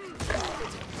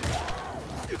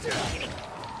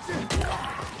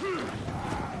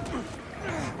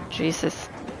 Jesus.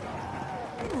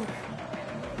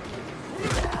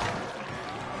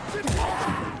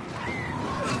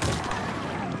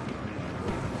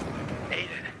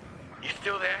 Aiden, you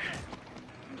still there?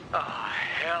 Oh,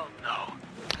 hell no.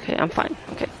 Okay, I'm fine.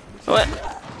 Okay. What?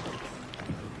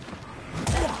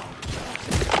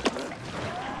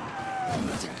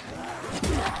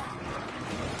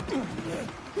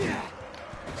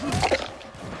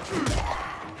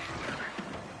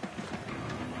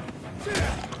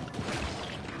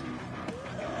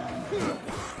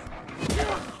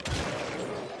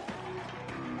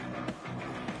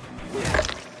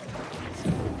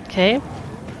 Okay.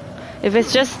 If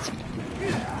it's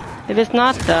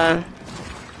not the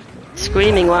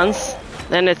screaming ones,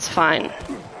 then it's fine.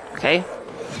 Okay.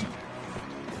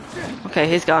 Okay,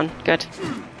 he's gone. Good.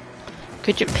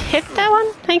 Could you hit that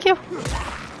one? Thank you.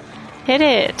 Hit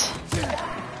it.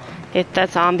 Hit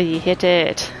that zombie. Hit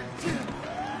it.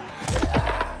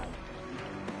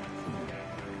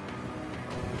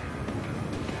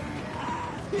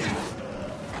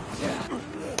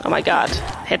 Oh my god.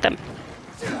 Hit them.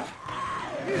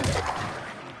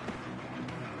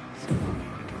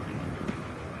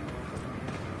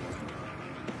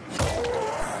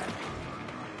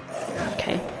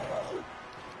 Okay.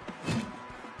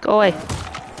 Go away.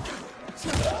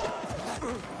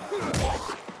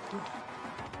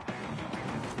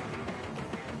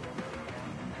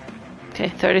 Okay,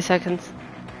 30 seconds.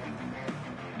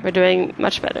 We're doing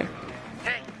much better.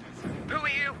 Hey, who are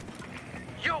you?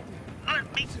 You,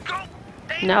 let me go!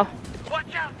 Hey, No.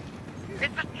 watch out! It's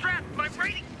a trap, my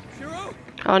rating! Shiro!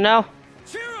 Oh no.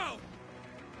 Shiro!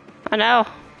 Oh no.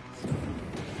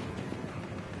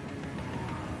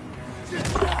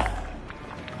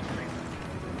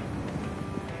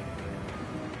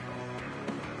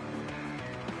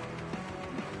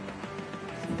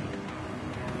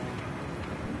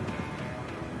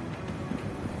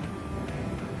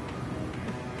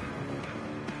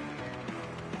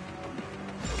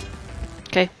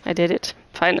 Okay, I did it.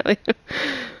 Finally.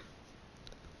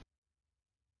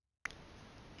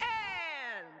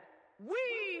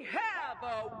 We have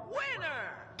a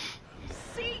winner!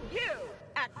 See you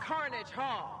at Carnage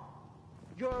Hall.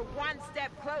 You're one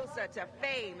step closer to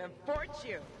fame and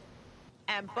fortune.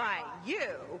 And by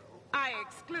you, I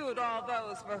exclude all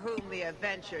those for whom the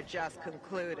adventure just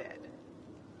concluded.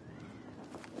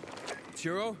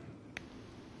 Chiro?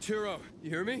 Chiro, you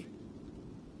hear me?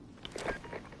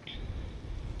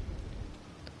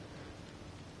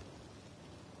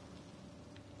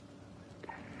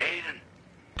 Aiden,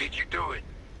 did you do it?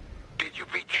 Did you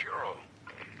beat Chiro?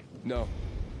 No.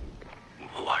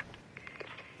 What?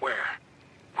 Where?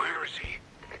 Where is he?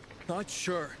 Not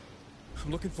sure.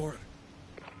 I'm looking for him.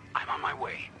 I'm on my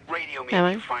way. Radio me Am if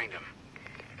I? you find him.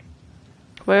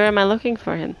 Where am I looking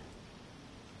for him?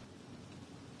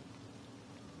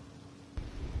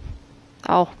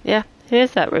 Oh, yeah,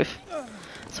 here's that roof.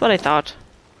 That's what I thought.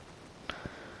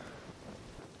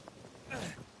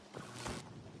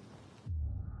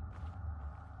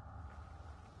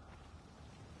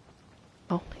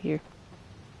 Oh, here.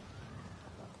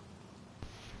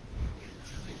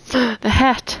 The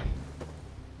hat!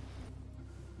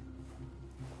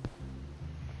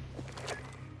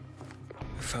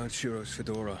 I found Shiro's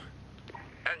fedora.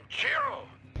 And Chiro!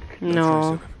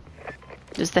 No.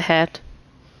 Just the hat.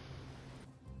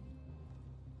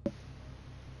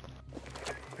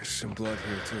 There's some blood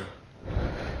here too.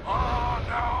 Oh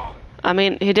no! I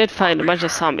mean, he did find a bunch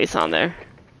of zombies on there.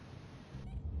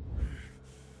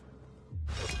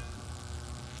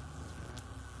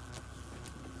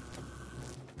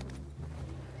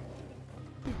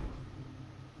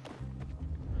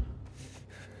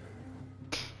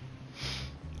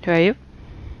 Who are you?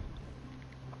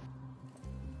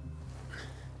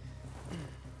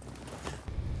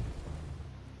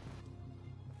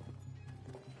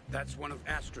 That's one of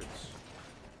Astrid's.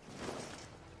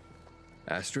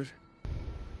 Astrid?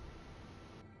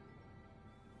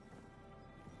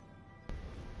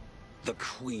 The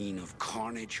Queen of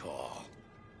Carnage Hall.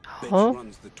 Bitch Huh?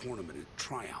 runs the tournament at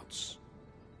tryouts.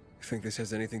 You think this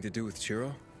has anything to do with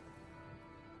Chiro?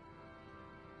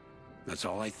 That's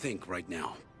all I think right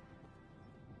now.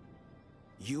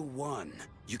 You won.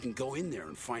 You can go in there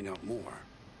and find out more.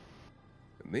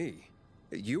 Me?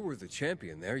 You were the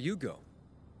champion there. You go.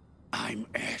 I'm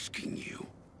asking you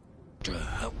to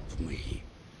help me.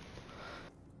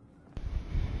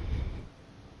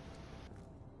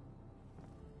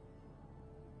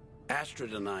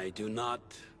 Astrid and I do not,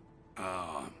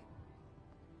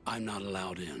 I'm not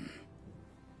allowed in.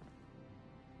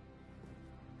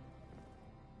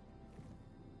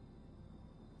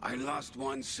 I lost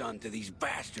one son to these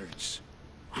bastards.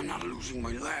 I'm not losing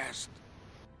my last.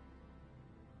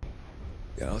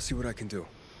 Yeah, I'll see what I can do.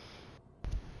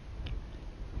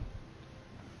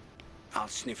 I'll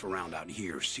sniff around out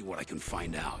here, see what I can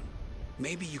find out.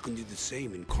 Maybe you can do the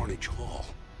same in Carnage Hall.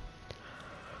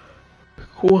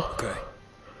 Okay.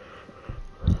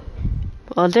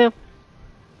 Will do.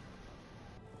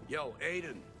 Yo,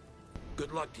 Aiden.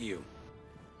 Good luck to you.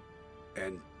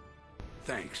 And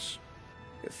thanks.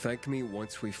 Thank me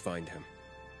once we find him.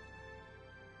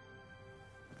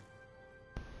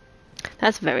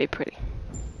 That's very pretty.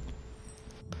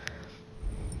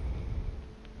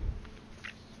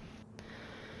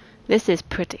 This is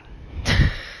pretty.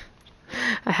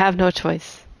 I have no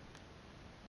choice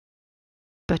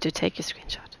but to take a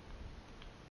screenshot.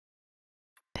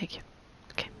 Thank you.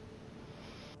 Okay.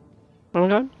 Oh my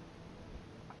god.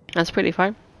 That's pretty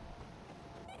far.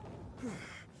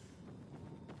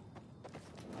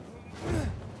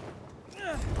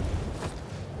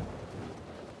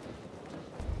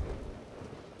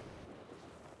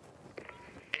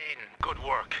 Good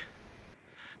work.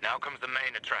 Now comes the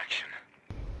main attraction.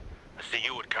 I see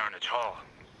you at Carnage Hall.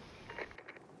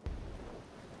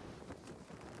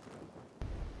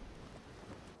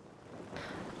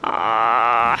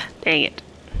 Ah, dang it.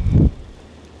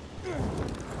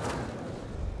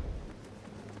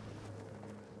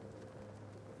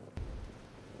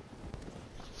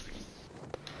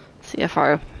 See how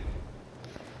far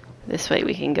this way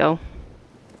we can go.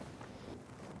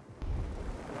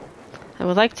 I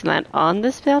would like to land on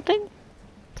this building,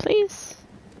 please.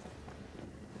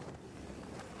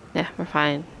 Yeah, we're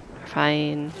fine. We're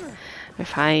fine. We're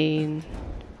fine.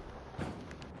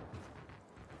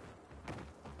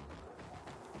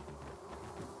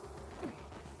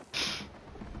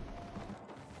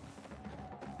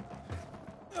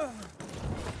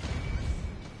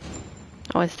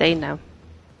 Oh, it's staying now.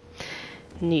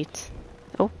 Neat.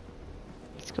 Oh,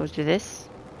 let's go do this.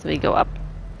 So we go up.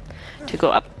 To go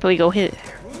up, we go here.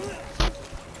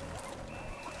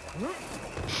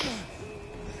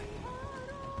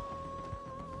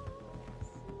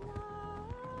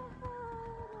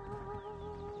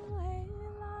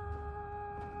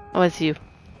 Oh, it's you.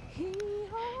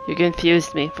 You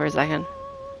confused me for a second.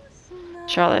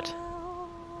 Charlotte.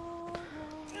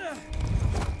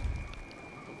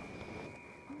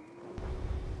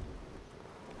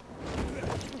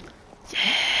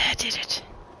 Yeah, did it.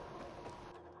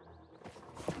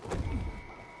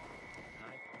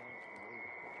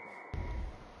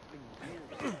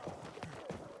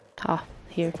 Ah,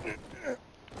 here.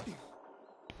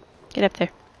 Get up there.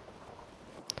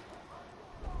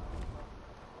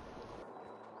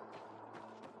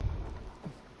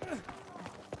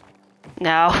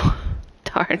 No.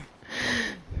 Darn.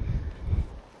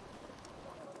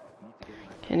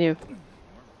 Can you?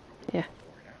 Yeah.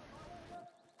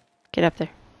 Get up there.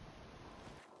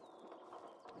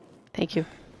 Thank you.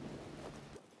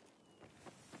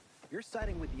 You're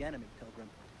siding with the enemy, Pilgrim.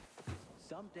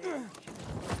 Someday.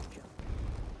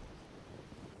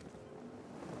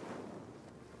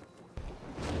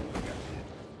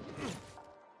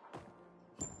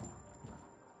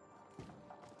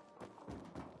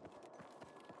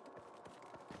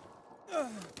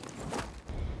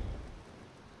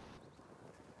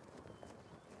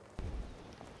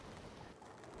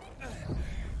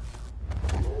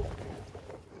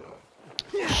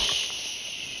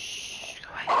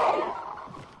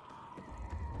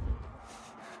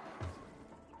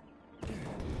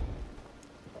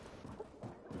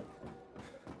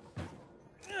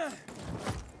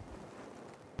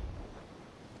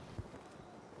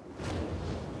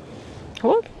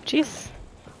 Oh, jeez.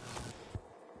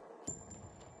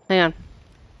 Hang on.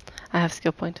 I have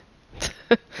skill point.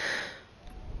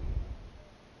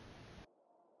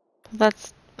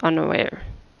 That's unaware.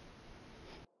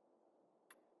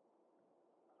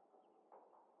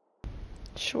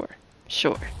 Sure.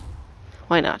 Sure.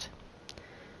 Why not?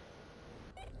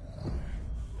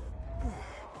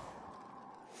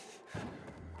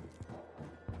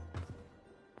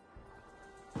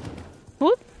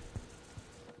 Whoop.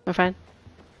 We're fine.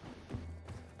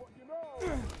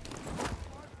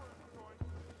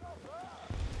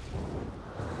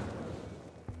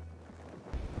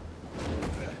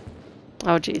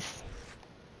 Oh, jeez.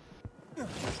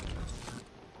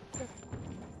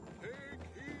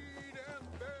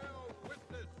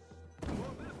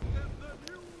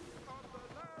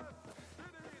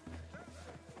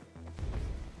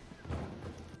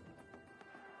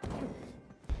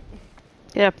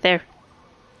 Get up there.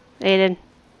 Aiden.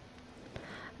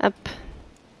 Up.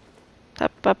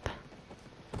 Up, up.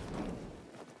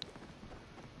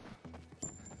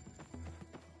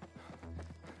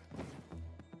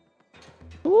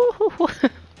 Woo-hoo-hoo.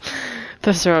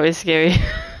 Those are always scary.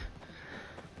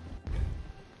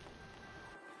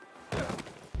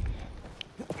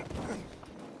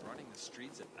 Running the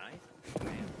streets at night?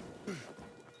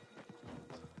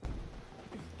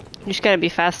 You just gotta be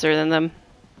faster than them.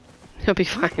 You'll be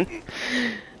fine.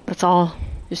 That's all.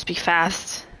 Just be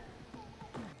fast.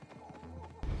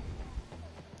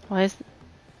 Why is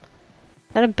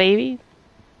that a baby?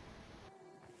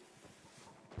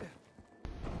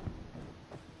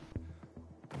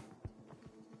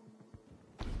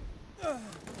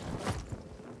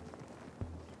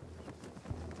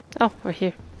 Oh, we're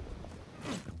here.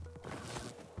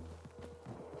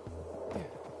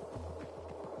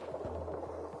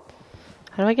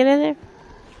 How do I get in there?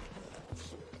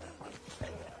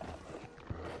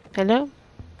 Hello?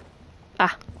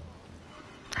 Ah.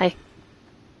 Hi.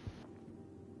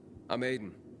 I'm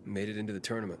Aiden. Made it into the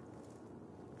tournament.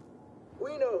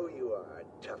 We know who you are,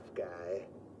 tough guy.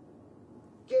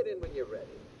 Get in when you're ready.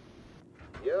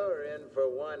 You're in for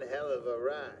one hell of a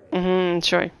ride.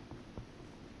 Sure.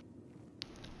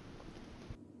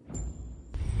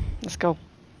 Let's go.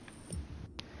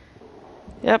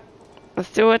 Yep,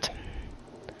 let's do it.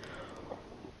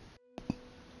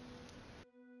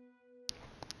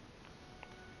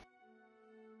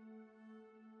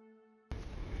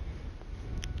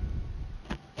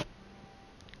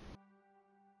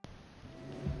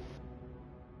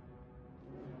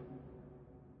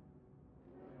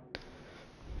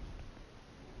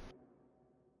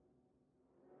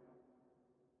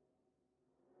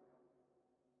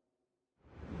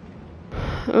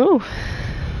 Ooh.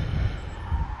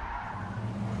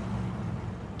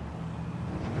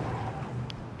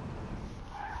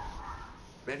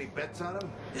 Any bets on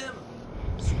him? Him.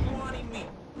 Scrawny meat.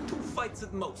 2 fights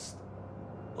at most.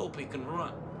 Hope he can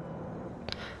run.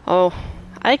 Oh,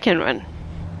 I can run.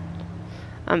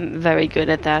 I'm very good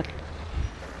at that.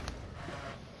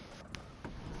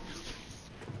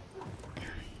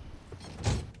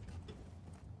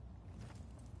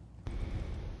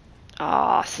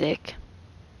 Ah, sick.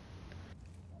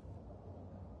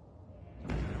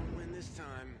 Don't win this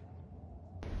time.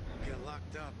 Get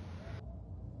locked up.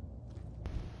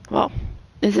 Well,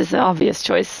 this is an obvious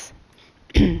choice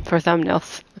for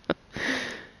thumbnails.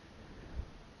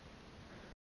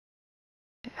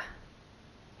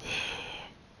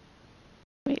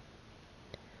 Wait.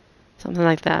 Something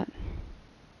like that.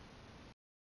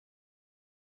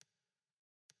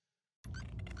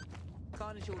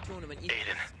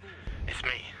 Aiden, it's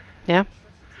me. Yeah?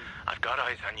 I've got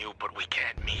eyes on you, but we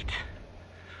can't meet.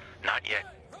 Not yet.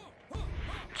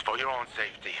 It's for your own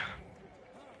safety.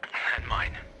 And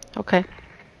mine. Okay.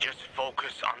 Just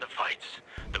focus on the fights.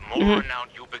 The more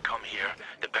renowned you become here,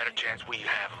 the better chance we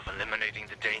have of eliminating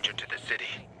the danger to the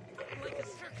city.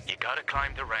 You gotta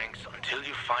climb the ranks until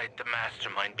you fight the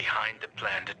mastermind behind the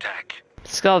planned attack.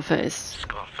 Skullface.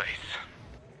 Skullface.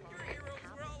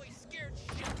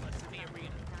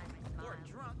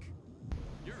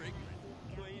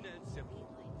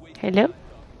 Hello?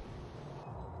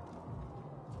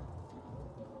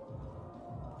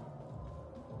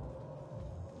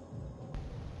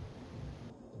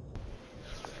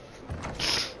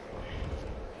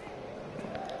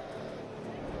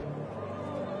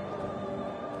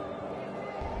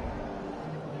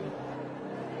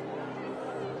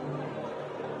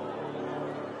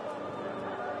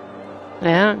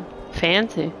 Yeah,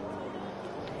 fancy.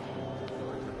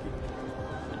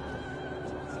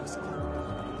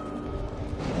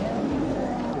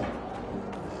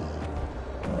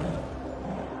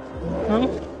 Huh?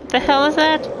 What the hell is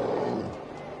that?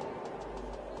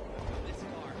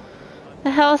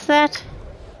 The hell is that?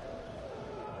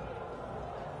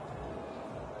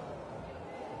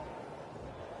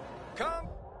 Come,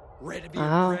 ready to be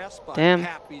Oh, impressed by damn.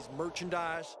 Pappy's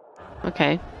merchandise?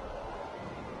 Okay.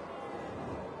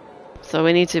 So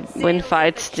we need to win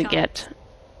fights to get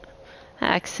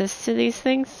access to these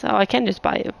things? Oh, I can just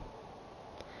buy you.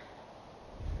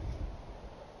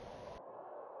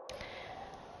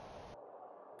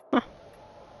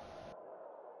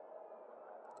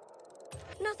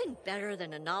 Nothing better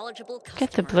than a knowledgeable customer.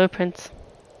 Get the blueprints.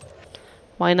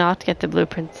 Why not get the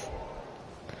blueprints?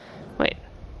 Wait.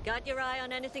 Got your eye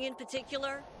on anything in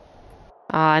particular?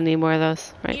 Ah, I need more of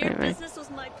those. Right, Your right, right. business was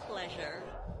my pleasure.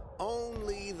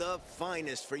 Only the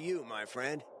finest for you, my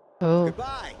friend. Oh.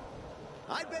 Goodbye.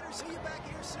 I'd better see you back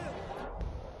here soon.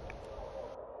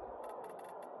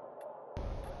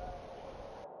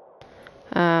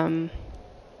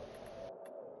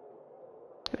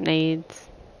 Grenades.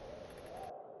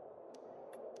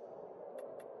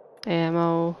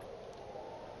 Ammo.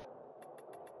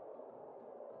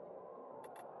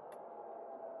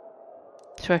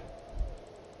 Sure.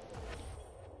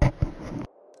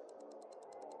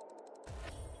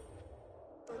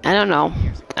 I don't know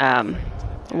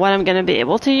what I'm gonna be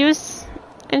able to use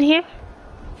in here.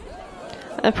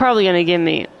 They're probably gonna give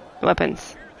me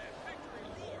weapons,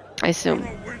 I assume.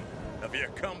 Have you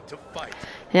come to fight?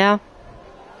 Yeah.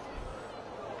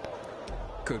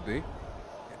 Could be.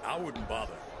 I wouldn't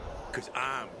bother, because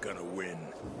I'm gonna win.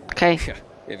 Okay.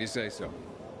 If you say so.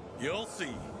 You'll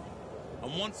see.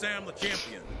 And once I'm the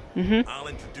champion, I'll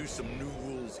introduce some new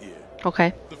rules here.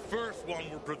 Okay. The first one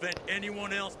will prevent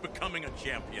anyone else becoming a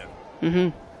champion.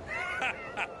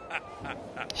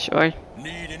 Sure.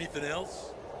 Need anything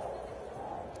else?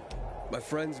 My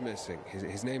friend's missing.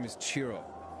 His name is Chiro.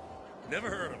 Never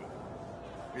heard of him.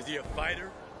 Is he a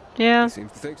fighter? Yeah. He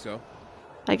seems to think so.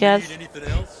 I guess. Need anything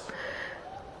else?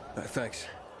 Thanks.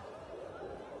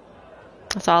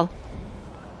 That's all.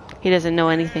 He doesn't know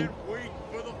anything. Wait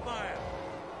for the fire.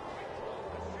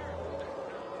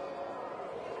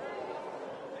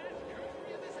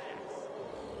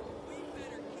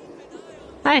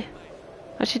 Hi.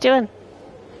 What you doing?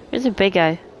 Here's a big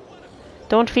guy.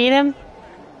 Don't feed him.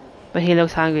 But he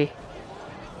looks hungry.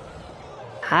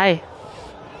 Hi.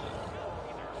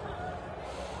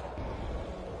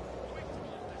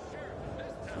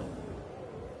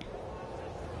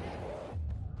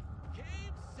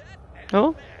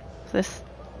 Oh, what's this?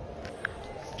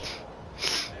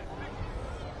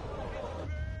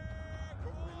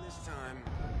 This time,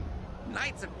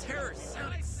 Knights of Terror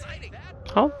sound exciting.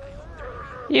 Oh,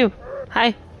 you.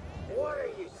 Hi. What are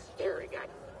you staring at,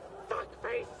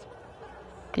 fuckface?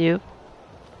 You.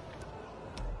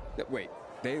 Wait,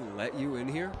 they let you in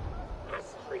here?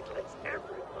 This street lets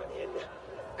everyone in.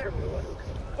 Everyone who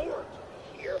can afford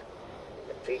to be here.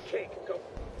 The PK can go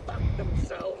fuck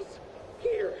themselves.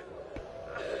 Here.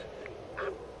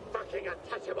 I'm fucking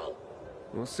untouchable.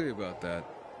 We'll see about that.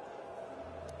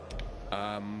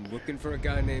 I'm looking for a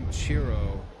guy named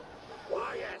Chiro.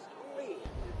 Why ask me?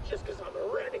 Just because I'm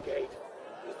a renegade.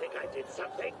 You think I did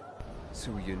something?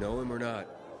 So you know him or not?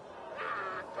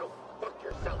 Ah, go fuck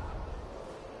yourself.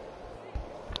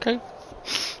 Okay.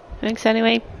 Thanks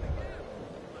anyway.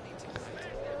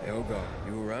 Hey, Olga,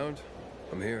 you around?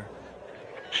 I'm here.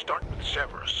 Start with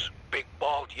Severus, big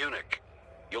bald eunuch.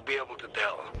 You'll be able to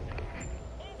tell.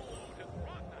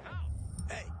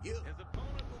 Hey, you.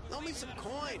 Loan me some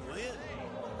coin, will you?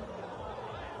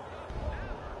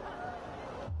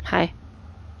 Hi.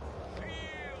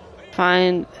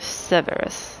 Find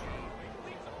Severus.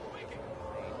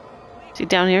 Is he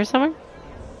down here somewhere?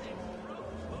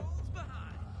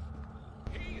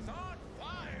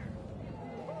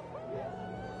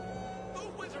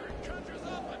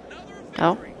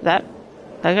 Oh, that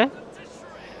guy?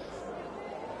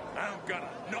 I'm gonna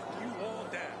knock you all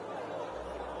down.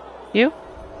 You?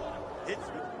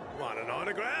 Want an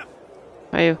autograph?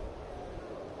 Are you?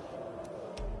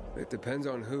 It depends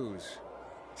on whose.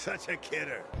 Such a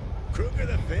kidder. Kruger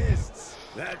the Fists.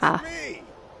 That's me.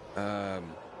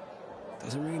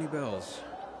 Doesn't ring any bells.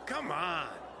 Come on.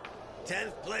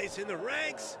 10th place in the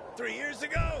ranks 3 years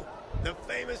ago. The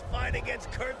famous fight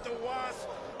against Kurt the Wasp.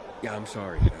 Yeah, I'm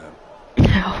sorry.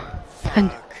 No.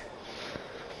 Fuck.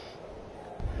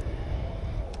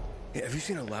 Hey, have you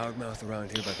seen a loudmouth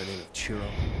around here by the name of Chiro?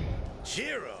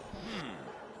 Chiro.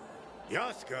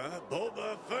 Yaska,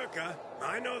 Bulba, Furka.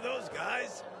 I know those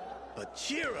guys. But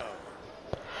Chiro.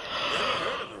 Never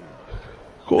heard of him.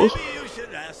 Cool. Maybe you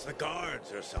should ask the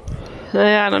guards or something.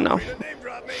 I don't know. Free to name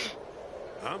drop me.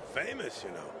 I'm famous,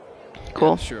 you know.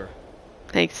 Cool. Yeah, sure.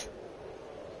 Thanks.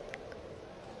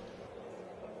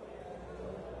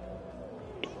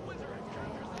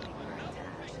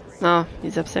 Oh,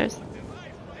 he's upstairs.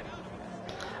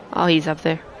 Oh, he's up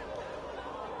there.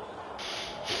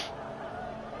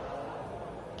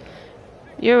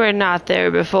 You were not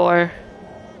there before,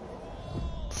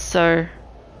 sir.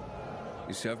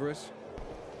 You Severus?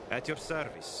 At your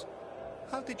service.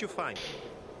 How did you find me?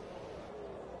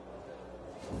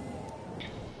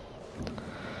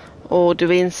 Oh, do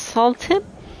we insult him?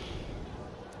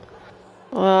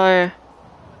 Or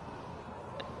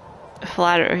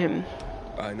flatter him?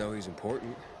 I know he's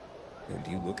important. And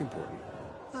you look important.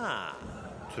 Ah,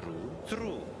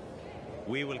 true.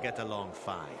 We will get along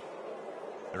fine.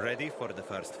 Ready for the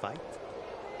first fight?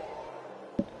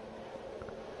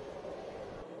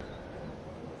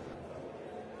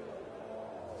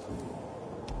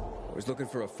 I was looking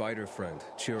for a fighter friend,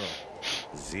 Chiro.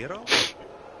 Zero?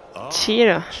 Oh,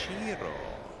 Chiro. Chiro.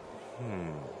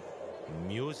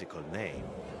 Musical name,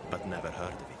 but never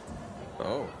heard of it.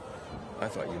 Oh, I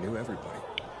thought you knew everybody.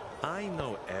 I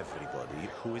know everybody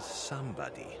who is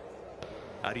somebody.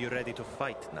 Are you ready to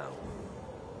fight now?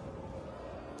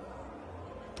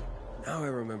 Now I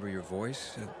remember your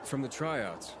voice from the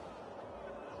tryouts.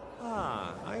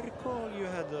 Ah, I recall you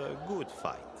had a good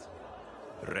fight.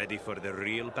 Ready for the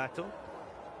real battle?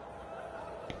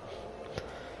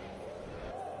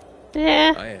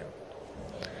 Yeah. I am.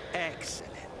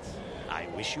 Excellent. I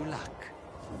wish you luck.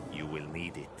 You will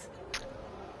need it.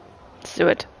 Let's do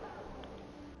it.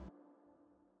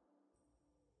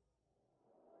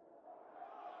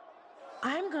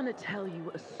 I'm gonna tell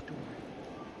you a story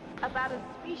about a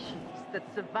species that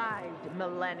survived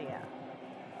millennia.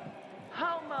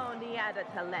 Homo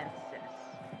neanderthalensis.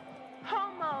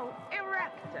 Homo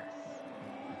erectus.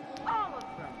 All of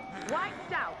them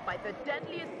wiped out by the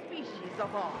deadliest species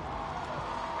of all.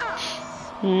 Us.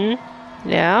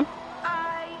 Yeah.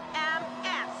 I am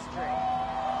Astrid.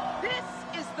 This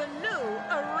is the new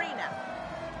arena.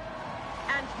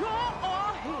 And you're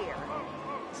all here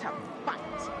to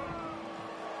fight.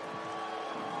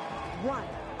 One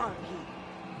of you,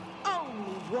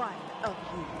 only one of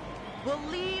you, will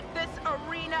leave this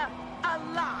arena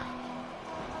alive.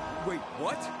 Wait,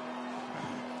 what?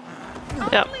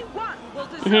 Yep. Only one will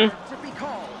deserve to be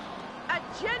called a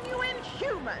genuine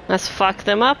human. Let's fuck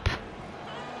them up.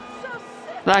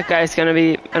 That guy's gonna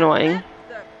be annoying.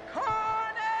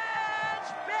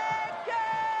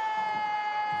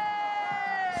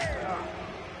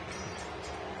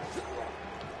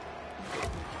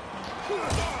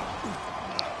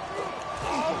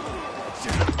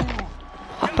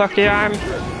 I'll buck your arm.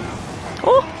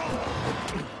 Oh!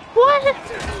 What?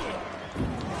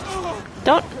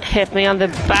 Don't hit me on the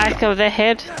back of the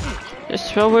head. You're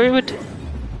so rude.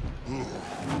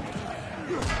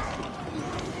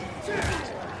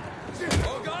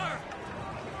 Ogar!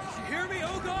 Did you hear me,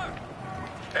 Ogar?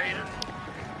 Aiden?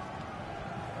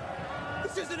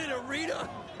 This isn't an arena!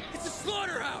 It's a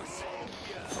slaughterhouse!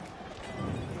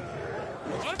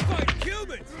 I'm fighting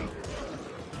humans!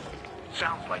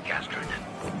 Sounds like Astrid.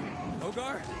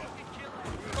 Ogar?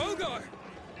 Ogar!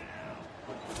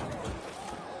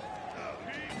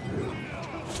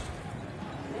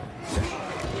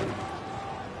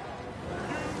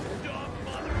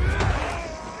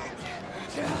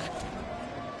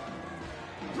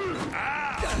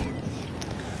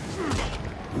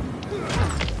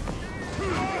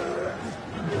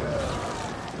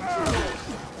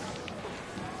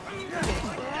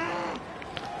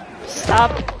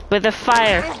 Stop with the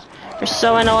fire. You're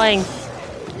so annoying.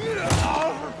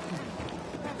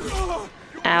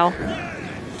 Ow.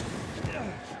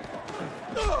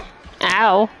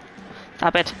 Ow.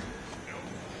 Stop it.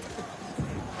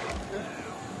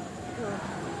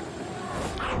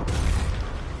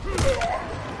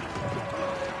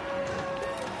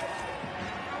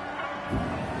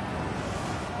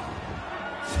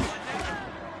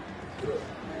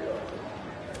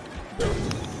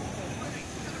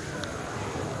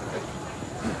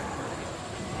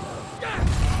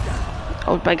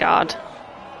 Oh my god.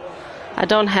 I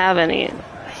don't have any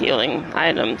healing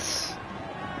items.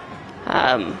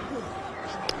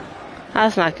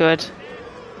 That's not good.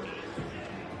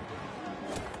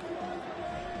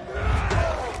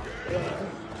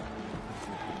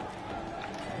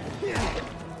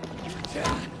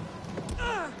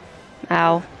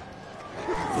 Ow.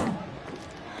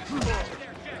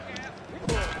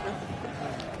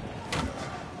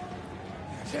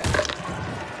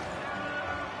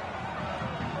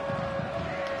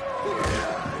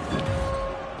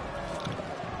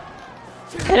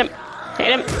 Hit him!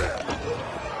 Hit him!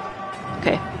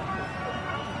 Okay.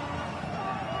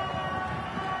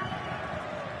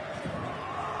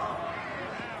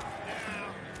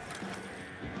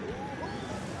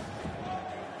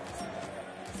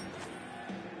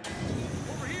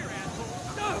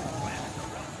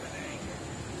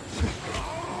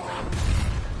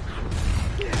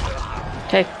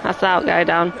 Okay, that's that guy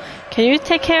down. Can you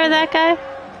take care of that guy,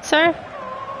 sir?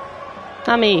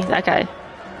 Not me, that guy.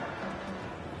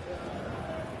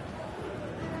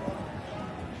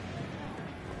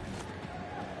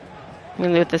 Let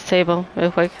me loot this table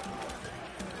real quick.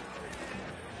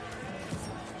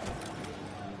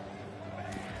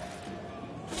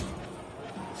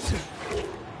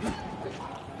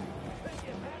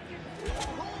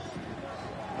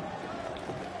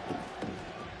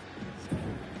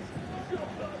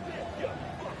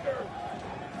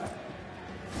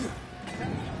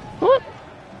 What?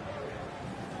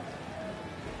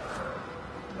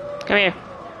 Come here.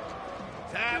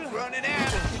 Time's running out.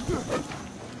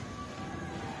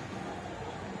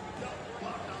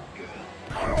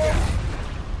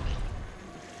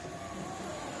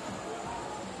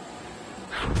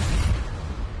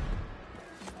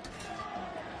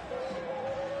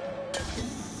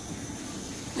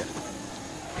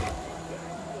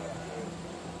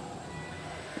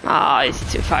 Ah,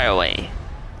 he's too far away.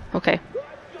 Okay.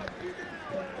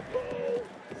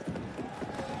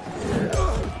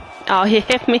 Oh, he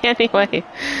hit me anyway.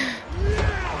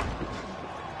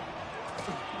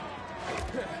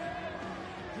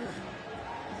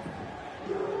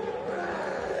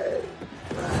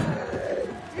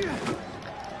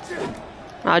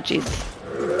 Oh, jeez.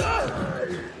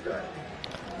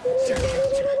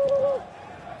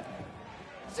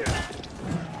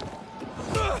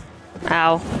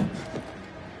 Ow.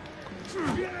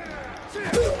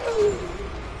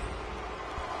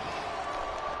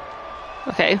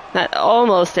 Okay, that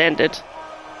almost ended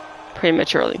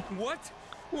prematurely. What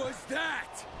was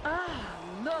that? Ah,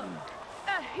 look,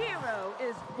 a hero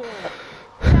is born.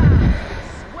 Died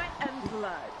with sweat and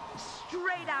blood,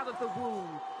 straight out of the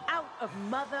womb, out of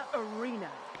Mother Arena.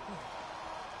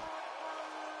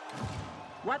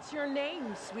 What's your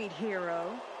name, sweet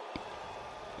hero?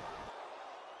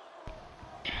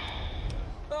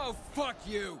 Oh, fuck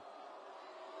you!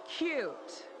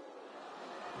 Cute.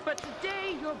 But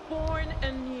today you're born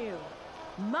anew.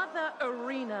 Mother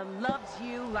Arena loves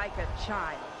you like a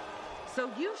child.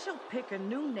 So you shall pick a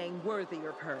new name worthy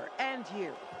of her and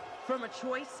you from a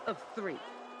choice of 3.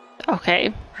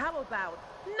 Okay. How about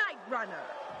Night Runner?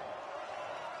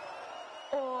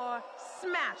 Or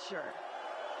Smasher?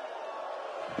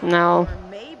 No. Or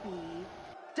maybe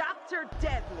Dr.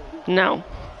 Deadly? No.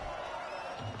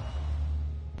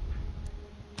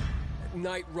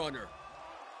 Night Runner.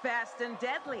 Fast and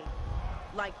deadly,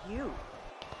 like you.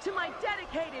 To my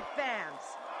dedicated fans,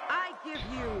 I give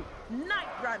you Night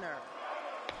Runner.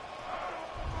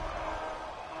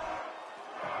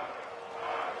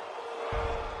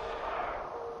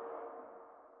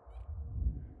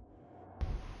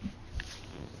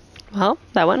 Well,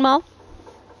 that went well.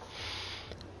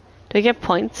 Do I get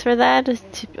points for that?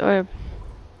 Or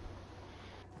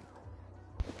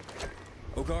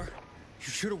Ogar, you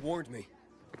should have warned me.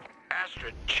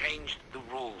 Astrid changed the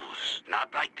rules,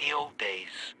 not like the old days.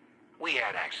 We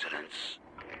had accidents.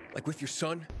 Like with your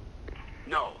son?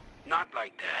 No, not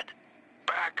like that.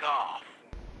 Back off.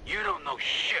 You don't know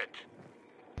shit.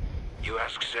 You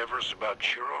ask Severus about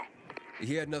Chiro?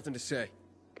 He had nothing to say.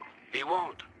 He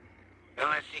won't.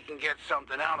 Unless he can get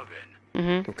something out of it.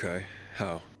 Mm-hmm. Okay,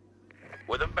 how?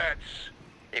 With the bets.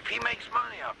 If he makes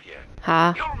money off you,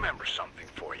 Huh? he'll remember something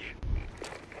for you.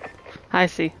 I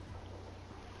see.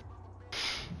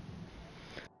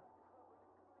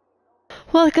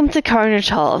 Welcome to Carnage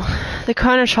Hall. The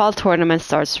Carnage Hall tournament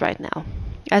starts right now.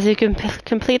 As you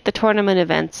complete the tournament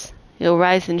events, you'll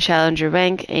rise in challenger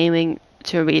rank, aiming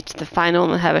to reach the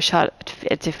final and have a shot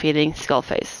at defeating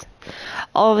Skullface.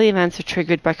 All of the events are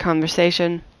triggered by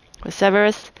conversation with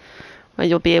Severus, where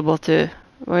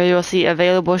you'll see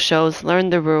available shows, learn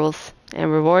the rules and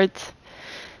rewards,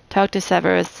 talk to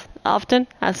Severus often,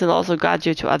 as he'll also guide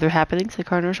you to other happenings at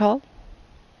Carnage Hall.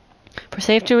 For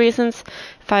safety reasons,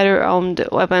 fighter-owned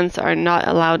weapons are not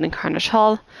allowed in Carnage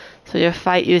Hall, so you'll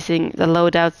fight using the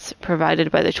loadouts provided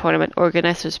by the tournament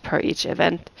organizers per each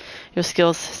event. Your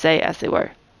skills stay as they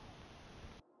were.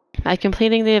 By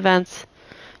completing the events,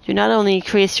 you not only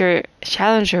increase your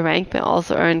challenger rank, but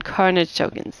also earn Carnage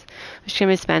tokens, which can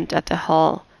be spent at the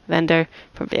hall vendor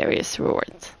for various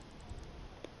rewards.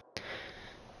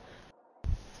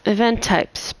 Event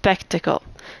type, Spectacle.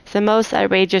 It's the most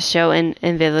outrageous show in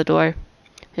Villador.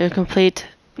 You'll complete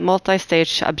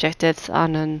multi-stage objectives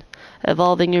on an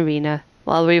evolving arena,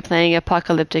 while replaying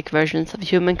apocalyptic versions of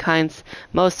humankind's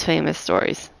most famous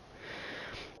stories.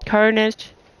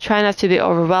 Carnage, try not to be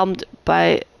overwhelmed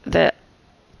by the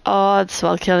odds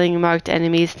while killing marked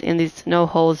enemies in these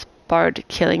no-holds-barred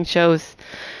killing shows.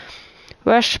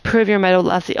 Rush, prove your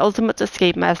mettle as the ultimate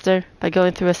escape master by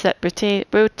going through a set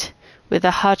route with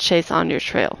a hot chase on your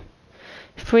trail.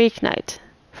 Freak Night.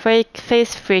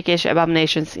 Face freakish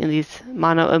abominations in these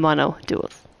mano-a-mano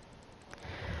duels.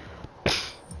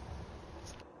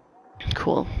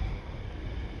 Cool.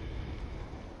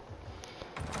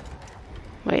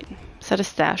 Wait, is that a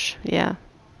stash? Yeah.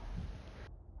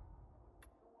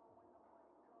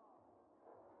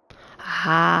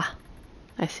 Ah,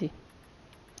 I see.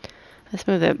 Let's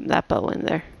move that bow in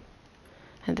there.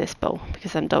 And this bow,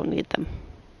 because I don't need them.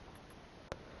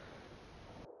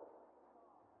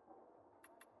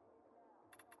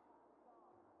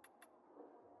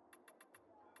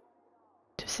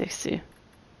 260.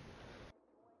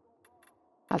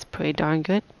 That's pretty darn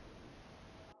good.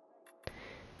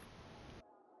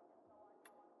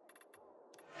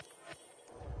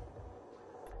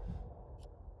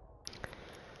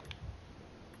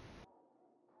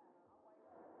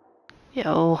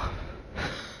 Yo.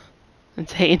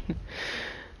 Insane.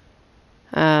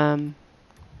 Where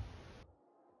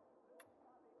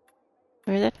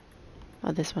is it?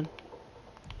 Oh, this one.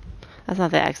 That's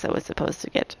not the axe I was supposed to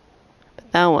get.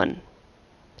 But that one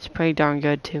is pretty darn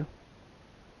good too.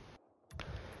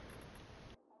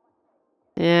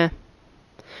 Yeah.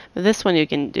 But this one you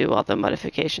can do all the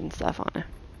modification stuff on it.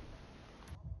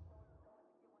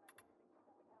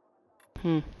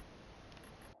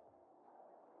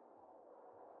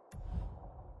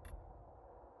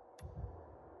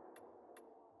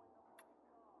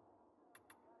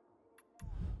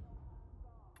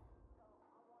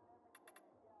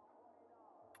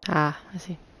 Ah, I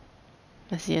see.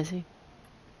 I see, I see.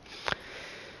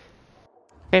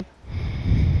 Okay.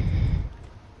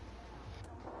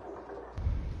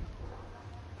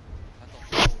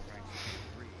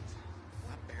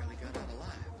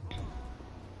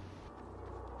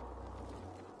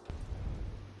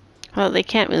 Well, they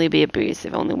can't really be a breeze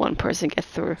if only one person gets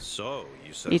through. So,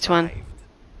 you survived. Each one.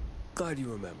 Glad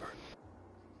you remember.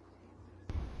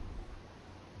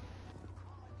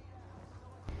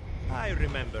 I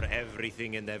remember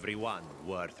everything and everyone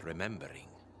worth remembering.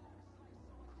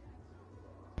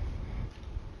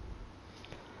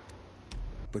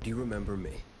 But you remember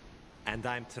me. And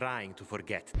I'm trying to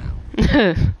forget now.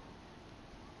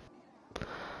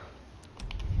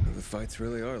 The fights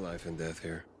really are life and death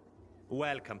here.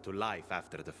 Welcome to life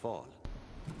after the fall.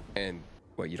 And,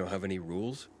 what, you don't have any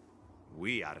rules?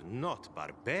 We are not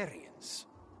barbarians.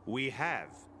 We have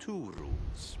 2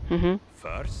 rules. Mm-hmm.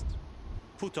 First,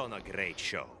 put on a great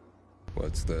show.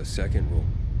 What's the second rule?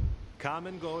 Come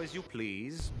and go as you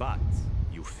please, but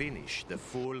you finish the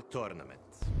full tournament.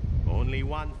 Only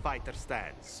one fighter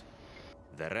stands.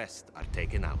 The rest are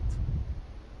taken out.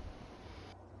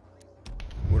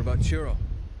 What about Chiro?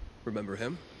 Remember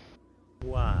him?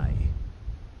 Why?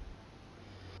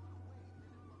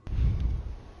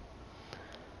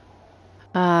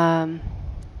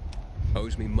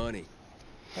 Owes me money.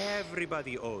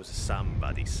 Everybody owes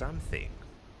somebody something.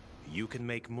 You can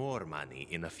make more money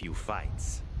in a few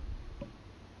fights.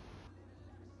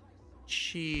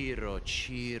 Chiro,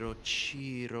 Chiro,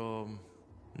 Chiro...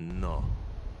 No.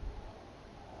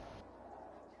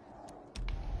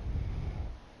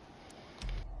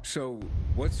 So,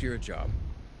 what's your job?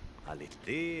 A little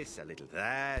this, a little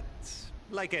that.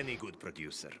 Like any good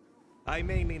producer. I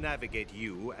mainly navigate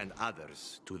you and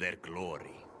others to their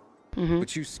glory. Mm-hmm.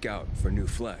 But you scout for new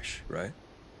flesh, right?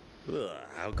 Ugh,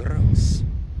 how gross.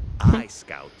 I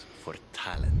scout for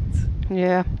talent.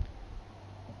 Yeah.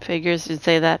 Figures you'd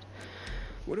say that.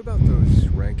 What about those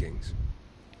rankings?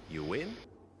 You win,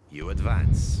 you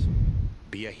advance.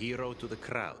 Be a hero to the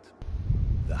crowd.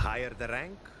 The higher the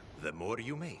rank, the more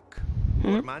you make.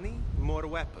 More money, more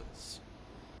weapons.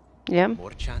 Yeah.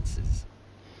 More chances.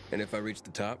 And if I reach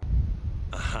the top?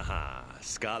 Ah,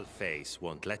 Skullface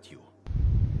won't let you.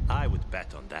 I would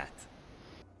bet on that.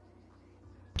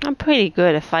 I'm pretty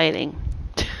good at fighting.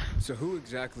 So who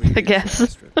exactly I is guess.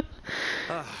 Astrid?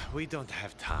 We don't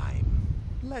have time.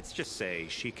 Let's just say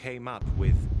she came up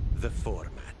with the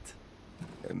format.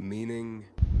 Meaning?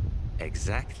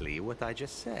 Exactly what I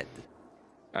just said.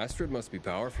 Astrid must be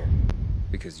powerful,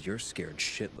 because you're scared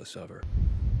shitless of her.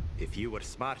 If you were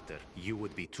smarter, you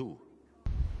would be too.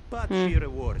 But she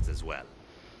rewards as well.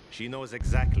 She knows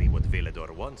exactly what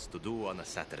Villador wants to do on a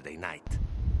Saturday night.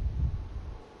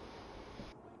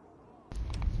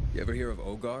 You ever hear of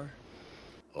Ogar?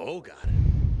 Ogar?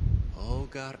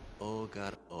 Ogar.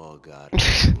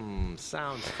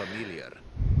 Sounds familiar.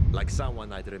 Like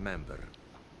someone I'd remember.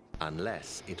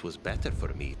 Unless it was better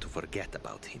for me to forget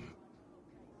about him.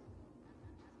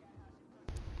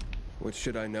 What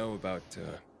should I know about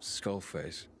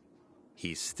Skullface?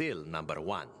 He's still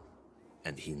 #1.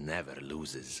 And he never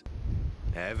loses.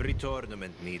 Every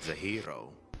tournament needs a hero.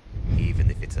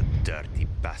 Even if it's a dirty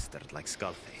bastard like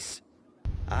Skullface.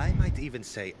 I might even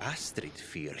say Astrid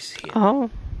fears him.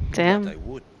 Oh, damn. But I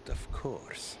wouldn't, of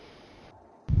course.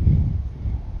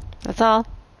 That's all.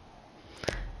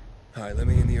 Alright, let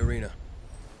me in the arena.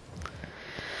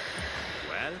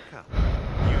 Welcome.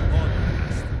 You honor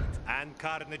Astrid and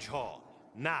Carnage Hall.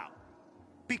 Now,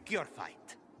 pick your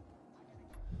fight.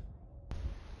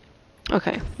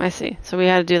 Okay, I see. So we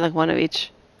had to do like one of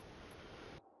each.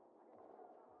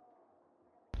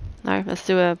 Alright, let's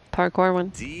do a parkour one.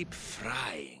 Deep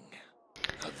frying.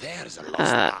 Now there's a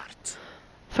lost art.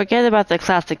 Forget about the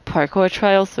classic parkour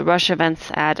trials. The rush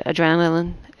events add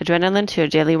adrenaline to your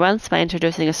daily runs by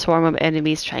introducing a swarm of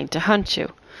enemies trying to hunt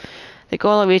you. The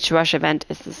goal of each rush event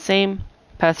is the same.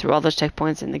 Pass through all the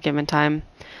checkpoints in the given time.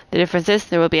 The difference is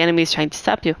there will be enemies trying to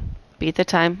stop you. Beat the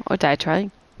time or die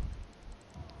trying.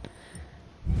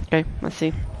 Okay, let's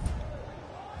see.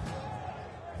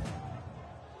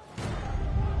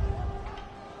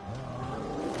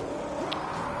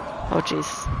 Oh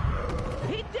jeez.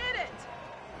 He did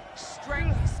it!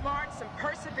 Strength, smarts, and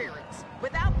perseverance.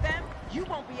 Without them, you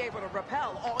won't be able to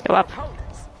repel all Go your up.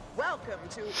 opponents. Welcome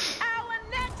to our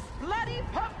next bloody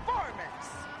performance.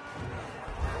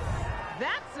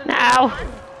 That's a Now.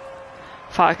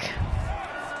 Fuck.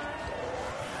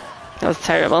 That was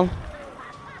terrible.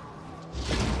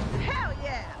 Hell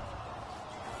yeah!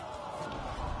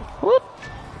 Whoop.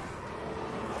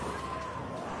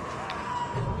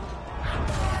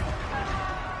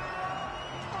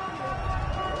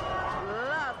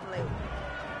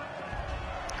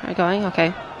 I going?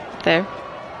 Okay. There.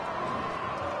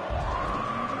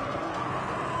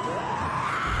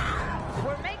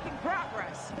 We're making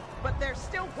progress, but there's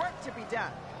still work to be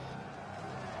done.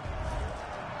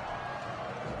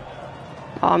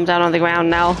 Oh, I'm down on the ground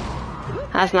now.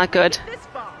 That's not good. This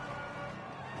far.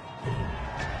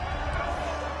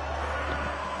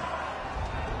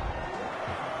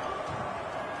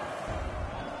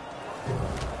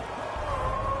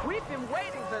 We've been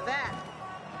waiting for that.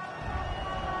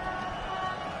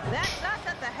 That's us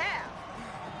at the half.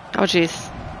 Oh,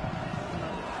 jeez.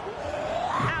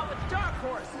 Our dark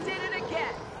horse did it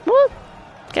again. Woo!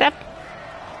 Get up.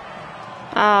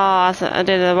 Oh, I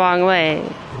did it the wrong way.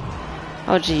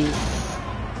 Oh, jeez.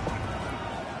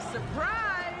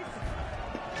 Surprise!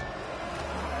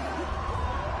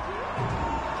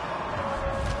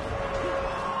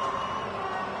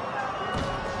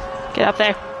 Get up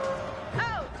there.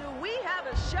 Oh, do we have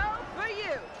a show for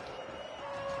you?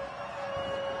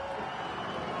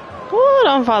 Woo,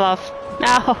 don't fall off.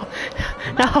 No.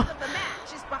 No. The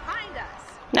match is behind us.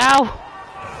 No.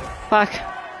 Fuck.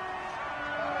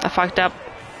 I fucked up.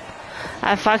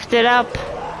 I fucked it up.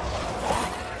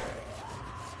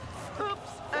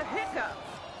 Oops, a hiccup.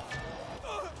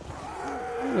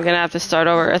 We're gonna have to start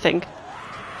over, I think.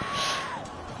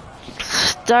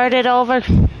 Start it over.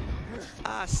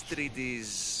 Astrid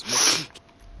is meticulous.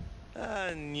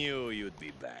 I knew you'd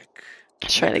be back.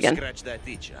 Let's try it again. Scratch that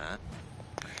itch, huh?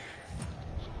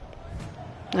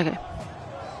 Okay.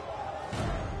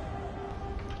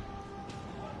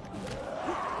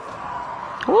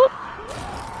 Woo.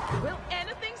 Will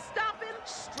anything stop him?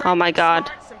 Oh my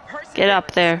god. Get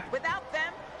up there. Without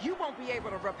them, you won't be able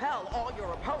to repel all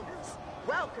your opponents.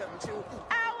 Welcome to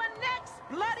our next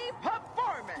bloody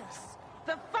performance.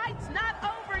 The fight's not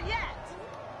over yet.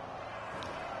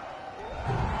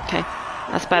 Okay,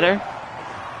 that's better.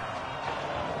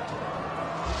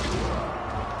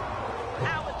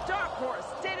 Our dark horse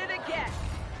did it again.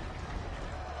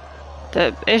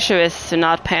 The issue is to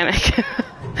not panic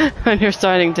when you're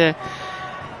starting to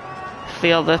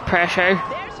feel the pressure.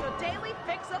 There's your daily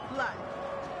fix of blood.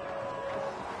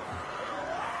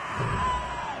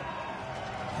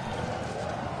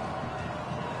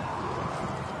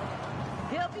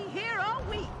 He'll be here all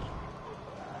week.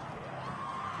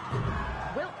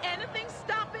 Will anything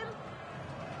stop him?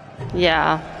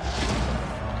 Yeah.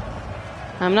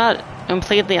 I'm not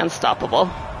completely unstoppable.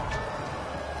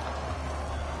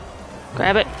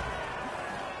 Grab it.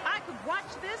 I could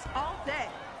watch this all day.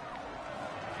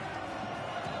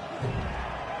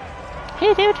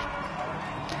 Hey, dude.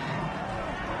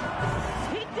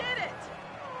 He did it.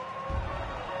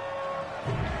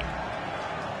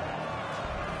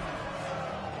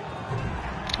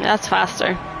 That's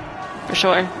faster. For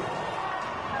sure.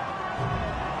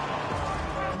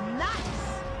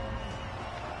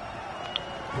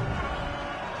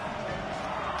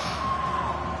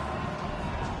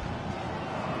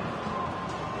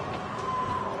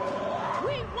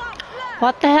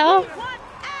 What the hell? What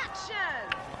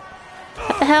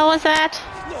the hell was that?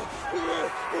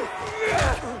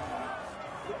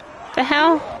 The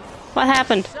hell? What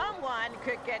happened? Someone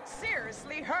could get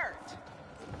seriously hurt.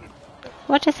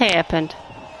 What just happened?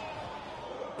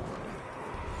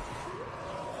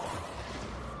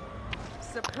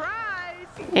 Surprise!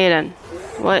 Aiden,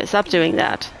 what? Stop doing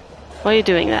that. Why are you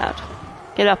doing that?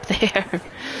 Get up there.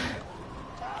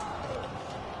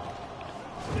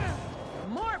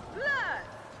 More blood.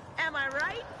 Am I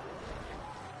right?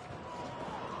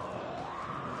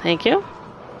 Thank you.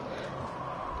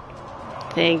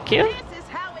 Thank you. This is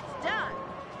how it's done.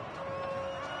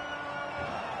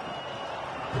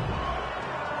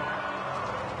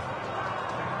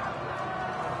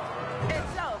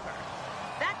 It's over.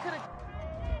 That could have.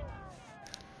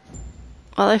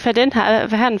 Well, if I didn't have,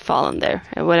 if I hadn't fallen there,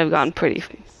 it would have gone pretty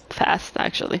fast,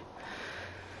 actually.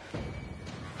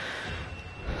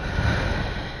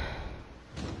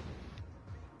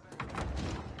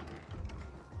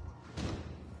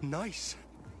 Nice.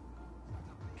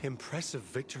 Impressive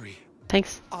victory.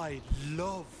 Thanks. I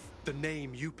love the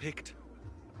name you picked.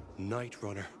 Night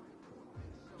Runner.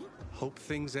 Hope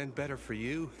things end better for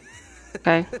you.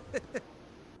 Okay.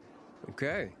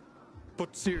 Okay.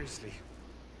 But seriously,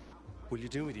 will you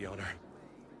do me the honor?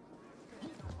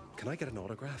 Can I get an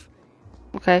autograph?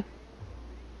 Okay.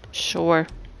 Sure.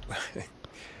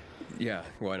 Yeah,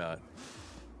 why not?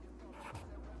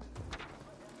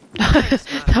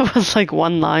 That was like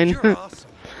one line. You're awesome.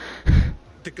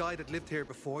 The guy that lived here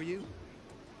before you,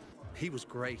 he was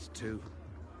great too.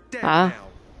 Dead now.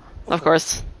 Of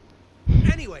course.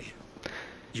 Anyway,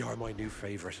 you're my new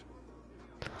favorite.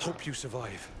 Hope you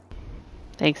survive.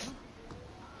 Thanks.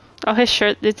 Oh, his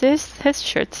shirt. His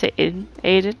shirt say Aiden.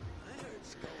 Aiden.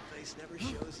 Skullface never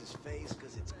shows his face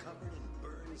because it's covered in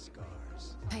burn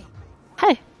scars. Hey.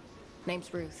 Hey.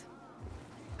 Name's Ruth.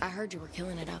 I heard you were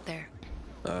killing it out there.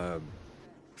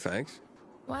 Thanks.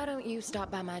 Why don't you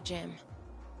stop by my gym?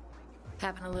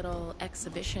 Having a little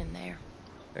exhibition there.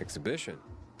 Exhibition?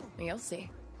 You'll see.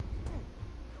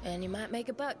 And you might make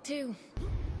a buck, too.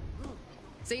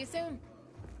 See you soon.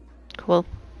 Cool.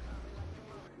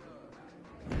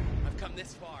 I've come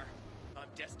this far. I'm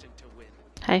destined to win.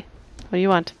 Hey, what do you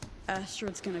want?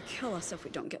 Astrid's gonna kill us if we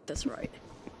don't get this right.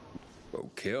 Oh,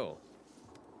 kill.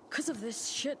 'Cause of this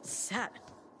shit set.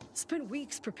 Spent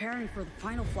weeks preparing for the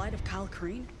final flight of Kyle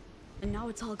Crane, and now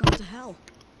it's all gone to hell.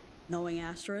 Knowing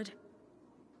Astrid,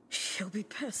 she'll be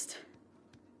pissed.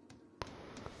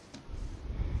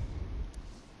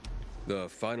 The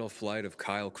final flight of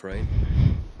Kyle Crane?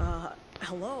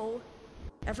 Hello?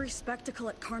 Every spectacle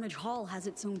at Carnage Hall has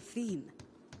its own theme.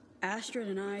 Astrid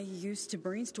and I used to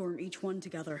brainstorm each one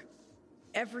together.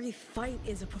 Every fight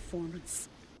is a performance,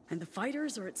 and the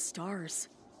fighters are its stars.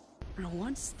 And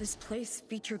once this place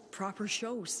featured proper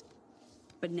shows.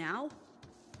 But now,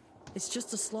 it's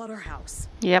just a slaughterhouse.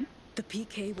 Yep. The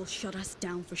PK will shut us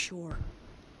down for sure.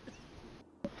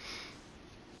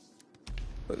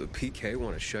 But the PK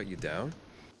want to shut you down?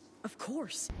 Of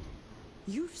course.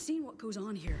 You've seen what goes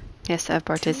on here. Yes, I've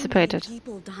participated. Too many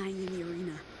people dying in the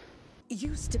arena. It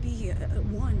used to be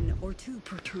 1 or 2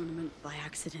 per tournament by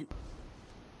accident.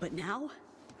 But now,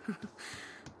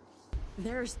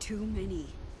 there's too many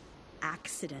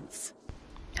accidents.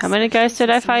 How many guys did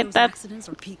I fight that?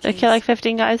 I killed like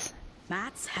 15 guys.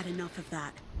 Matt's had enough of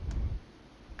that.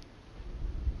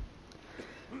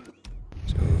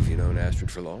 So have you known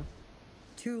Astrid for long?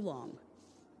 Too long.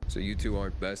 So you two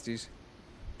aren't besties?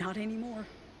 Not anymore.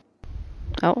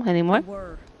 Oh, anymore? We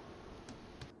were.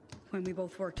 When we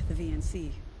both worked at the VNC.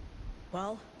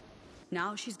 Well,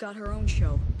 now she's got her own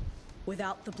show.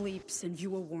 Without the bleeps and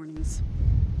viewer warnings.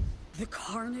 The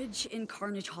Carnage in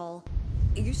Carnage Hall.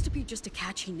 It used to be just a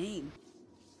catchy name.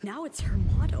 Now it's her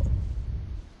motto.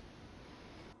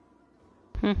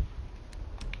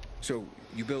 So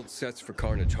you build sets for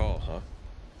Carnage Hall, huh?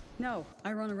 No,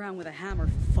 I run around with a hammer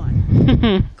for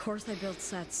fun. Of course I build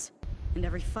sets. And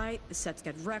every fight, the sets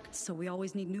get wrecked, so we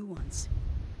always need new ones.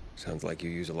 Sounds like you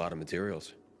use a lot of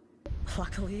materials.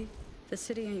 Luckily, the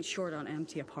city ain't short on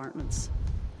empty apartments.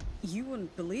 You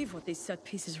wouldn't believe what these set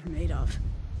pieces are made of.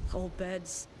 Old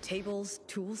beds, tables,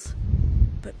 tools.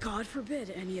 But God forbid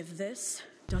any of this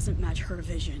doesn't match her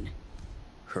vision.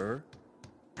 Her?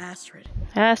 Astrid.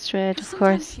 Astrid, of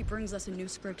Sometimes course. she brings us a new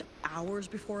script hours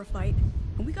before a fight,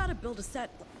 and we gotta build a set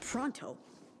pronto.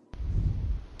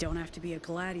 Don't have to be a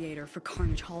gladiator for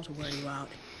Carnage Hall to wear you out.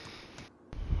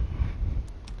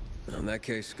 In that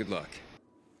case, good luck.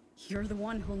 You're the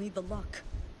one who'll need the luck.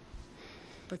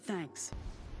 But thanks.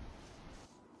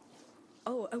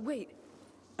 Oh, wait.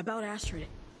 About Astrid.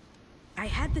 I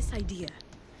had this idea.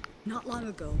 Not long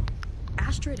ago,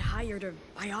 Astrid hired a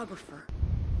biographer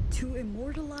to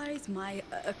immortalize my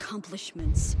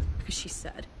accomplishments, she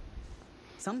said.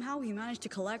 Somehow he managed to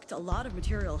collect a lot of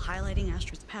material highlighting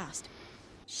Astrid's past.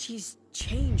 She's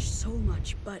changed so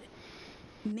much, but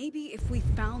maybe if we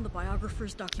found the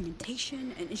biographer's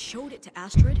documentation and showed it to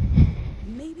Astrid,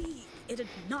 maybe it'd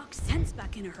knock sense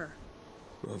back into her.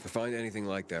 Well, if I find anything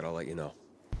like that, I'll let you know.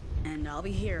 And I'll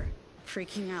be here,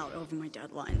 freaking out over my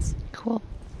deadlines. Cool.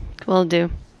 Will do.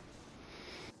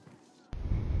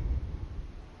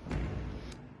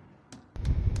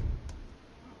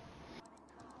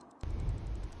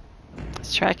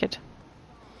 Let's track it.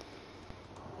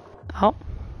 Oh.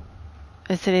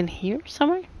 Is it in here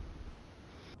somewhere?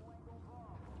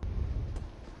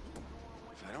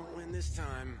 If I don't win this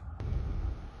time,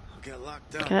 I'll get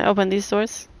locked up. Can I open these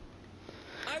doors?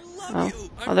 Oh,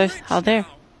 oh, there.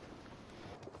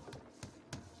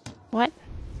 What?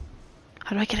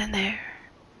 How do I get in there?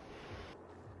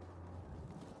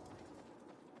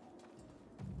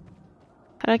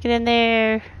 How do I get in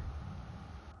there?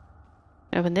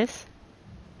 Open this?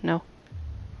 No.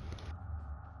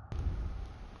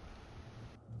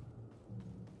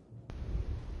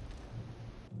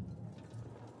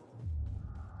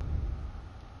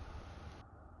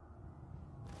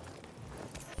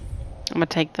 I'm gonna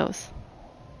take those.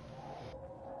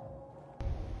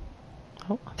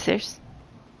 Oh, upstairs.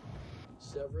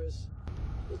 Severus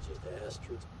is just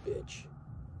Astrid's bitch.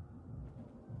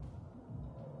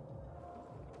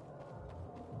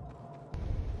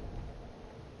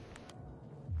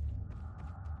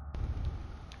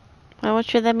 Why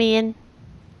won't you let me in?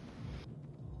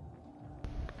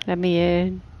 Let me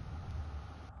in.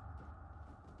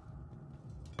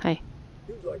 Hi.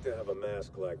 You'd like to have a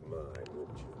mask like mine,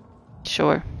 wouldn't you?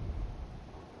 Sure.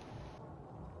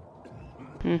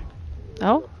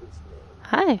 Oh.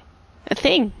 Hi. A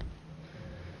thing.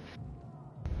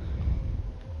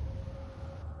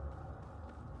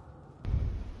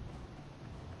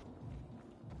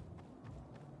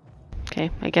 Okay,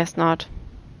 I guess not.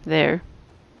 There.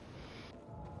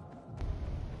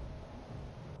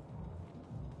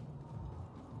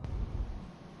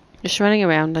 Just running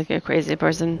around like a crazy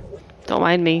person. Don't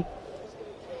mind me.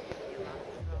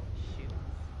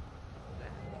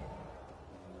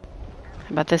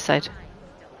 How about this side?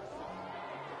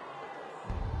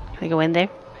 Can I go in there?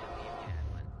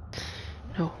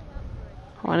 No.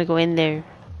 I want to go in there.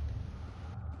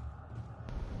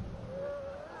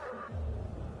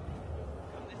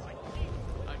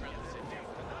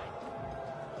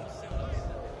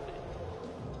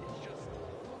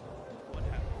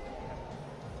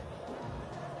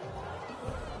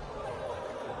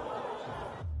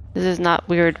 This is not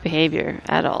weird behavior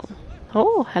at all.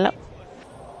 Oh, hello.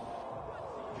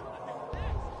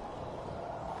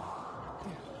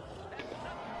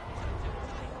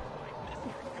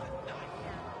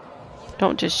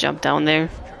 Don't just jump down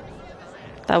there.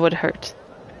 That would hurt.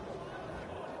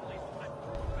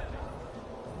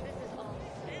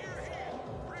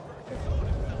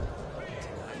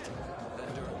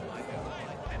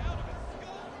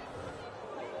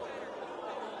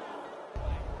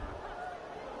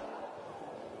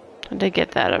 I did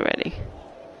get that already.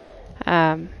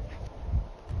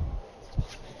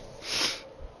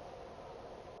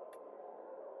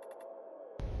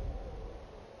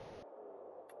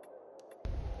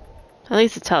 At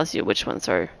least it tells you which ones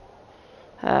are,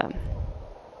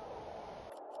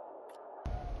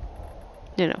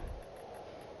 you know,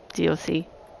 DLC.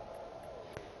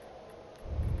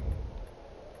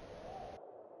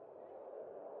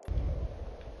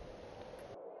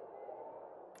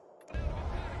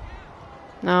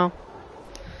 No.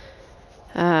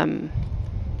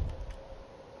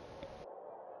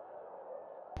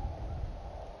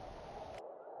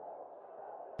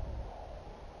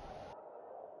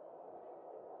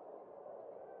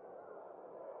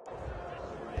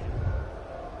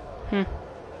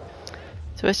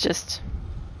 So it's just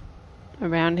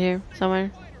around here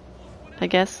somewhere, I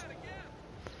guess.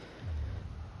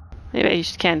 Maybe I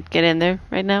just can't get in there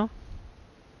right now.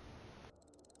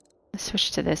 Let's switch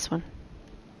to this one.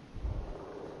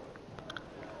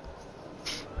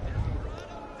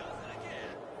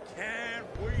 Can't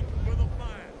wait for the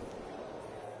fire.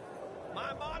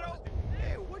 My motto?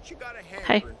 Hey, what you got a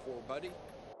hankering for, buddy?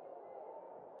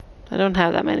 I don't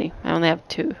have that many. I only have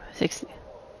 2, 60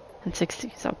 and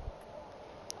 60, so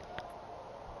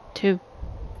 2.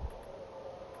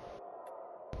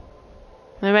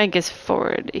 My rank is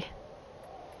 40.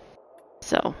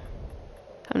 So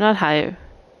I'm not higher.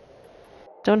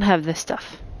 Don't have this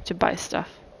stuff to buy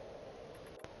stuff.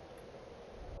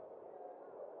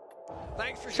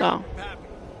 Thanks for So showing me, Pappy.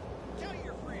 Tell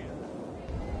your friend.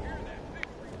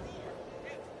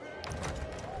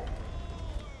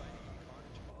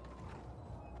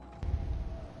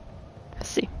 let's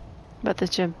see about the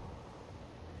gym.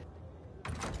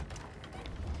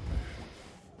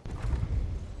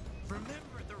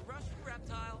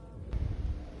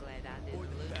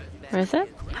 Where is it?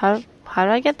 How do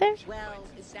I get there? Well,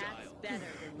 that's better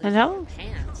I than know.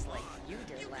 pants like you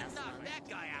did last month.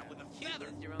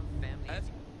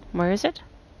 Where is it?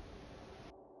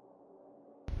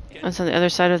 Oh, it's on the other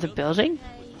side of the building?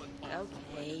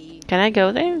 Okay. Can I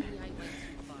go there?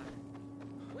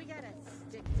 We gotta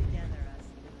stick together, us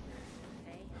losers,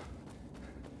 okay?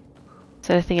 Is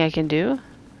that a thing I can do?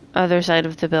 Other side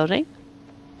of the building?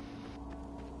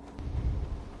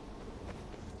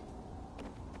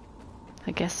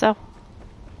 I guess so.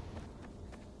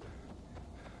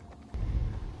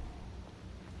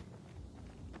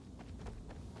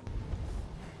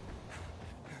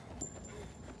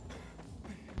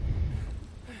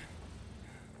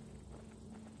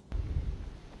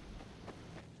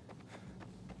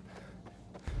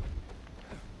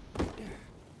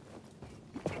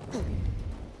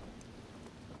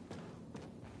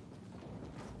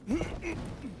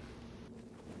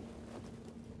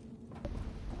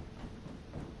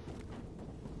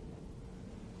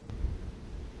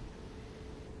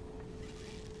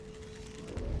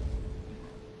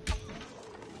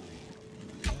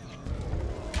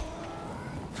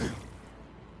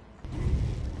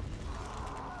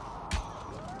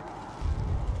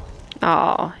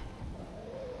 Oh.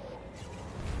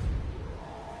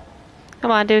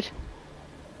 Come on, dude.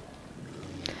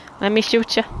 Let me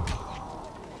shoot you.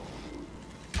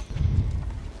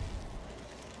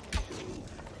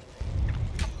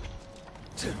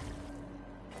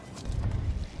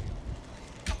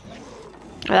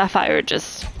 That fire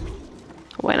just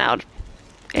went out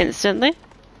instantly.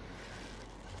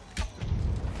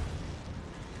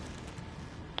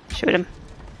 Shoot him.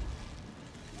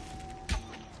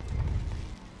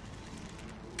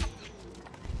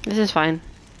 This is fine.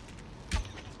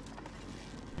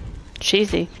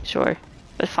 Cheesy, sure,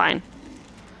 but fine.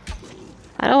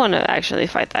 I don't want to actually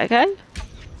fight that guy.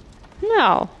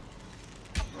 No.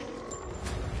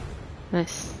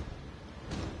 Nice.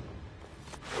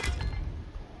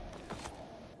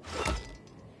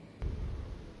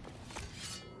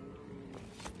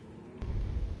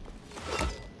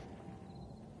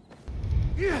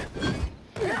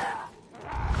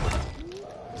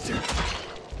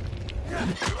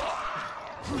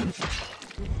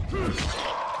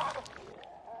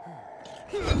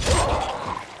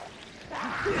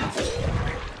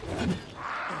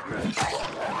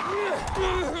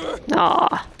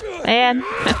 Aw, man.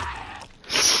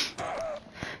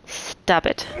 Stop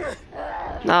it.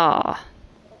 Aw.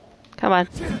 Come on.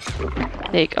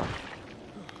 There you go.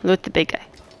 Loot the big guy.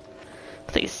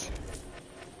 Please.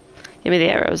 Give me the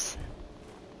arrows.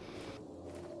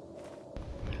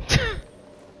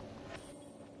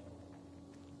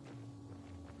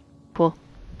 Cool. What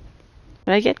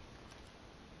did I get?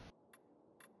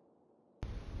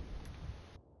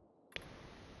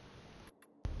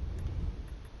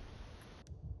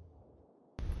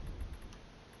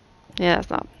 Yeah, that's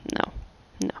not. No.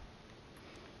 No.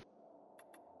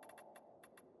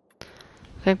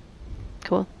 Okay.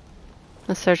 Cool.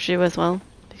 Let's search you as well.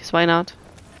 Because why not?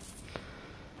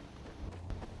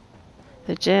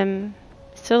 The gym.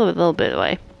 Still a little bit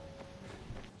away.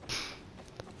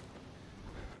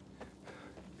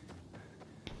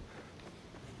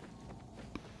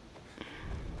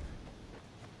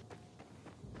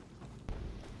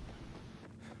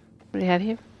 What do you have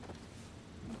here?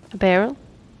 A barrel?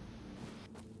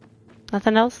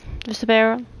 Nothing else? Just a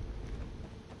barrel?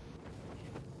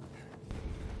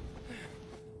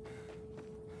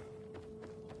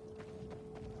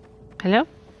 Hello?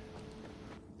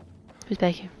 Who's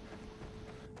back here?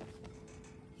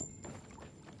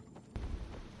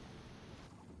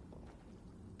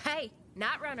 Hey,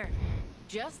 Night Runner.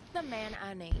 Just the man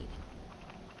I need.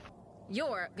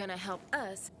 You're gonna help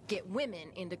us get women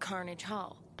into Carnage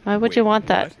Hall. Why would you want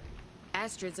that?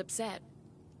 Astrid's upset.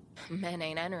 Men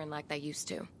ain't entering like they used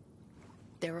to.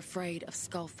 They're afraid of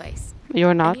Skullface.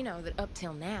 You're not? And you know that up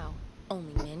till now,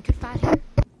 only men could fight here.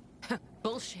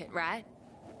 Bullshit, right?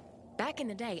 Back in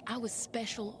the day, I was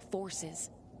special forces.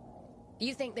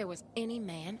 You think there was any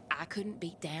man I couldn't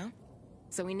beat down?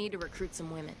 So we need to recruit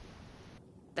some women.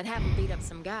 Then have them beat up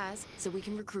some guys so we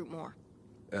can recruit more.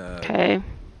 Okay.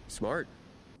 Smart.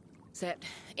 Except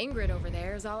Ingrid over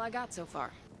there is all I got so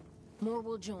far. More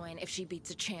will join if she beats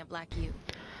a champ like you.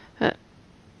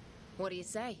 What do you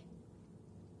say?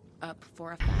 Up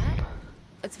for a fight?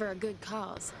 It's for a good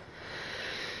cause.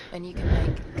 And you can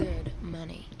make good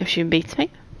money. If she beats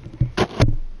me?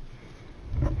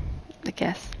 I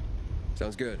guess.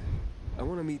 Sounds good. I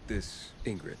want to meet this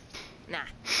Ingrid. Nah,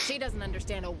 she doesn't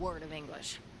understand a word of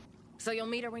English. So you'll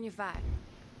meet her when you fight.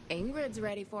 Ingrid's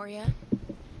ready for you.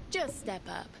 Just step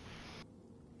up.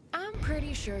 I'm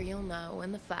pretty sure you'll know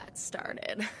when the fight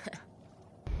started.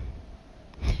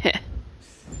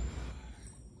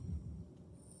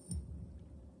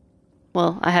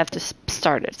 Well, I have to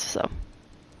start it, so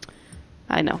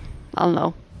I know. I'll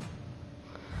know.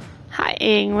 Hi,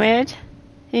 Ingrid.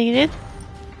 Ingrid?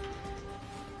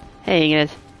 Hey,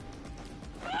 Ingrid.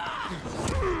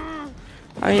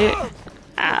 Are you...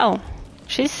 Ow.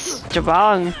 She's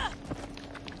strong.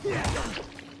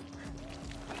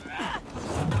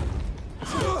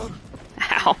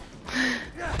 Ow.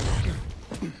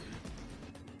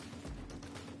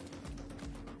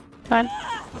 Come on.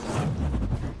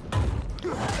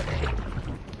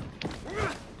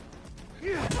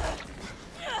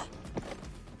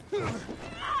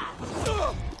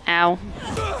 Ow.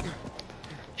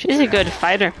 She's a good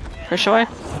fighter, for sure.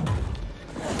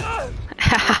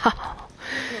 Ow.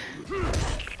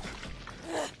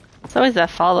 It's always that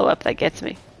follow-up that gets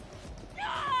me.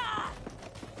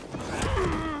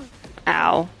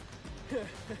 Ow.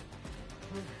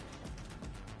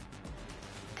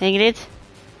 Ingrid?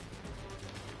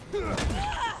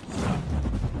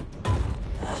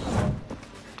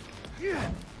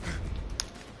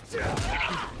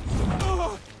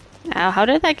 Ow, how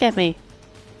did that get me?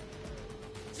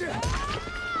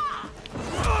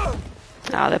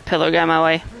 Oh, the pillar got my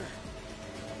way.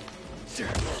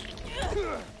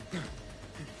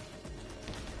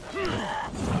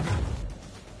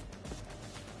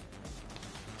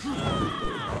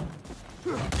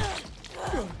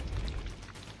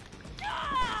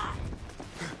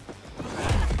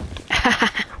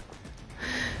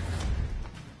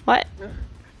 What?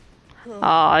 Oh,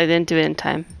 I didn't do it in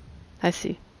time. I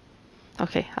see.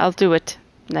 Okay, I'll do it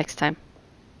next time.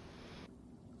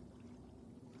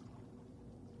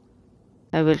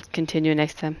 I will continue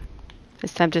next time.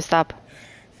 It's time to stop.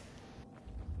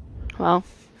 Well,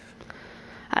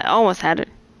 I almost had it,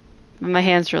 but my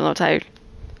hands were a little tired.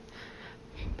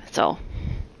 So,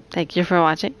 thank you for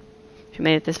watching. If you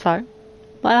made it this far,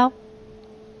 well,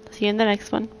 see you in the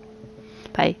next one.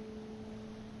 Bye.